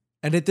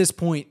 And at this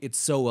point, it's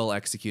so well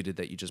executed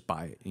that you just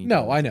buy it.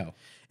 No, I know.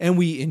 And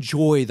we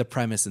enjoy the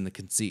premise and the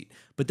conceit.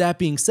 But that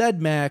being said,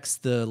 Max,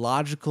 the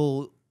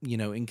logical,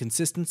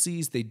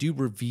 inconsistencies, they do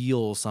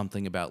reveal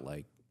something about,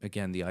 like,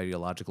 again, the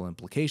ideological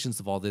implications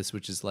of all this,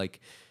 which is like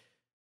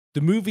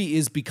the movie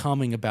is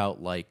becoming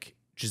about like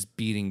just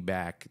beating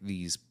back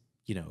these,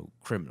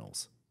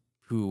 criminals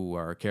who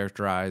are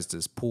characterized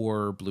as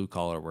poor blue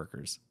collar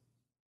workers,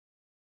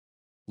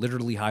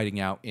 literally hiding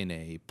out in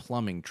a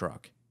plumbing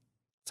truck.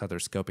 That's how they're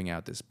scoping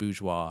out this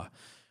bourgeois,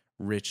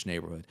 rich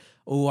neighborhood.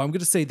 Oh, I'm going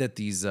to say that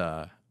these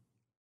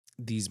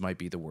might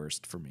be the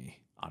worst for me,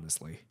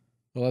 honestly.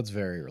 Well, that's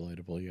very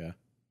relatable, yeah.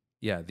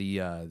 Yeah,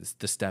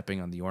 the stepping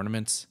on the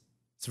ornaments.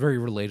 It's a very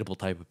relatable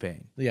type of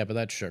pain. Yeah, but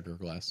that's sugar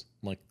glass.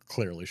 Like,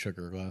 clearly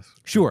sugar glass.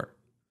 Sure,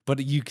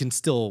 but you can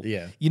still...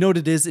 Yeah. You know what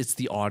it is? It's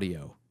the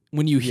audio.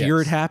 When you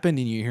hear it happen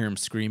and you hear him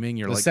screaming,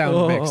 you're like, the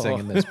sound mixing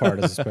in this part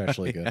is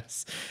especially good.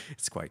 Yes,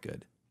 it's quite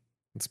good.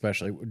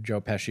 Especially when Joe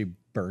Pesci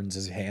burns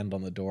his hand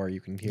on the door. You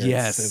can hear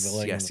yes, it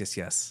sizzling.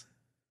 Yes.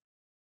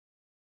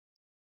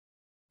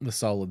 The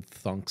solid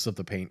thunks of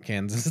the paint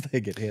cans as they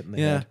get hit in the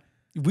head.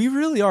 We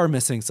really are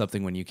missing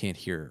something when you can't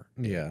hear.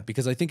 Yeah.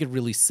 Because I think it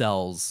really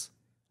sells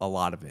a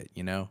lot of it,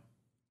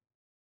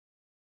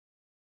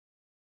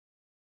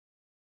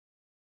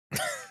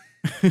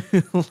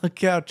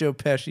 Look out, Joe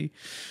Pesci.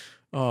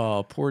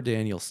 Oh, poor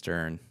Daniel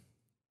Stern.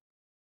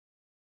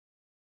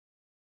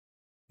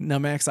 Now,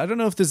 Max, I don't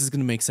know if this is going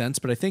to make sense,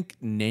 but I think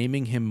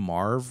naming him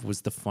Marv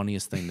was the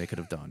funniest thing they could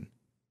have done.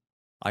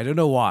 I don't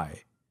know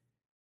why,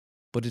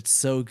 but it's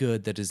so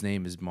good that his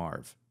name is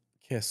Marv.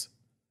 Kiss.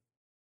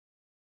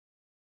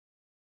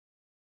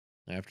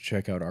 I have to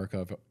check out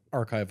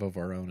Archive of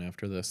Our Own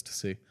after this to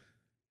see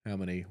how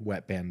many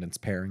Wet Bandits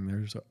pairing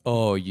there's.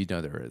 Oh, you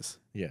know there is.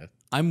 Yeah.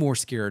 I'm more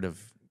scared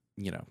of,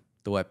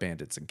 the Wet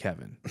Bandits and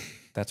Kevin.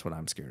 That's what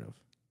I'm scared of.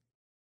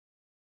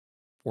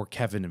 Or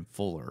Kevin and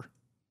Fuller.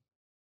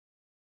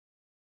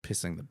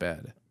 Pissing the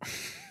bed.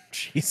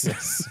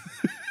 Jesus.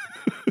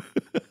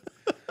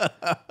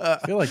 I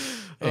feel like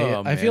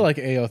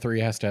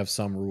AO3 has to have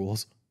some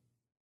rules.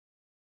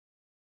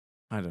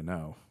 I don't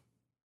know.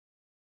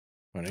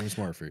 My name's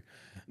Murphy.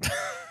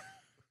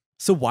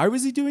 So why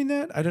was he doing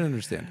that? I don't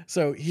understand.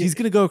 So he's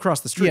going to go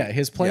across the street. Yeah,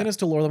 his plan is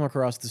to lure them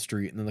across the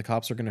street, and then the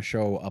cops are going to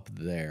show up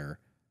there.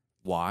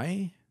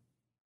 Why?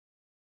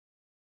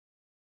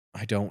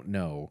 I don't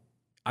know.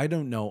 I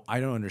don't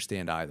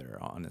understand either,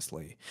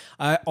 honestly.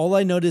 All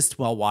I noticed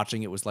while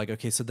watching it was like,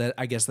 okay, so that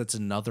I guess that's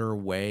another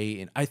way.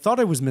 And I thought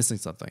I was missing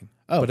something.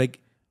 Oh, but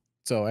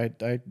so I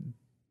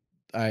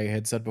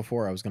had said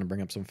before I was going to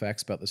bring up some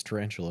facts about this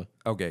tarantula.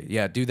 Okay,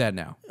 yeah, do that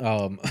now.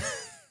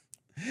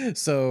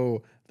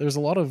 So there's a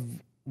lot of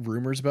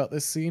rumors about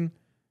this scene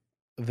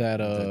that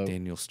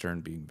Daniel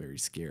Stern being very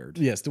scared.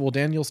 Yes, well,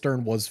 Daniel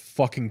Stern was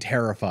fucking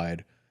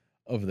terrified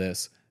of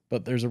this.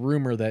 But there's a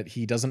rumor that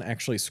he doesn't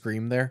actually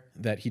scream there,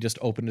 that he just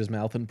opened his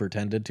mouth and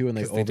pretended to, and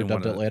they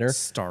overdubbed it later.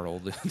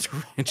 Startled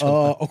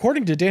tarantula.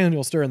 According to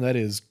Daniel Stern, that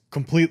is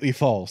completely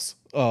false.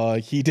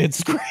 He did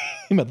scream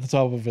at the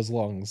top of his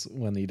lungs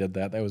when he did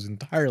that. That was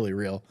entirely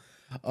real.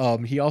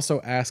 He also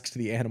asked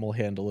the animal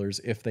handlers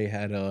if they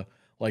had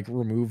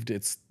removed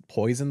its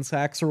poison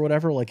sacs or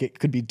whatever, like it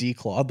could be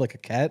declawed like a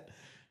cat.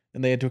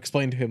 And they had to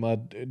explain to him,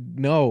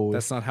 no.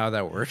 That's not how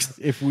that works.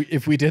 If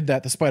we did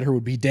that, the spider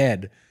would be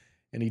dead.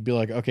 And he'd be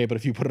like, okay, but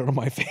if you put it on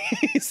my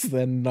face,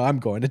 then I'm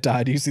going to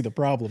die. Do you see the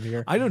problem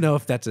here? I don't know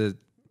if that's a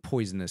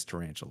poisonous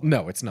tarantula.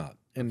 No, it's not.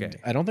 And okay.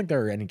 I don't think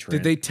there are any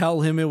Did they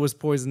tell him it was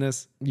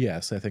poisonous?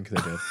 Yes, I think they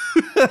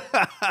did.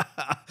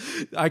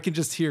 I can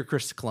just hear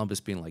Chris Columbus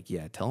being like,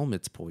 yeah, tell him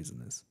it's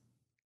poisonous.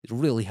 It'll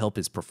really help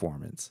his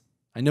performance.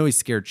 I know he's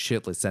scared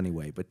shitless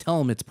anyway, but tell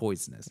him it's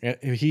poisonous.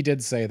 He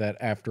did say that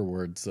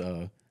afterwards,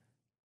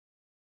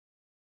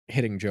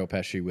 hitting Joe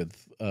Pesci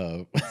with...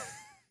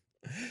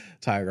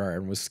 Tiger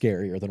Iron was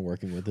scarier than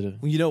working with it.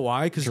 Well, you know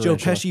why? Because Joe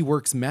Pesci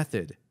works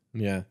method.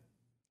 Yeah.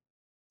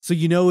 So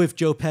if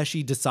Joe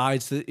Pesci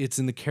decides that it's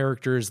in the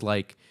character's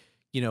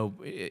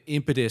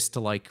impetus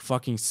to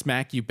fucking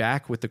smack you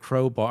back with the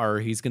crowbar,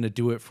 he's gonna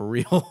do it for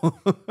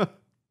real.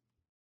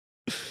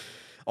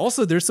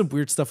 Also, there's some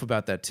weird stuff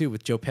about that too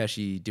with Joe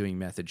Pesci doing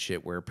method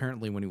shit, where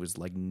apparently when he was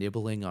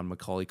nibbling on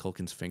Macaulay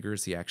Culkin's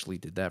fingers, he actually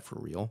did that for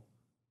real.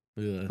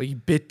 Yeah. He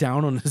bit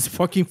down on his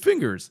fucking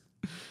fingers.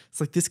 It's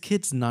like, this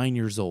kid's 9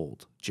 years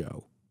old,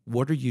 Joe.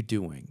 What are you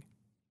doing?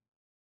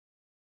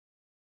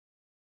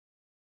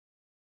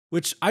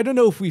 Which, I don't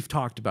know if we've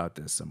talked about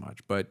this so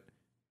much, but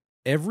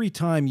every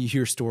time you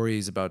hear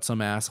stories about some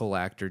asshole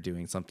actor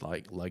doing something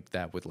like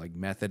that with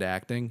method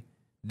acting,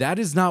 that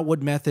is not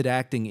what method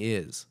acting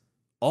is.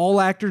 All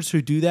actors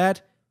who do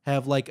that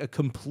have a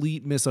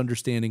complete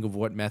misunderstanding of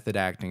what method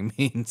acting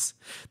means.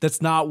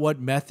 That's not what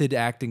method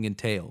acting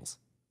entails.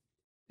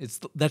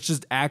 That's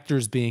just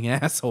actors being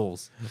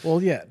assholes.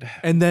 Well, yeah.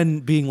 And then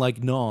being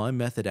like, no, I'm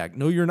method act.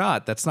 No, you're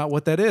not. That's not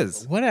what that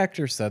is. What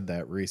actor said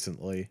that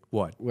recently?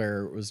 What?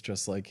 Where it was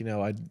just I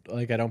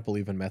don't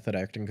believe in method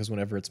acting because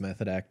whenever it's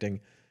method acting,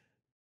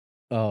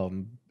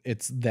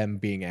 it's them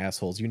being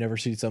assholes. You never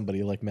see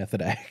somebody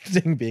method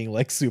acting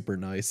being super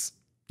nice.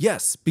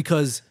 Yes,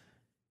 because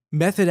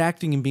method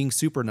acting and being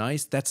super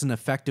nice, that's an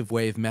effective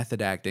way of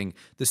method acting.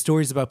 The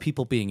stories about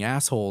people being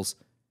assholes,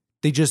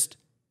 they just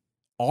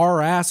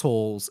are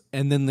assholes,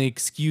 and then they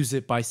excuse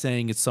it by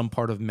saying it's some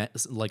part of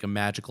a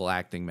magical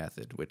acting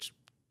method, which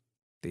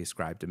they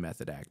ascribe to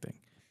method acting.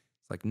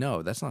 It's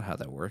no, that's not how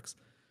that works.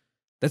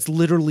 That's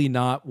literally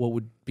not what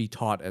would be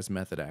taught as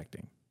method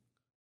acting.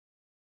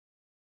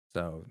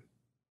 So,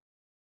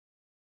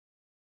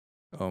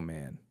 oh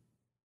man.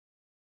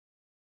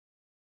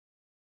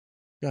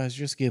 Guys,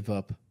 just give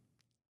up.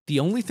 The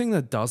only thing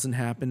that doesn't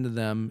happen to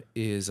them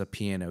is a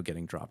piano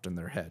getting dropped in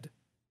their head.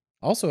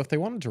 Also, if they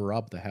wanted to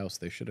rob the house,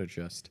 they should have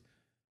just,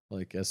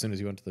 as soon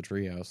as you went to the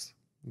treehouse.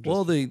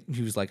 Well, he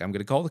was like, I'm going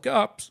to call the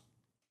cops.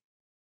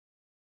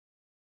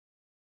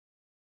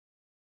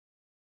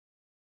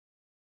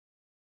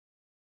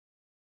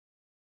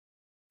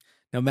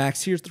 Now,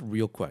 Max, here's the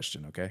real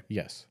question, okay?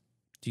 Yes.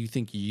 Do you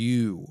think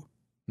you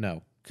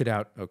No. could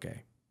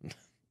okay.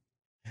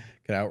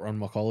 Could outrun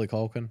Macaulay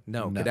Culkin?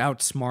 No, could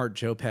outsmart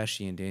Joe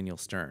Pesci and Daniel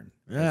Stern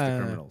as the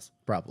criminals?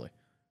 Probably.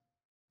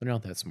 They're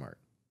not that smart.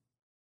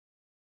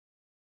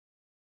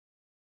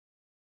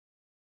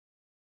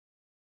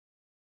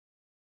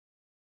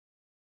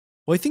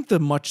 Well, I think the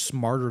much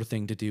smarter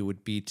thing to do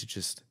would be to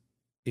just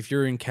if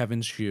you're in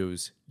Kevin's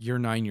shoes, you're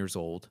 9 years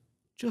old,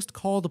 just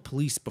call the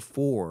police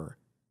before.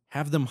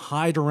 Have them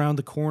hide around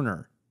the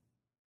corner.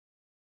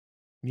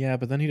 Yeah,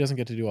 but then he doesn't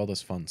get to do all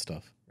this fun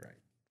stuff. Right.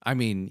 I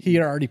mean, he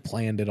had already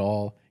planned it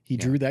all. He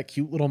drew that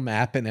cute little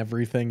map and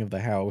everything of the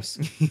house.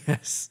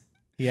 Yes.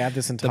 He had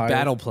this entire the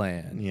battle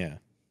plan. Yeah.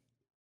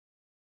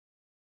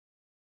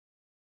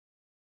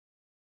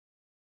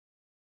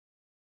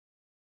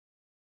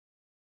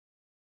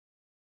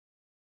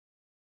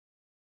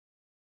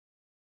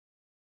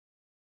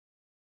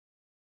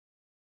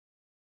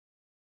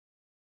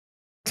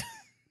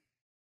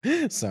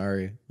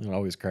 Sorry. It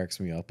always cracks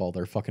me up. All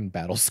their fucking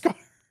battle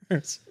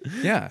scars.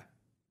 Yeah.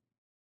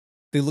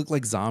 They look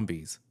like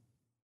zombies.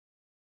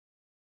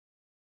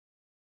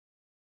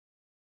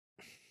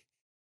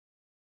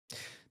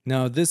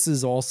 Now, this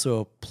is also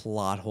a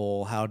plot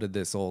hole. How did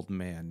this old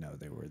man know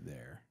they were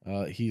there?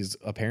 He's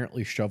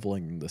apparently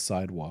shoveling the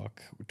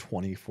sidewalk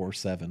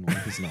 24/7 when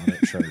he's not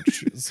at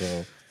church.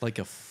 So, like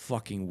a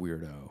fucking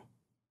weirdo.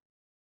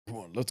 Come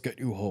on, let's get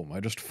you home.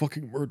 I just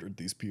fucking murdered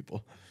these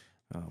people.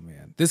 Oh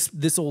man,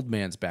 this old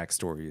man's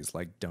backstory is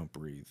like don't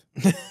breathe.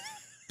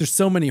 There's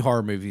so many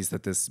horror movies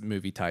that this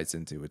movie ties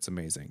into. It's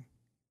amazing.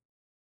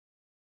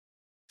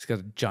 He's got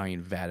a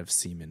giant vat of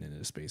semen in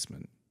his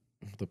basement.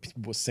 The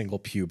single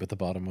pube at the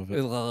bottom of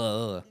it.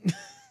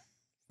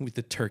 With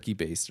the turkey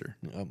baster.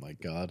 Oh my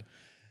god.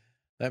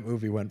 That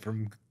movie went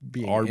from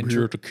being I'm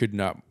here to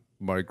kidnap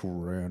my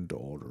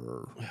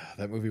granddaughter.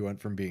 That movie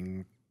went from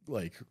being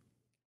like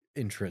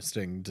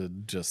interesting to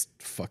just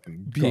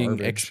fucking being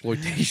garbage.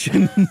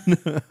 Exploitation.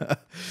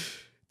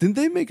 Didn't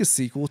they make a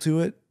sequel to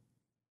it?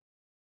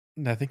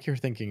 I think you're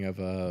thinking of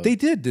They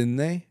did, didn't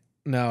they?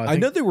 No, I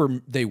know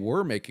they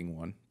were making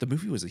one. The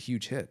movie was a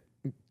huge hit.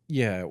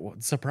 Yeah,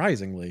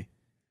 surprisingly.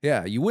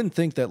 Yeah, you wouldn't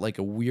think that like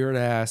a weird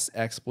ass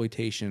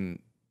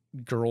exploitation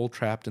girl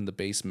trapped in the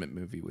basement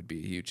movie would be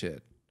a huge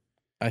hit.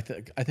 I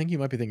think you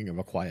might be thinking of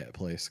A Quiet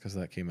Place because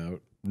that came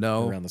out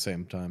around the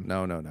same time.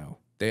 No.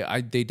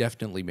 They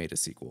definitely made a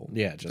sequel.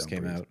 Yeah, it just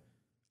came out.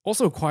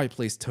 Also, Quiet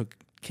Place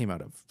came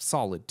out a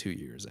solid 2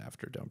 years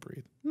after Don't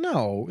Breathe.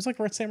 No, it was like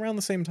around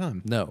the same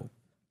time. No,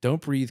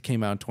 Don't Breathe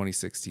came out in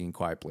 2016.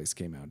 Quiet Place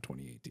came out in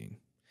 2018.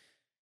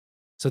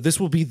 So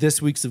this will be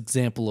this week's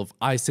example of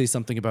I say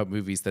something about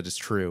movies that is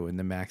true, and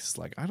then Max is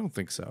like, I don't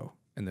think so.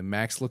 And then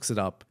Max looks it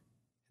up,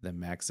 and then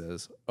Max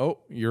says, oh,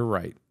 you're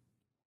right.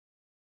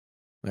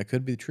 That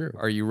could be true.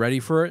 Are you ready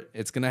for it?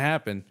 It's going to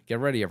happen. Get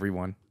ready,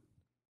 everyone.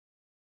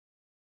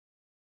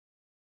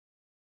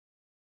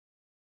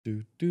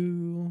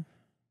 All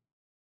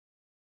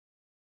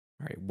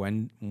right,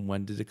 when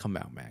did it come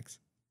out, Max?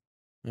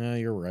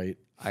 You're right.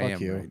 I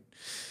am you. right.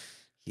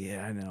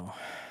 Yeah, I know.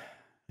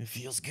 It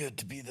feels good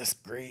to be this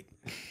great.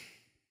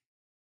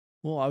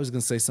 Well, I was going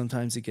to say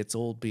sometimes it gets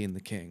old being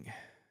the king.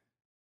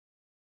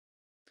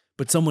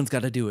 But someone's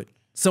got to do it.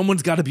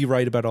 Someone's got to be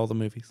right about all the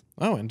movies.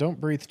 Oh, and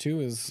Don't Breathe 2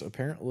 is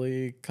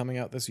apparently coming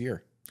out this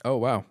year. Oh,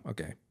 wow.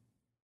 Okay.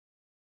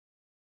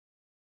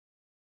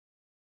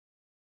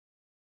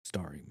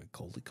 Starring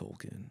Macaulay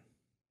Culkin.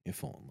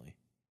 If only.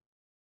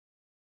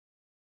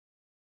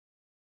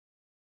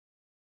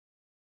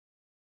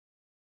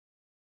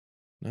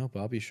 No,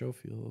 Bobby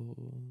Schofield.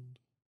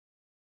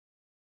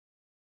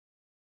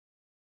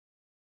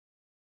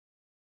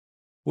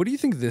 What do you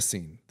think of this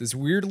scene? This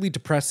weirdly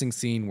depressing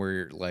scene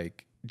where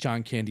like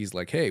John Candy's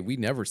like, hey, we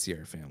never see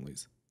our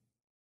families.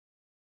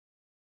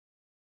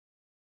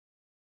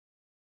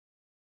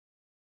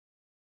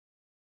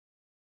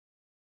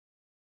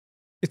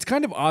 It's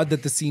kind of odd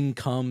that the scene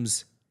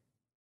comes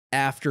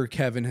after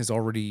Kevin has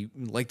already,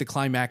 like the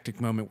climactic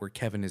moment where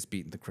Kevin has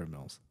beaten the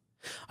criminals.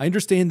 I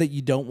understand that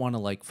you don't want to,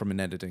 like, from an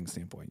editing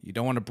standpoint, you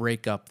don't want to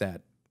break up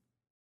that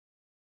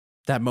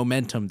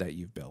momentum that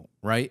you've built,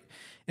 right?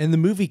 And the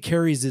movie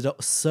carries it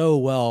so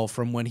well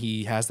from when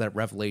he has that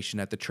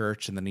revelation at the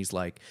church and then he's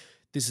like,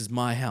 this is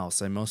my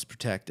house, I must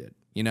protect it,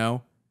 you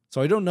know?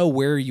 So I don't know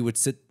where you would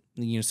sit,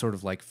 you know, sort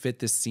of like fit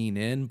this scene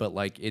in, but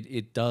like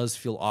it does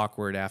feel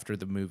awkward after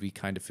the movie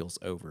kind of feels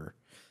over.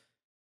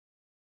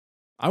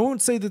 I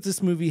won't say that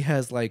this movie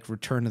has like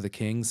Return of the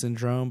King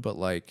syndrome, but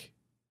like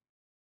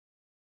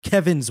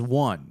Kevin's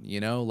won, you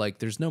know? Like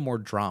there's no more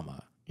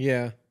drama.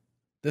 Yeah.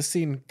 This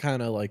scene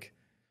kind of like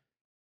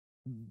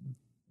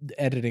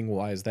editing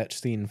wise, that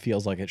scene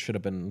feels like it should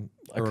have been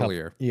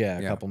earlier.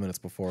 A couple minutes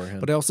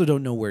beforehand. But I also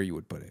don't know where you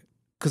would put it.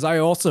 Because I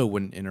also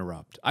wouldn't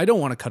interrupt. I don't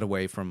want to cut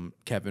away from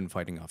Kevin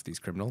fighting off these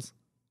criminals.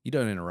 You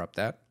don't interrupt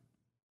that.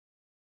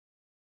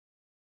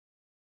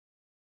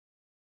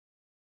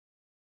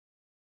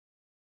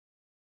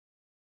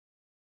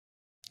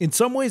 In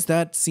some ways,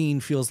 that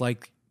scene feels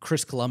like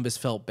Chris Columbus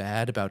felt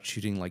bad about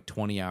shooting like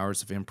 20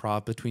 hours of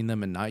improv between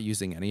them and not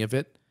using any of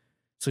it.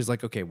 So he's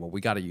like, okay, well, we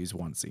got to use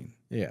one scene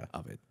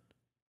of it.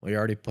 We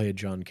already paid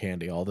John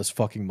Candy all this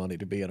fucking money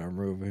to be in our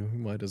movie. We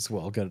might as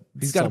well get.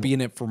 He's got to be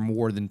in it for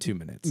more than 2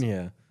 minutes.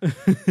 Yeah.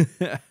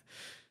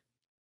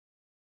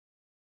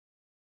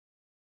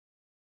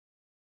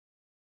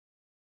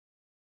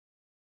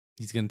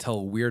 He's going to tell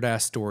a weird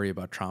ass story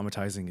about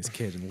traumatizing his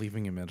kid and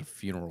leaving him at a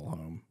funeral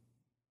home.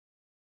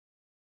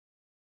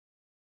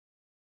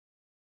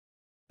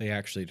 They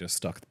actually just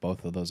stuck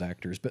both of those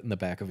actors but in the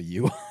back of a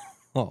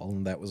U-Haul,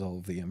 and that was all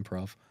of the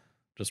improv.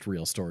 Just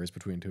real stories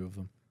between two of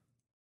them.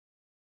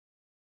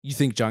 You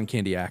think John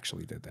Candy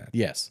actually did that?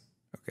 Yes.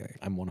 Okay.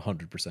 I'm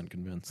 100%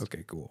 convinced.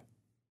 Okay, cool.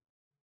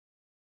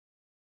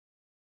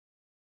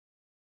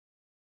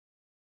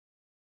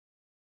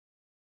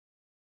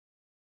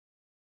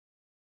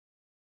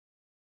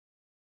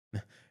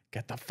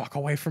 Get the fuck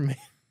away from me.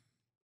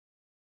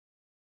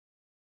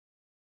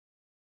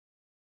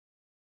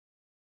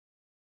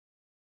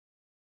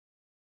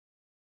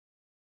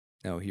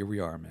 Now, here we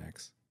are,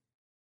 Max.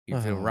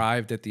 You've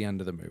arrived at the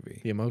end of the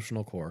movie. The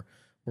emotional core,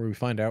 where we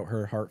find out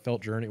her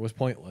heartfelt journey was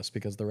pointless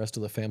because the rest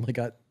of the family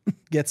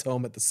gets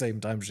home at the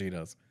same time she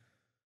does.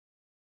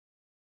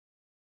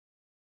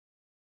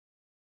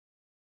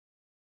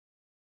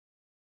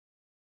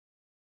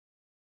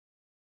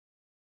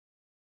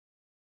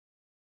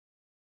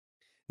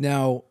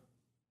 Now,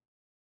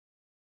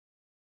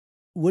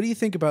 what do you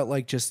think about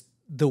like just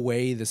the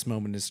way this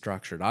moment is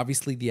structured?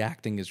 Obviously, the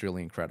acting is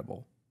really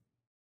incredible.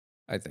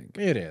 I think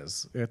It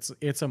is.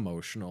 It's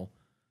emotional.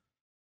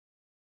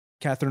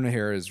 Catherine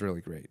O'Hara is really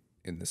great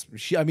in this.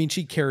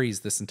 She carries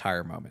this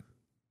entire moment.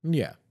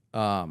 Yeah.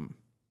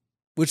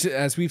 Which,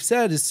 as we've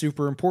said, is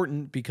super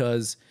important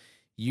because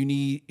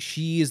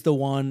she is the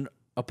one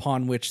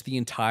upon which the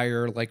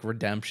entire like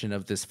redemption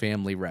of this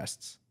family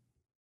rests.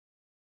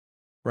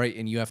 Right,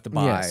 and you have to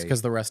buy. Yes,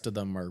 because the rest of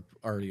them are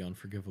already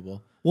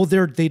unforgivable. Well,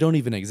 they don't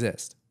even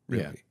exist,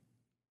 really. Yeah.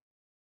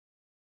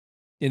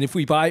 And if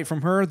we buy it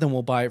from her, then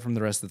we'll buy it from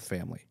the rest of the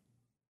family.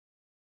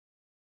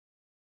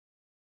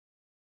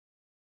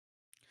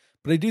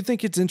 But I do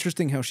think it's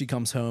interesting how she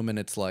comes home and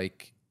it's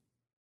like,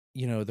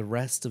 the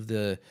rest of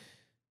the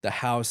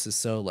house is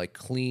so like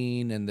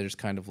clean, and there's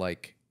kind of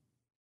like,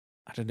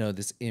 I don't know,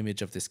 this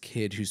image of this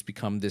kid who's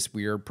become this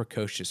weird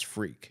precocious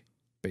freak,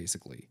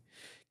 basically.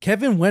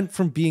 Kevin went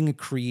from being a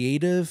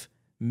creative,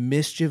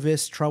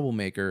 mischievous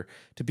troublemaker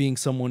to being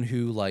someone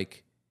who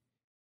like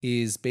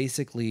is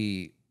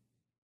basically,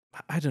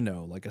 I don't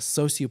know, like a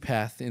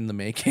sociopath in the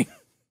making.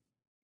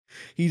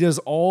 He does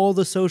all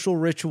the social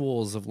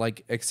rituals of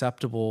like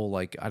acceptable,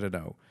 like, I don't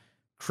know,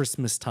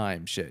 Christmas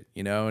time shit,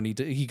 and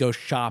he goes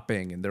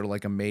shopping and they're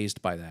like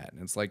amazed by that.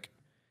 And it's like,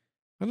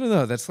 I don't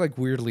know, that's like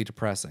weirdly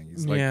depressing.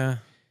 He's like, yeah.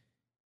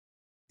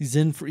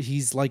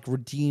 He's like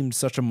redeemed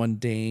such a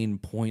mundane,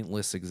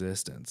 pointless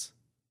existence.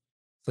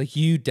 It's like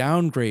you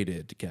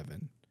downgraded,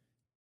 Kevin.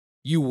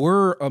 You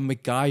were a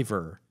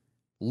MacGyver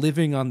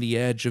living on the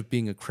edge of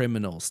being a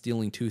criminal,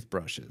 stealing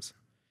toothbrushes.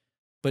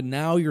 But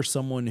now you're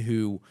someone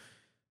who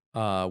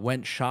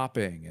went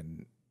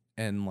shopping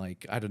and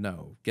like, I don't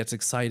know, gets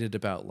excited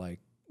about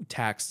like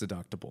tax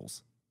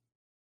deductibles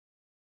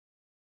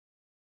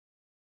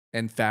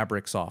and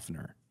fabric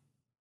softener.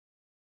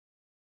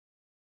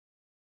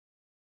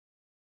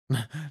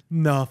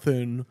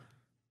 Nothing.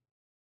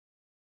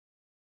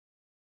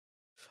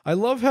 I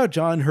love how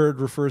John Hurd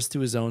refers to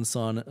his own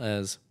son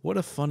as, what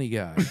a funny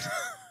guy.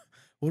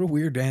 What a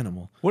weird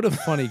animal. What a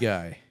funny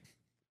guy.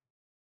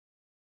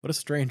 What a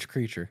strange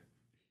creature.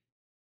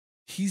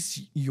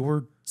 He's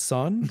your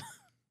son?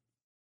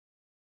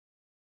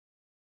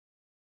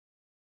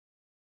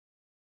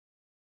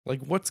 Like,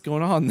 what's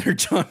going on there,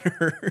 John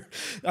Hurd?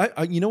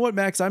 You know what,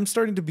 Max? I'm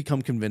starting to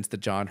become convinced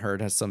that John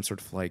Hurd has some sort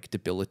of like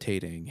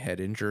debilitating head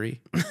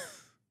injury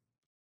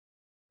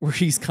where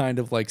he's kind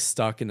of like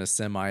stuck in a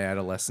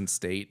semi-adolescent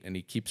state and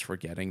he keeps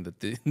forgetting that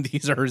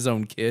these are his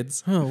own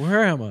kids. Oh,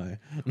 where am I?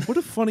 What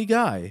a funny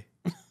guy.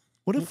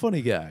 What a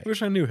funny guy.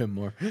 Wish I knew him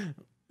more.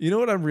 You know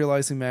what I'm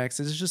realizing, Max?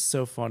 It's just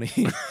so funny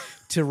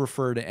to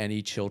refer to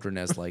any children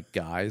as like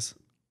guys.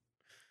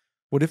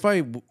 What if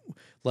I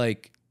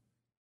like...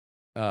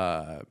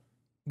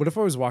 what if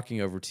I was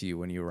walking over to you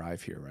when you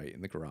arrive here, right,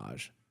 in the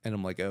garage, and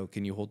I'm like, oh,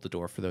 can you hold the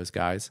door for those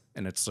guys?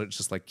 And it's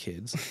just like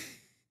kids.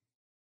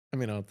 I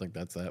mean, I don't think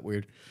that's that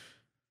weird.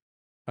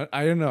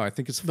 I don't know. I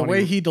think it's funny. The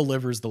way he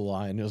delivers the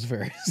line is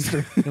very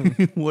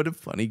What a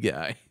funny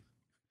guy.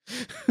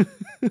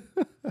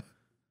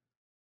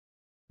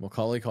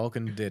 Macaulay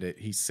Culkin did it.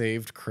 He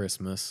saved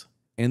Christmas.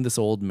 And this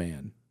old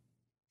man.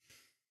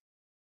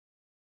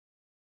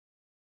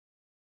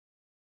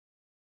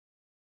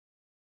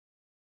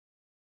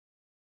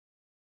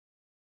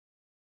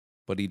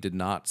 But he did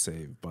not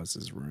save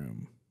Buzz's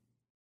room.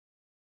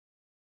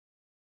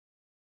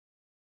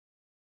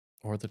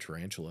 Or the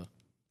tarantula.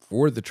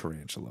 Or the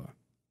tarantula.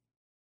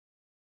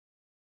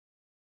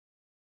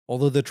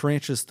 Although the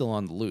tarantula's still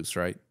on the loose,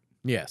 right?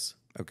 Yes.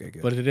 Okay,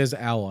 good. But it is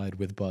allied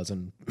with Buzz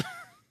and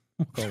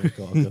Macaulay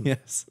Culkin.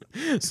 Yes.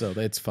 So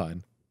that's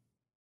fine.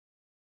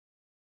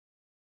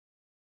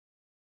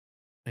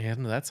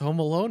 And that's Home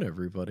Alone,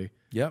 everybody.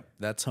 Yep,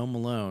 that's Home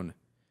Alone.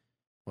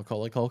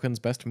 Macaulay Culkin's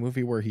best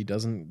movie where he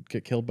doesn't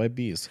get killed by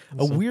bees.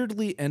 A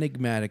weirdly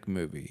enigmatic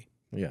movie.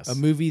 Yes. A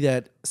movie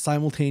that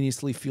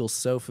simultaneously feels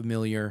so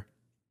familiar,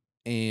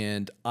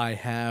 and I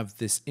have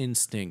this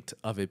instinct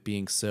of it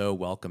being so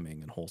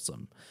welcoming and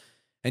wholesome.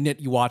 And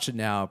yet you watch it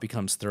now, it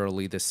becomes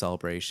thoroughly this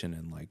celebration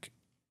and like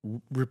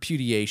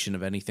repudiation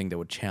of anything that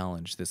would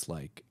challenge this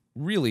like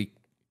really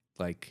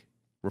like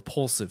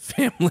repulsive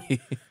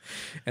family.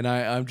 And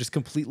I'm just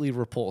completely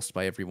repulsed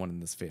by everyone in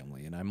this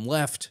family. And I'm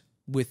left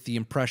with the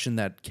impression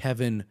that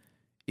Kevin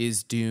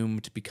is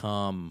doomed to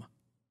become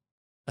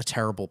a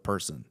terrible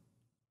person.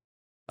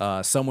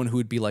 Someone who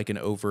would be like an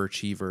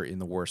overachiever in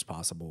the worst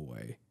possible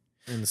way.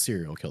 In the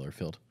serial killer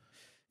field.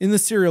 In the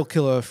serial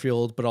killer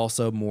field, but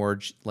also more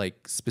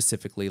like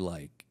specifically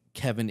like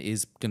Kevin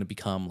is going to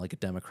become like a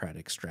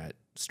Democratic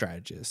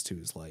strategist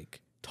who's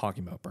like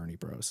talking about Bernie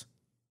Bros.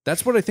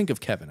 That's what I think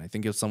of Kevin. I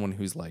think of someone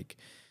who's like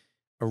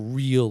a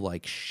real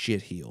like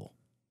shitheel.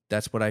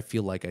 That's what I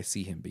feel like I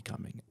see him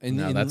becoming. And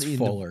no, that's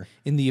Fuller.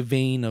 In the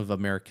vein of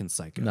American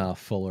Psycho. No,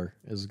 Fuller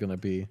is going to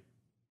be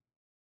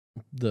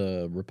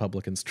the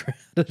Republican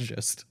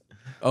strategist.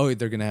 Oh,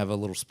 they're going to have a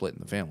little split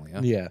in the family,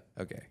 huh? Yeah.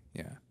 Okay,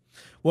 yeah.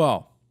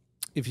 Well,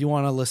 if you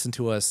want to listen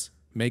to us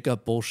make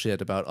up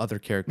bullshit about other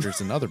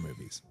characters in other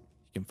movies,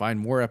 you can find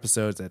more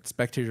episodes at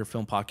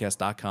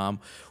spectatorfilmpodcast.com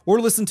or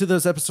listen to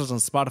those episodes on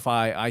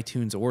Spotify,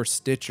 iTunes, or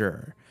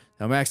Stitcher.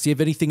 Now, Max, do you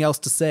have anything else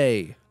to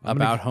say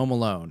about Home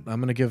Alone? I'm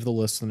going to give the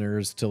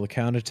listeners till the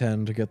count of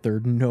 10 to get their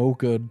no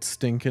good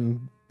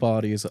stinking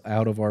bodies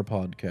out of our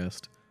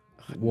podcast.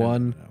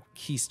 One. No.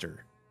 Keister.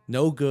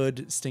 No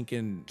good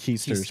stinking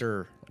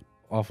Keister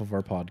off of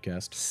our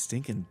podcast.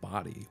 Stinking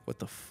body. What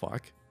the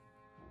fuck?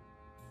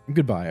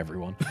 Goodbye,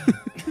 everyone.